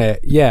 Do you want it?"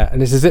 Yeah,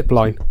 and it's a zip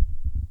line.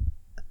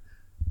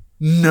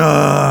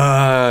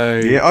 No.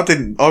 Yeah, I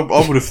didn't. I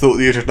would have thought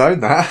that you'd have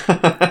known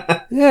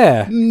that.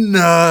 Yeah.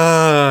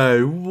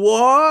 No.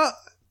 What?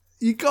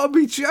 You gotta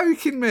be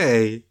joking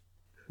me.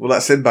 Well,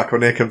 that's him back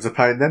on Here Comes the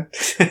Pain then.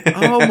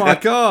 Oh my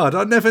god,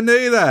 I never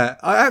knew that.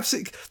 I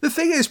absolutely. The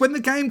thing is, when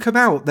the game came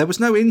out, there was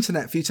no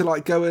internet for you to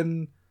like go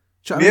and.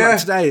 Like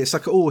today, it's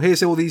like, oh,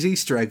 here's all these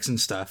Easter eggs and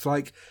stuff.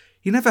 Like,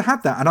 you never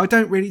had that, and I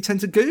don't really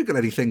tend to Google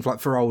anything like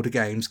for older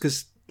games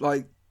because,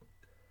 like,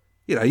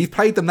 you know, you've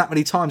played them that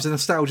many times, and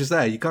nostalgia's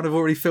there. You kind of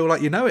already feel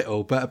like you know it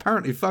all, but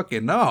apparently,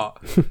 fucking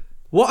not.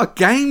 What a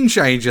game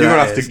changer! You're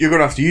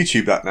gonna have to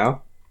YouTube that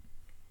now,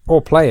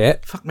 or play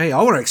it. Fuck me,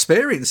 I want to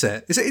experience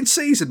it. Is it in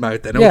season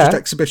mode then, or just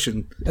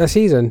exhibition? A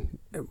season.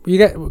 You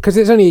get because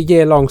it's only a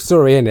year-long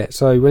story in it.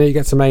 So when you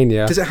get to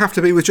Mania, does it have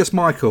to be with just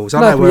Michaels?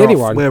 I know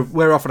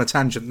we're off on a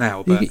tangent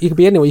now, but you could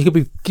be anyone. You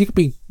could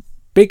be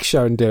Big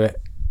Show and do it.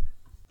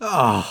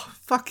 Oh,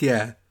 fuck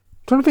yeah. I'm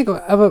trying to think of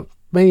other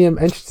Mania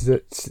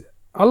entrances.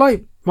 I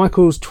like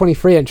Michael's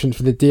 23 entrance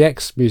with the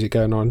DX music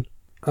going on.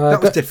 That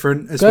was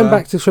different as well. Going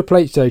back to Triple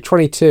H though,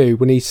 22,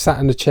 when he sat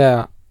in the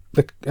chair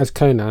as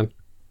Conan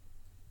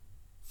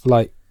for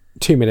like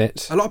 2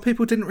 minutes. A lot of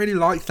people didn't really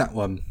like that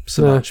one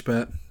so much,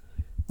 but...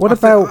 I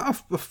feel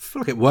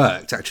like it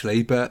worked,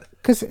 actually, but...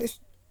 Because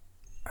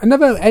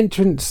another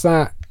entrance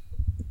that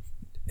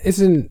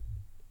isn't...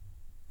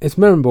 It's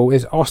memorable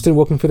is Austin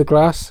walking through the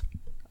glass.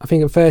 I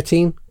think at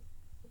 13.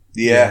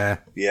 Yeah,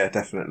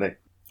 definitely.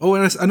 Oh,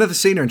 and another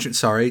Cena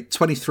entrance,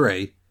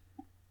 23.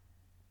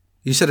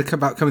 You said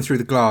about coming through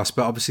the glass,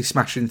 but obviously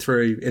smashing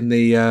through in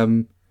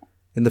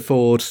the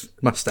Ford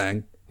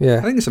Mustang. Yeah.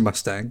 I think it's a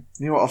Mustang.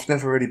 You know what? I've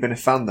never really been a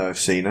fan, though, of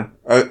Cena.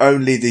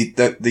 Only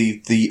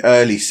the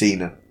early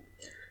Cena.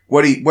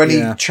 When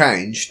he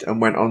changed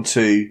and went on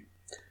to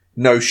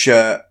no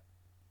shirt,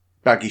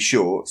 baggy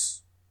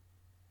shorts,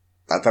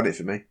 that done it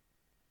for me.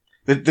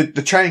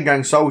 The Chain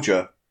Gang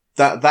Soldier,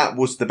 that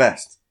was the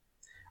best.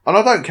 And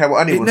I don't care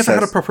what anyone says. It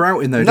never had a proper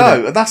outing though,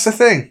 did it? That's the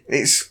thing.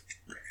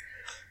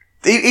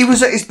 He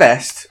was at his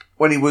best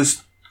when he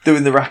was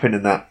doing the rapping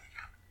and that.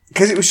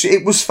 Because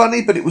it was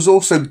funny, but it was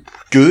also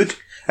good.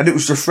 And it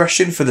was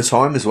refreshing for the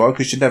time as well,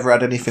 because you never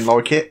had anything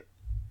like it.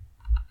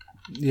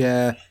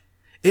 Yeah.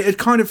 It had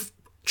kind of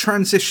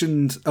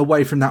transitioned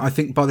away from that, I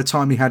think, by the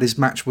time he had his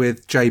match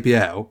with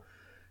JBL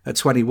at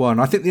 21.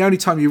 I think the only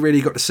time you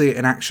really got to see it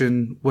in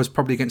action was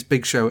probably against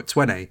Big Show at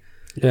 20.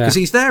 Yeah. Because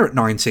he's there at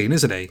 19,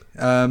 isn't he?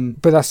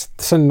 But that's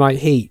Sunday Night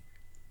Heat.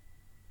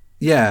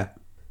 Yeah.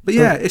 But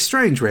yeah, it's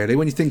strange, really,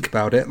 when you think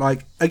about it.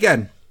 Like,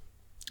 again,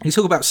 you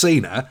talk about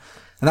Cena,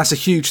 and that's a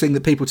huge thing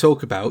that people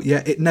talk about,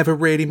 yet it never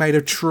really made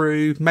a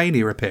true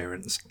Mania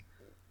appearance.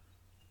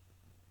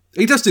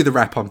 He does do the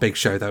rap on Big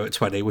Show, though, at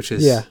 20, which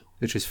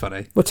is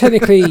funny. Well,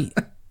 technically,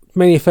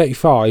 Mania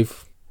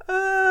 35.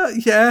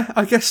 Yeah,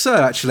 I guess so,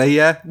 actually,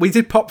 yeah. We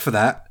did pop for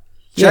that.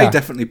 Jay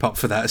definitely popped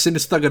for that. As soon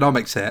as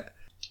Thugonomics hit.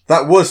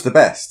 That was the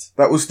best.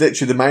 That was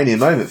literally the Mania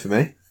moment for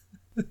me.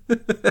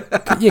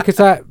 Yeah, because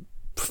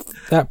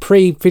that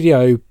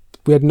pre-video,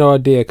 we had no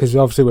idea, because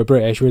obviously we're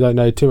British, we don't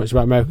know too much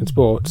about American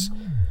sports.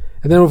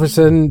 And then all of a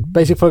sudden,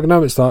 Basic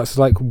Thugonomics starts, it's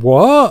like,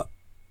 what?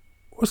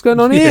 What's going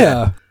on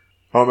here?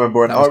 I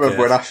remember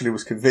when Ashley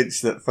was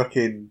convinced that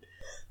fucking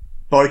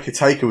Biker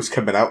Taker was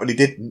coming out, and he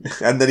didn't.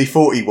 And then he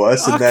thought he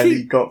was, and then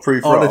he got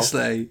proved wrong.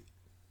 Honestly.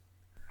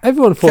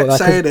 Everyone thought kept that.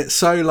 Saying it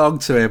so long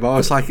to him. I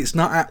was like, it's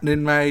not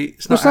happening, mate.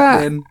 It's not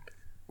happening.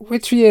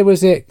 Which year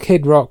was it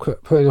Kid Rock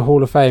put in the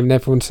Hall of Fame and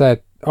everyone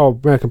said, oh,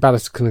 American Badass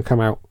is going to come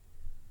out?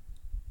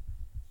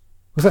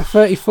 Was that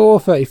 34 or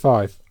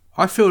 35?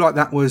 I feel like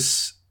that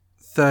was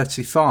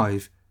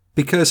 35.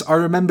 Because I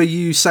remember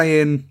you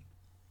saying,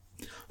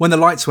 when the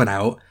lights went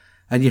out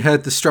and you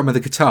heard the strum of the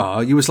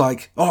guitar, you was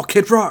like, "Oh,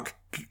 Kid Rock,"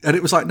 and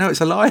it was like, "No,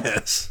 it's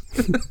Elias."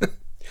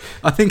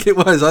 I think it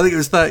was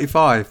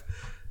 35.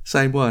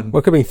 Same one.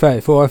 Well, it could be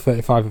 34 or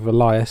 35 of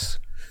Elias.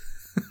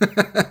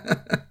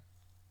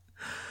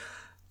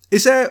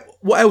 Is there?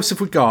 What else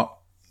have we got?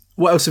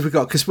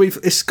 Because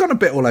it's gone a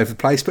bit all over the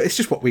place, but it's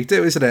just what we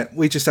do, isn't it?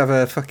 We just have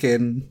a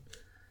fucking.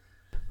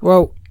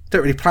 Well,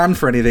 don't really plan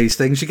for any of these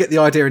things. You get the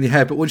idea in your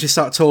head, but once you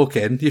start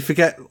talking, you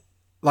forget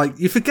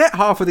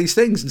half of these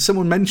things, and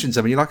someone mentions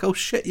them, and you're like, "Oh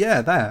shit,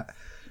 yeah, that."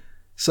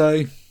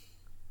 So,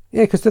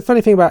 yeah, because the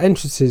funny thing about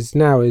entrances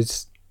now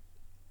is,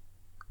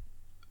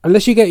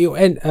 unless you get your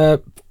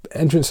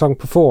entrance song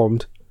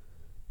performed,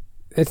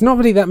 it's not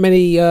really that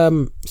many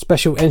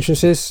special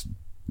entrances,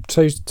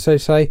 so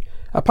say,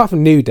 apart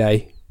from New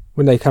Day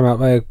when they come out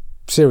with a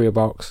cereal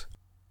box.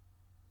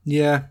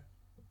 Yeah,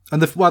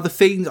 and the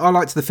Fiend. I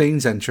liked the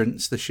Fiend's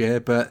entrance this year,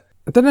 but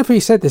I don't know if he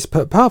said this,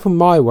 but apart from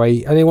My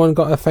Way, anyone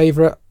got a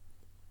favourite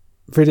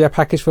video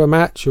package for a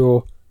match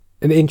or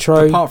an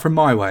intro? Apart from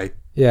My Way,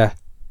 yeah.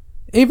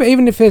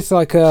 Even if it's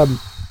like a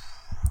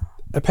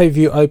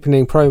pay-per-view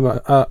opening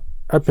promo,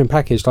 opening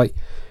package, like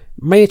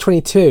Mania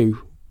 22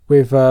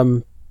 with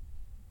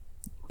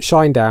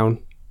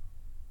Shinedown,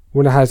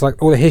 when it has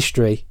like all the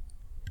history,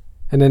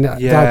 and then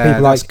they had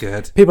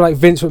people like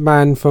Vince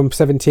McMahon from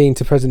 17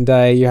 to present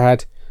day. You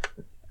had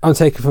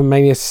Undertaker from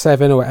Mania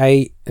 7 or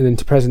 8, and then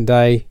to present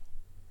day.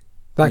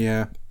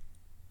 And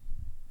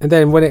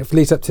then when it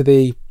leads up to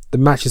the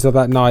matches of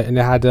that night, and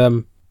it had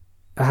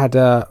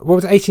what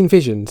was it, 18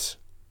 Visions,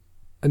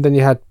 and then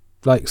you had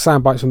like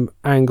sound bites from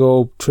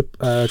Angle,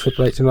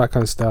 Triple H, and all that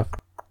kind of stuff.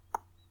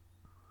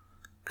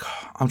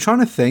 I'm trying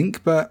to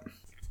think, but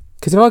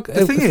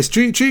the thing is,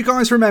 do you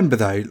guys remember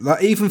though?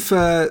 Like even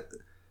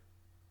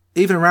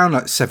around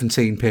like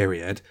 17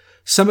 period,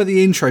 some of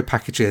the intro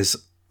packages,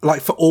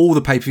 like for all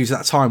the pay-per-views at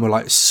that time, were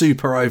like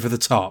super over the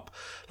top,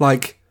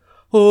 like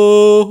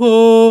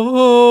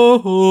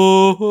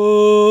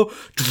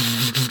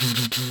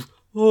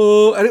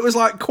and it was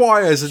like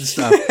choirs and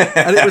stuff,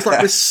 and it was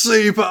like this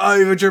super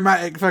over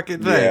dramatic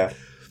fucking thing. Yeah.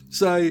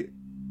 So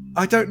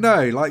I don't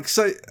know, like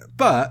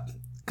but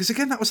because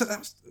again that was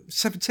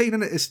 17,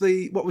 and it's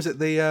what was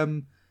it?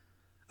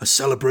 A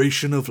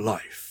celebration of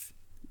life.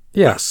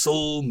 Yeah,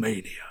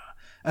 WrestleMania,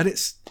 and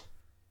it's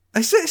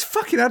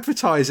fucking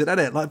advertising, isn't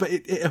it? Like, but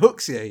it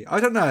hooks you. I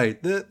don't know.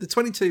 The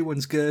 22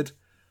 one's good.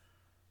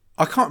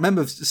 I can't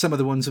remember some of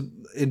the ones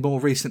in more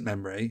recent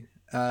memory.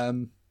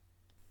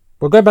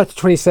 Well, going back to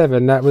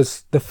 27, that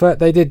was the first.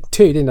 They did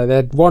two, didn't they? They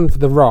had one for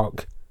The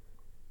Rock,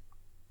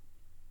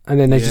 and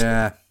then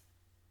they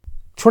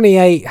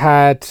 28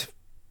 had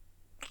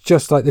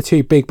just like the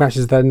two big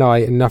matches of the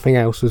night, and nothing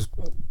else was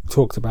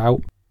talked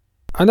about.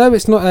 I know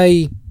it's not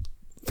a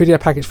video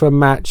package for a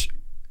match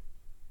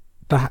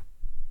that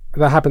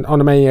happened on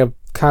the Mania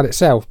card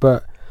itself,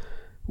 but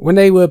when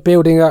they were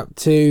building up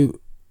to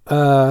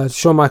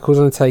Shawn Michaels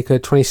Undertaker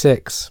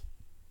 26,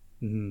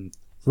 running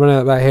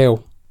up that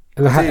hill.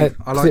 And I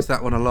liked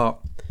that one a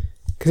lot.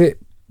 Because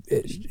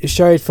it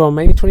showed from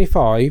Mania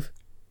 25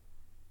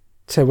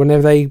 to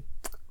whenever they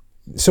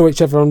saw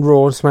each other on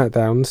Raw and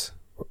SmackDowns,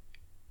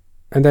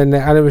 and then the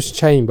Elimination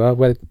Chamber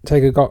where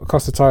Taker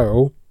cost the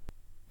title,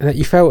 and that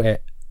you felt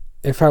it.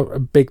 It felt a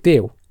big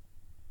deal.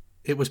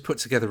 It was put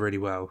together really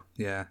well,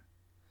 yeah.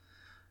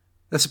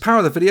 That's the power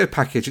of the video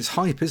package. It's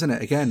hype, isn't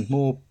it? Again,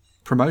 more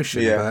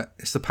promotion, but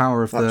it's the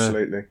power of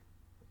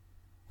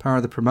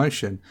the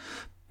promotion.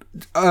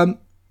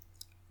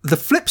 The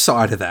flip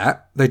side of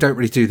that, they don't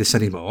really do this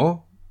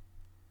anymore.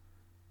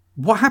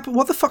 What happened?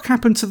 What the fuck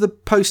happened to the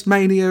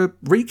post-Mania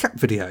recap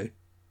video?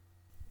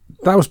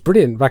 That was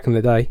brilliant back in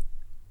the day.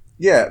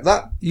 Yeah,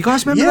 that... You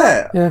guys remember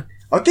that? Yeah.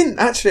 I didn't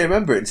actually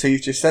remember it until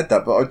you've just said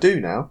that, but I do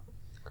now.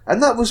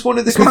 And that was one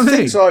of the good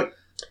things, like,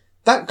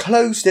 that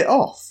closed it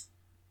off.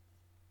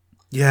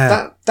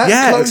 Yeah.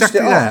 That closed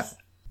exactly it off.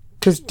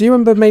 Because do you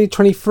remember Mania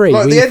 23?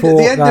 Like, the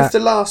end of the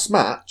last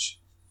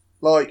match,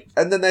 like,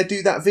 and then they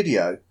do that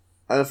video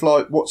of,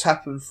 like, what's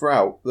happened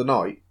throughout the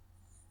night.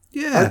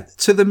 Yeah,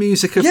 to the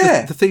music of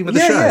the theme of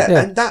the show.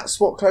 Yeah, and that's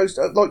what closed...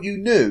 Like, you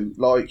knew,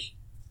 like...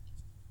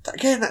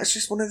 Again, that's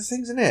just one of the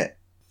things, isn't it?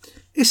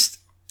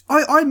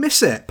 I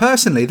miss it,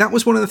 personally. That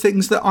was one of the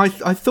things that I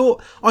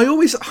thought... I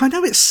know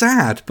it's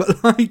sad,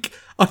 but, like,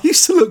 I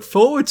used to look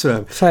forward to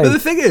them. Same. But the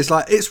thing is,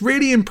 like, it's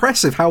really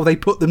impressive how they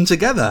put them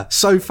together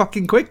so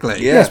fucking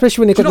quickly. Yeah,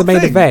 especially when they got the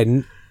main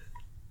event,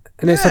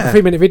 and it's like a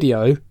 3-minute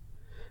video.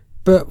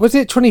 But was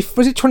it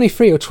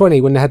 23 or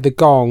 20 when they had the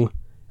gong,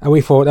 and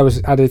we thought that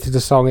was added to the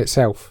song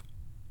itself?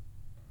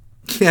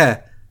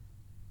 Yeah.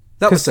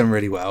 That was done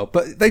really well,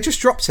 but they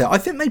just dropped it. I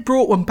think they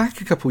brought one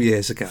back a couple of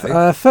years ago.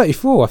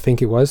 34, I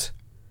think it was.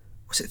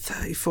 Was it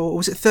 34 or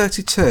was it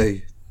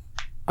 32?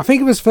 I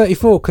think it was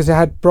 34 because it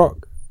had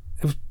Brock.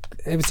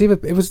 It was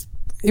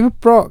either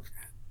Brock.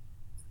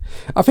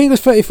 I think it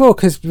was 34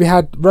 because we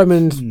had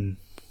Roman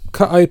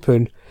cut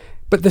open.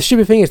 But the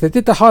stupid thing is, they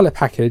did the highlight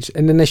package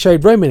and then they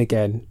showed Roman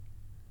again,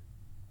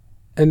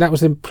 and that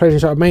was in Closing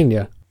Shot of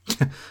Mania.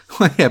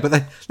 Well, yeah, but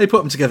they put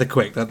them together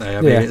quick, don't they?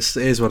 I mean, it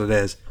is what it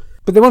is.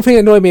 But the one thing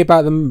that annoyed me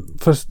about them,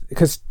 because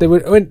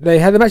they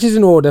had the matches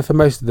in order for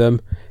most of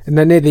them, and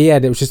then near the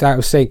end it was just out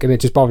of sync, and it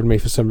just bothered me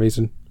for some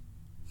reason.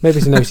 Maybe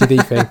it's an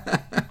OCD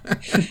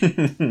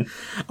thing.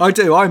 I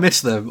do. I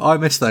miss them. I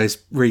miss those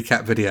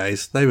recap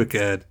videos. They were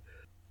good.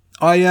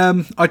 I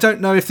don't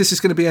know if this is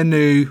going to be a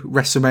new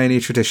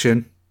WrestleMania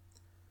tradition.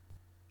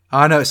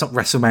 I know it's not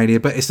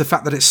WrestleMania, but it's the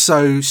fact that it's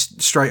so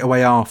straight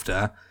away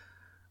after.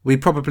 We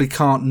probably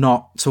can't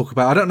not talk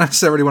about... I don't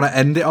necessarily want to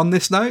end it on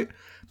this note,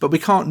 but we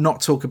can't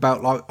not talk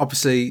about, like,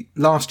 obviously,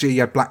 last year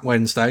you had Black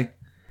Wednesday.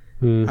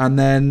 And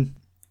then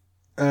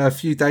a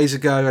few days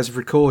ago, as of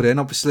recording,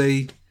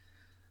 obviously,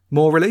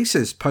 more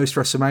releases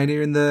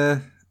post-WrestleMania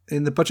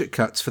in the budget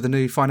cuts for the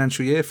new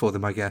financial year for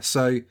them, I guess.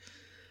 So,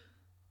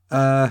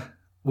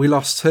 we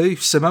lost who?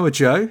 Samoa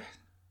Joe.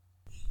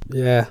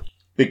 Yeah.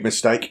 Big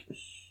mistake.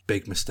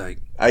 Big mistake.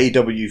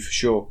 AEW for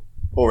sure.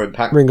 Or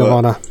Impact. Ring of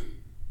Honor.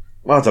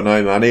 I don't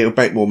know, man. He'll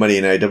make more money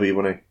in AEW,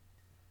 won't he? I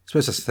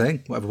suppose that's the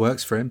thing. Whatever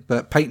works for him.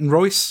 But Peyton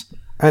Royce,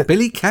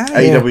 Billy Kay.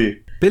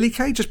 AEW. Billy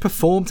Kay just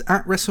performed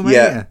at WrestleMania.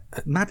 Yeah.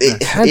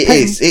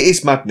 Madness. It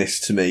is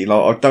madness to me.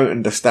 Like, I don't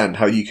understand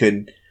how you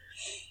can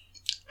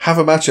have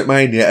a match at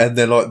Mania and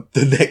then, like,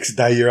 the next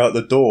day you're out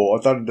the door.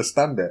 I don't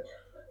understand it.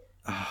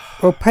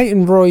 Well,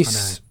 Peyton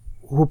Royce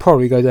will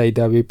probably go to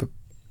AEW, but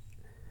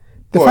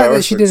the fact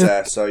that she did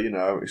there, so, you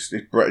know, it's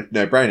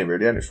no-brainer,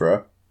 really, isn't it, for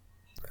her?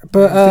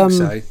 But, I think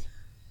so.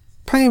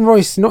 Peyton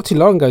Royce, not too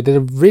long ago, did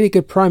a really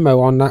good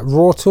promo on that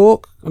Raw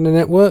Talk on the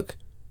network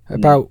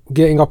about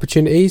getting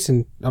opportunities,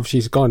 and obviously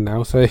she's gone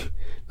now, so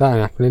that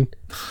ain't happening.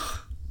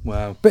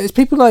 Wow. But it's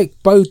people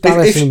like Bo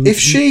Dallas if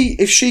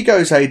she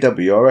goes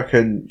AEW, I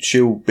reckon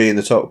she'll be in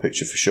the title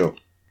picture for sure.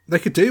 They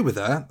could do with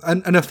her,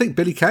 and I think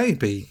Billy Kay would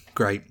be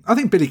great. I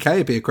think Billy Kay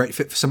would be a great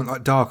fit for something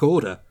like Dark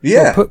Order.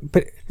 Yeah,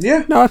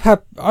 yeah. No,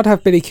 I'd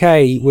have Billy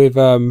Kay with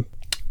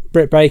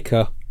Britt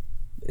Baker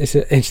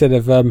instead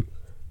of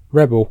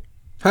Rebel.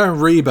 Her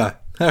and Reba,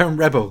 her and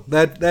Rebel,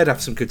 they'd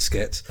have some good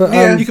skits.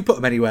 But you could put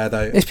them anywhere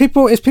though. It's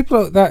people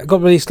that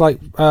got released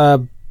like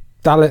Bo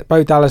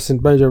Dallas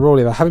and Mojo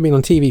Rawley that haven't been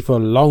on TV for a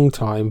long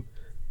time.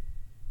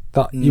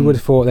 That you would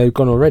have thought they'd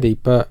gone already,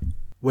 but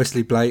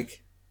Wesley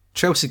Blake,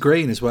 Chelsea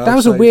Green as well. That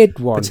was a weird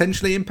one.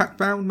 Potentially Impact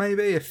bound,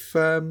 maybe if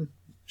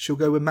she'll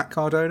go with Matt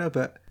Cardona.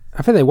 But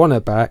I think they want her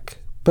back.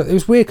 But it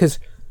was weird because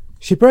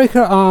she broke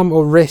her arm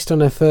or wrist on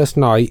her first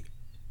night.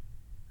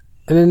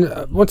 And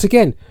then, once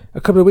again,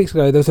 a couple of weeks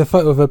ago, there was a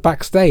photo of her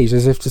backstage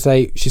as if to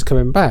say she's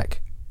coming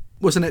back.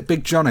 Wasn't it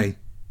Big Johnny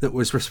that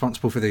was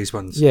responsible for these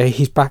ones? Yeah,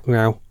 he's back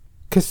now.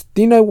 Because,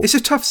 do you know... It's a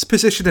tough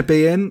position to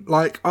be in.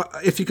 Like,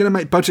 if you're going to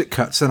make budget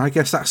cuts, then I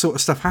guess that sort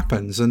of stuff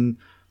happens. And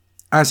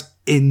as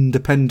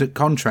independent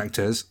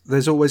contractors,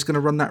 there's always going to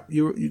run that...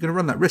 You're going to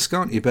run that risk,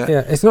 aren't you? But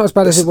yeah, it's not as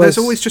bad as it was... There's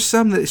always just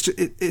some that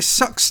it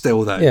sucks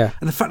still, though. Yeah.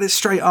 And the fact that it's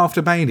straight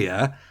after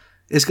Mania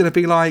is going to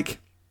be like...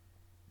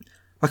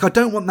 Like, I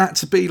don't want that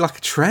to be like a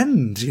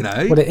trend, you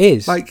know? Well, it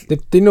is. Like, do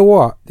you know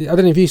what? I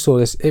don't know if you saw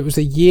this. It was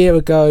a year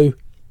ago,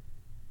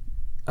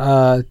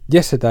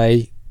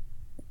 yesterday,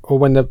 or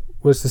when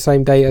was the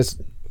same day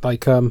as,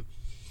 like, Rusev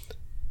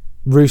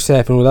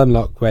and all them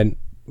lot went.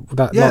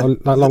 That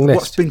long list.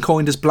 What's been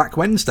coined as Black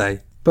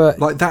Wednesday. But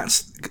like,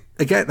 that's,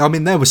 again, I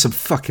mean, there were some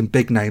fucking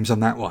big names on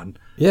that one.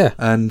 Yeah.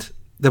 And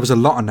there was a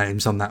lot of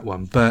names on that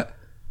one, but...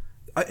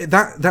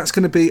 That's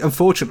going to be,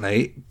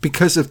 unfortunately,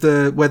 because of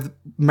where the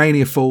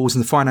Mania falls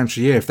in the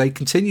financial year, if they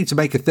continue to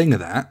make a thing of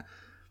that,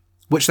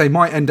 which they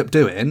might end up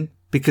doing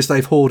because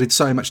they've hoarded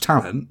so much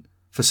talent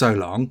for so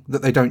long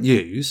that they don't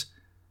use,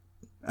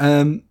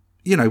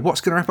 you know, what's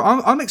going to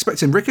happen? I'm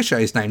expecting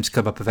Ricochet's name to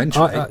come up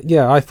eventually.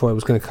 I thought it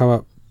was going to come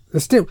up.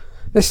 There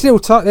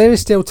is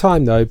still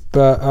time though,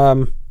 but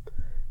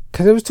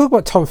because there was talk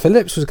about Tom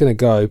Phillips was going to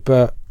go,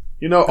 but.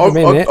 You know,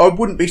 I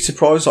wouldn't be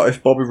surprised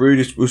if Bobby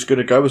Roode was going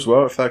to go as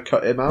well if they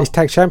cut him out. He's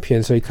tag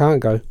champion, so he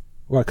can't go.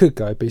 Well, I could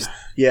go, but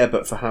yeah,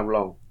 but for how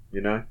long? You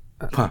know,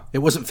 it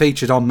wasn't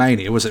featured on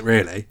Mania, was it?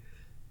 Really?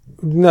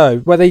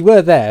 No. Well, they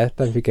were there.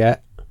 Don't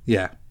forget.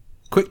 Yeah,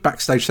 quick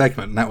backstage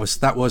segment. And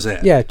that was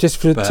it. Yeah,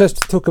 just to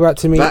talk about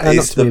to me. That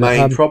is the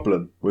main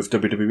problem with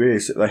WWE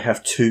is that they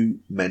have too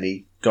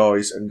many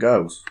guys and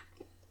girls.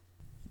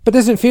 But it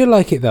doesn't feel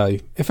like it though.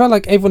 It felt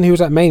like everyone who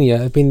was at Mania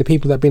had been the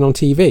people that had been on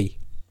TV.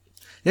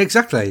 Yeah,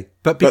 exactly.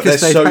 But because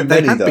they had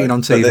been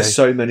on TV. But there's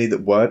so many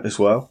that weren't as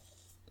well.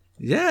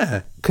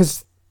 Yeah.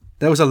 Because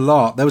there was a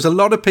lot. There was a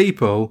lot of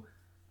people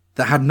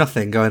that had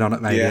nothing going on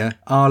at Mania. Yeah.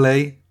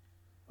 Ali.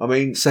 I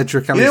mean...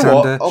 Cedric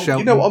Alexander.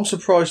 You know what? I'm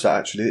surprised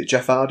that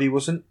Jeff Hardy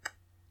wasn't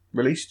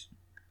released.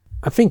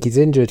 I think he's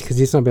injured because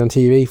he's not been on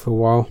TV for a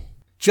while.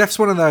 Jeff's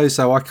one of those,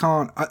 though.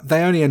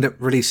 They only end up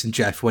releasing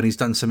Jeff when he's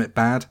done something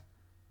bad.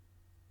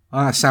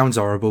 That sounds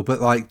horrible,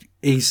 but like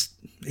he's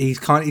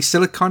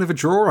still a kind of a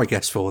draw, I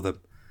guess, for them.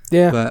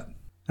 Yeah. But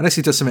unless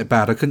he does something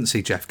bad, I couldn't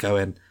see Jeff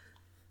going.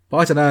 But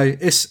I don't know.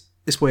 It's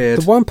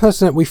weird. The one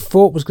person that we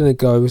thought was going to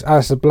go was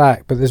Aleister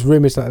Black, but there's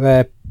rumours that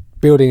they're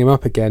building him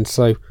up again,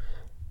 so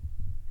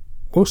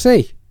we'll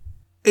see.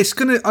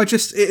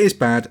 it is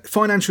bad.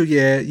 Financial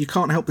year, you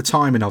can't help the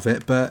timing of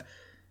it, but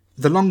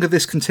the longer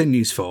this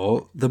continues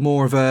for, the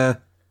more of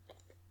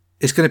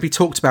it's going to be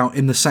talked about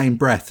in the same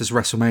breath as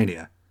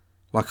WrestleMania.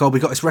 Like, oh, we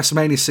got this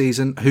WrestleMania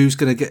season. Who's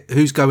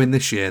going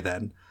this year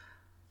then?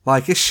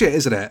 Like, it's shit,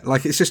 isn't it?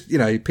 Like, it's just,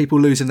 people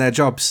losing their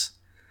jobs.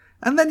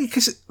 And then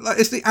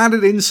it's the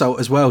added insult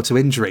as well to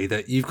injury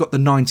that you've got the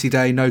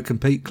 90-day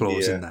no-compete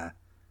clause in there.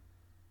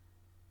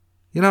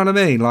 You know what I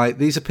mean? Like,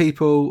 these are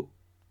people,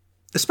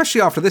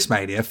 especially after this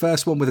Mania,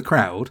 first one with a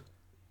crowd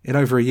in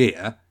over a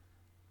year.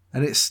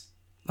 And it's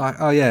like,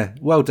 oh yeah,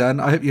 well done.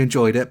 I hope you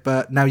enjoyed it.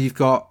 But now you've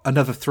got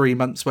another 3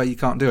 months where you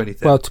can't do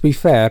anything. Well, to be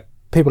fair,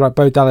 people like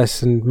Bo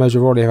Dallas and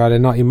Mojo Rawley have had a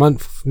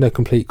 90-month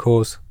no-complete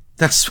clause.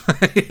 That's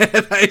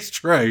that is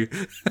true.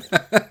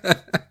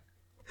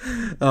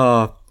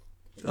 Oh,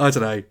 I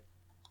don't know.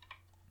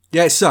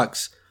 Yeah, it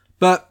sucks.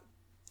 But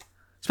I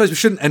suppose we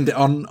shouldn't end it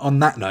on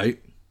that note.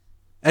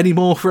 Any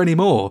more for any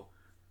more.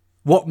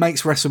 What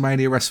makes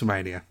WrestleMania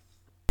WrestleMania?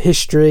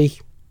 History.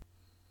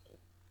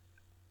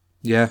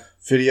 Yeah.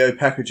 Video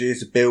packages,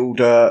 the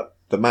build-up,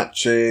 the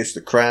matches,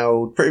 the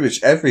crowd, pretty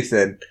much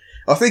everything.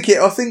 I think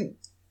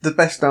the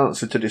best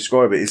answer to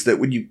describe it is that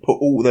when you put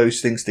all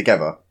those things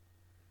together,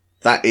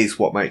 that is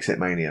what makes it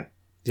Mania.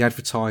 The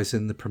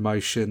advertising, the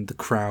promotion, the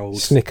crowd.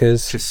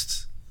 Snickers.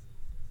 Just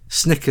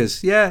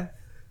Snickers, yeah.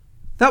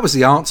 That was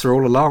the answer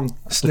all along.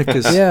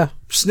 Snickers. Yeah.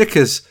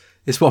 Snickers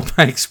is what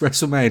makes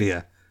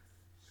WrestleMania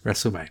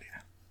WrestleMania.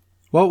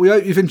 Well, we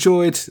hope you've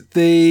enjoyed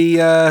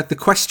the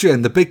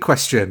question, the big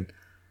question.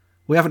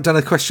 We haven't done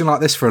a question like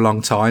this for a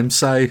long time,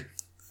 so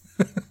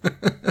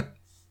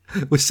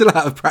we're still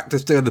out of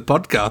practice doing the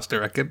podcast, I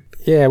reckon.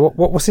 Yeah,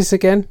 what's this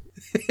again?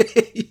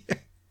 Yeah.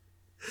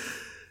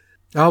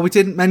 Oh, we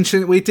didn't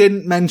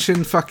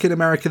mention fucking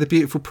America the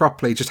Beautiful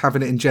properly, just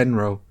having it in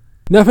general.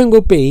 Nothing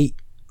will beat,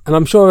 and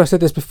I'm sure I've said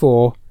this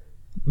before,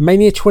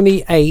 Mania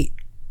 28,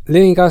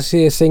 Lillian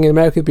Garcia singing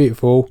America the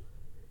Beautiful,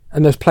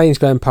 and those planes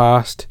going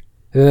past,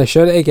 and then they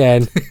showed it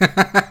again.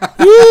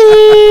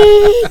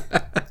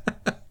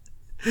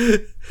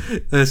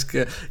 That's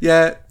good.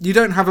 Yeah, you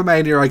don't have a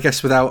Mania, I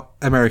guess, without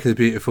America the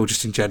Beautiful,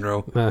 just in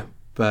general. No.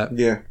 But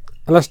yeah.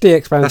 Unless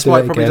DX fans that's do why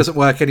it it probably again. doesn't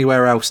work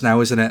anywhere else now,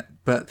 isn't it?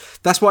 But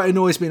that's what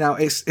annoys me now.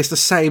 It's the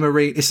same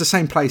arena, it's the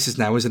same places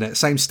now, isn't it?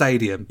 Same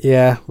stadium.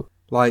 Yeah.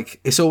 Like,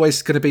 it's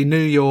always going to be New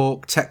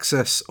York,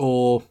 Texas,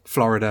 or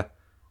Florida.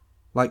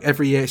 Like,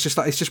 every year, it's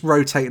just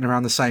rotating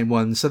around the same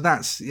one. So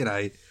that's,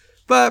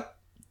 but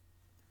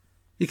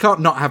you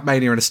can't not have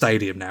Mania in a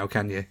stadium now,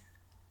 can you?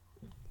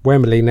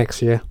 Wembley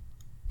next year.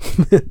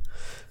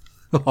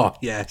 Oh,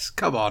 yes.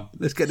 Come on.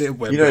 Let's get it in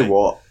Wembley. You know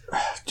what?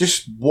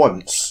 Just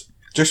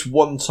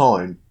one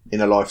time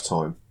in a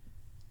lifetime,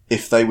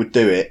 if they would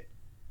do it,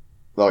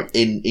 like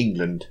in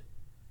England,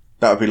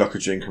 that would be like a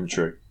dream come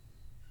true.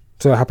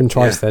 So it happened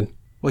twice then.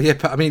 Well, yeah,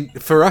 but I mean,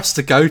 for us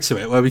to go to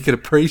it where we could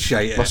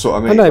appreciate it. That's what I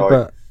mean. I know,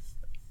 but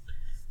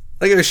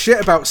I give a shit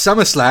about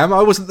SummerSlam.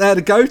 I wasn't there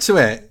to go to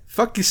it.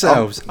 Fuck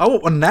yourselves. I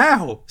want one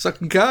now so I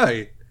can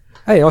go.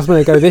 Hey, I was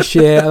going to go this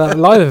year at that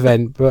live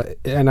event, but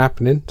it ain't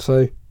happening,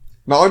 so...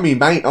 No, I mean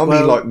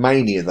like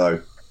Mania,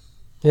 though.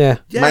 Yeah.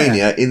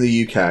 Mania in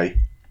the UK,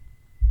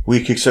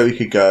 we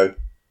could go,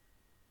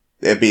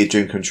 it'd be a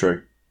dream come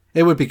true.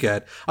 It would be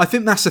good. I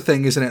think that's the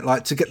thing, isn't it?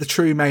 Like, to get the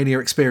true Mania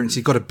experience,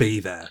 you've got to be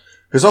there.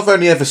 Because I've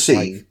only ever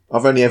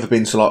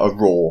been to like a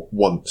Raw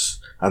once,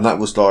 and that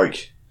was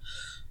like,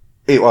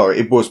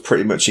 it was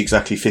pretty much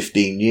exactly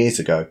 15 years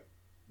ago,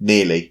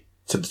 nearly,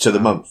 to the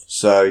month.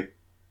 So,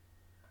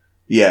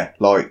 yeah,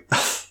 like,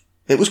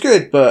 it was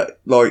good,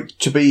 but like,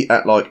 to be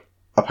at like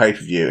a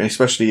pay-per-view, and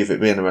especially if it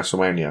being a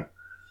WrestleMania,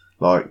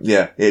 like,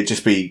 yeah,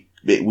 it'd be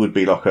a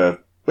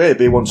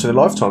once in a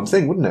lifetime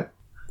thing, wouldn't it?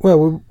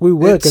 Well, we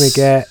were going to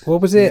get,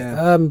 what was it?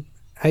 Yeah.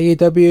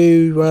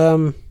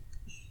 AEW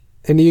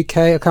in the UK.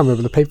 I can't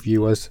remember what the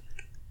pay-per-view was.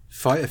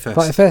 Fighter Fest.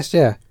 Fighter Fest,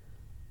 yeah.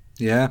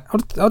 Yeah.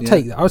 I'll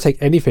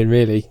take anything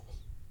really.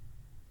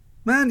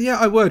 Man, yeah,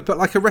 I would. But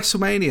like a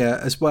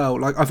WrestleMania as well.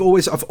 Like I've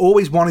always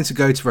wanted to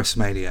go to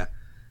WrestleMania,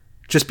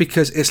 just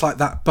because it's like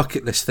that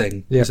bucket list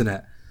thing, isn't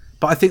it?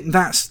 But I think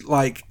that's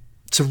like,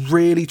 to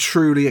really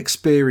truly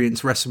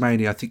experience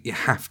WrestleMania, I think you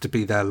have to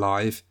be there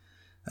live.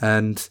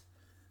 And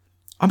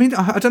I mean,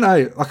 I don't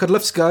know. Like, I'd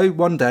love to go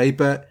one day,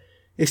 but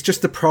it's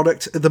just the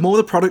product. The more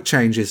the product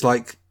changes,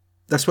 like,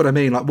 that's what I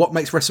mean. Like, what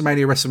makes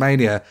WrestleMania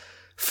WrestleMania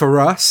for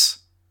us?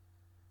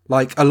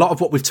 Like, a lot of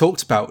what we've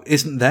talked about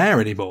isn't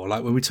there anymore.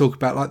 Like, when we talk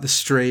about like the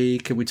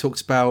streak, and we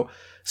talked about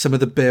some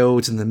of the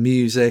builds and the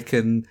music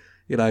and,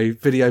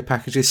 video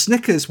packages,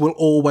 Snickers will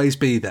always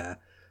be there.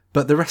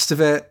 But the rest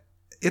of it,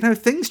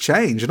 things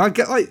change. And I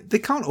get, like, they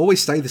can't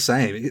always stay the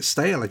same. It gets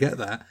stale, I get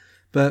that.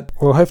 But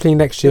well, hopefully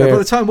next year. By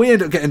the time we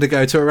end up getting to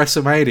go to a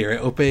WrestleMania,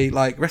 it'll be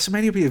like,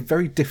 WrestleMania will be a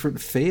very different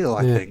feel,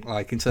 I think,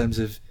 like in terms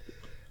of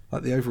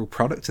like the overall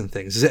product and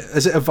things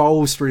as it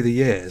evolves through the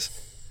years,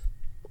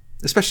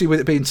 especially with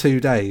it being 2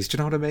 days. Do you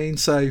know what I mean?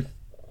 So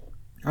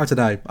I don't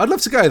know. I'd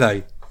love to go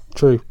though.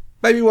 True.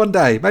 Maybe one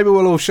day. Maybe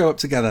we'll all show up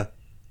together.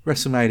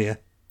 WrestleMania.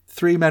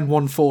 3 men,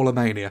 1 fall of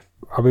Mania.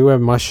 I'll be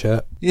wearing my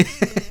shirt. Yeah,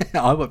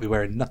 I won't be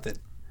wearing nothing.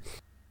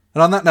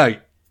 And on that note,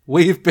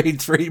 we've been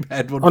 3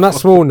 Men. On that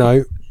small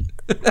note,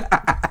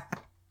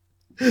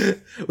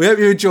 we hope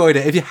you enjoyed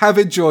it. If you have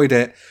enjoyed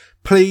it,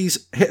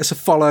 please hit us a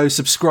follow,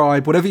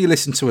 subscribe, whatever you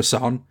listen to us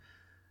on.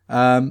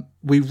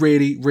 We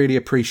really, really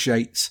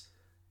appreciate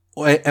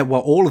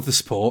all of the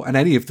support and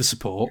any of the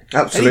support.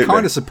 Absolutely. Any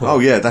kind of support. Oh,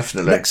 yeah,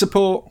 definitely. Leg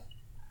support.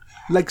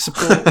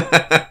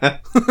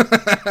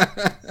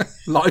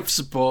 Life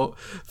support.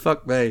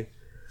 Fuck me.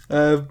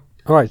 all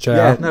right, JR.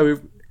 Yeah, no,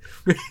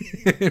 we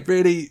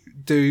really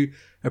do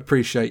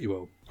appreciate you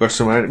all.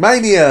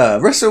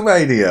 WrestleMania.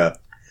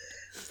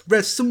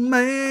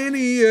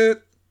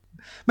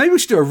 Maybe we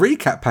should do a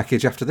recap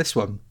package after this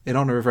one in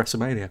honour of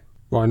WrestleMania.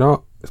 Why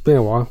not? It's been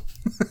a while.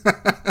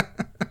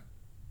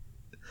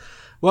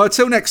 Well,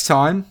 until next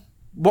time,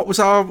 what was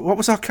our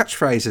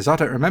catchphrases? I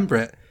don't remember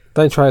it.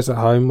 Don't try us at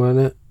home, weren't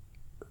it?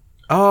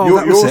 Oh,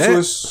 that was yours it.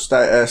 was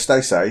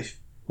stay safe.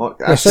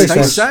 Stay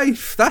Stay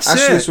safe. That's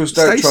Ashley's it. was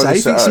don't Stay try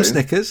this safe. at Eat some home.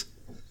 Snickers.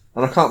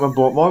 And I can't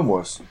remember what mine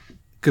was.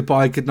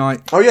 Goodbye. Good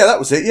night. Oh, yeah, that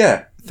was it,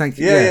 yeah. Thank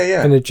you.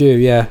 Yeah. And a Jew,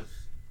 yeah.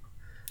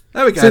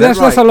 There we go. So that's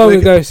right. how long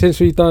ago since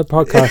we've done a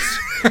podcast.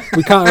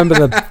 We can't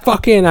remember the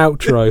fucking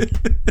outro.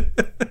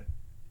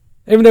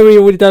 Even though we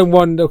already done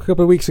one a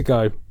couple of weeks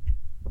ago.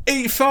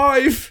 Eat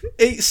 5.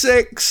 Eat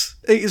 6.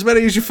 Eat as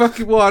many as you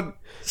fucking want.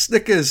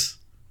 Snickers.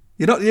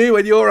 You're not you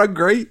when you're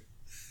hungry.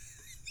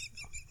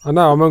 I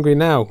know, I'm hungry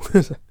now.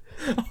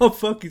 I'm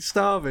fucking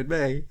starving,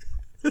 me.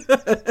 Right.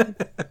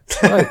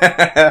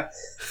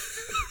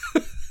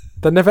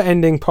 The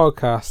never-ending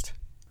podcast.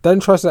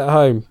 Don't trust it at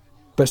home,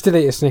 but still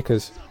eat your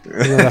Snickers. You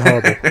know they're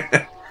horrible.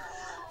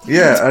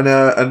 Yeah, and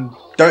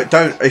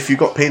don't if you've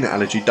got peanut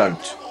allergy,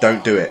 don't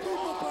do it.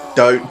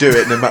 Don't do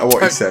it, no matter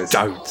what he says.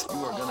 Don't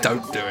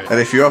do it. And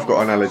if you have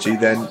got an allergy,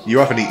 then you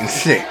haven't eaten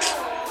 6.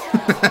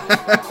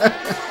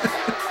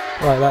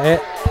 Right, that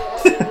it.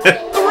 3 men,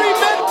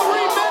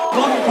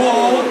 1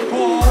 ball.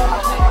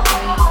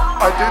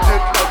 I did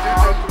it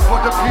for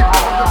the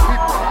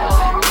people.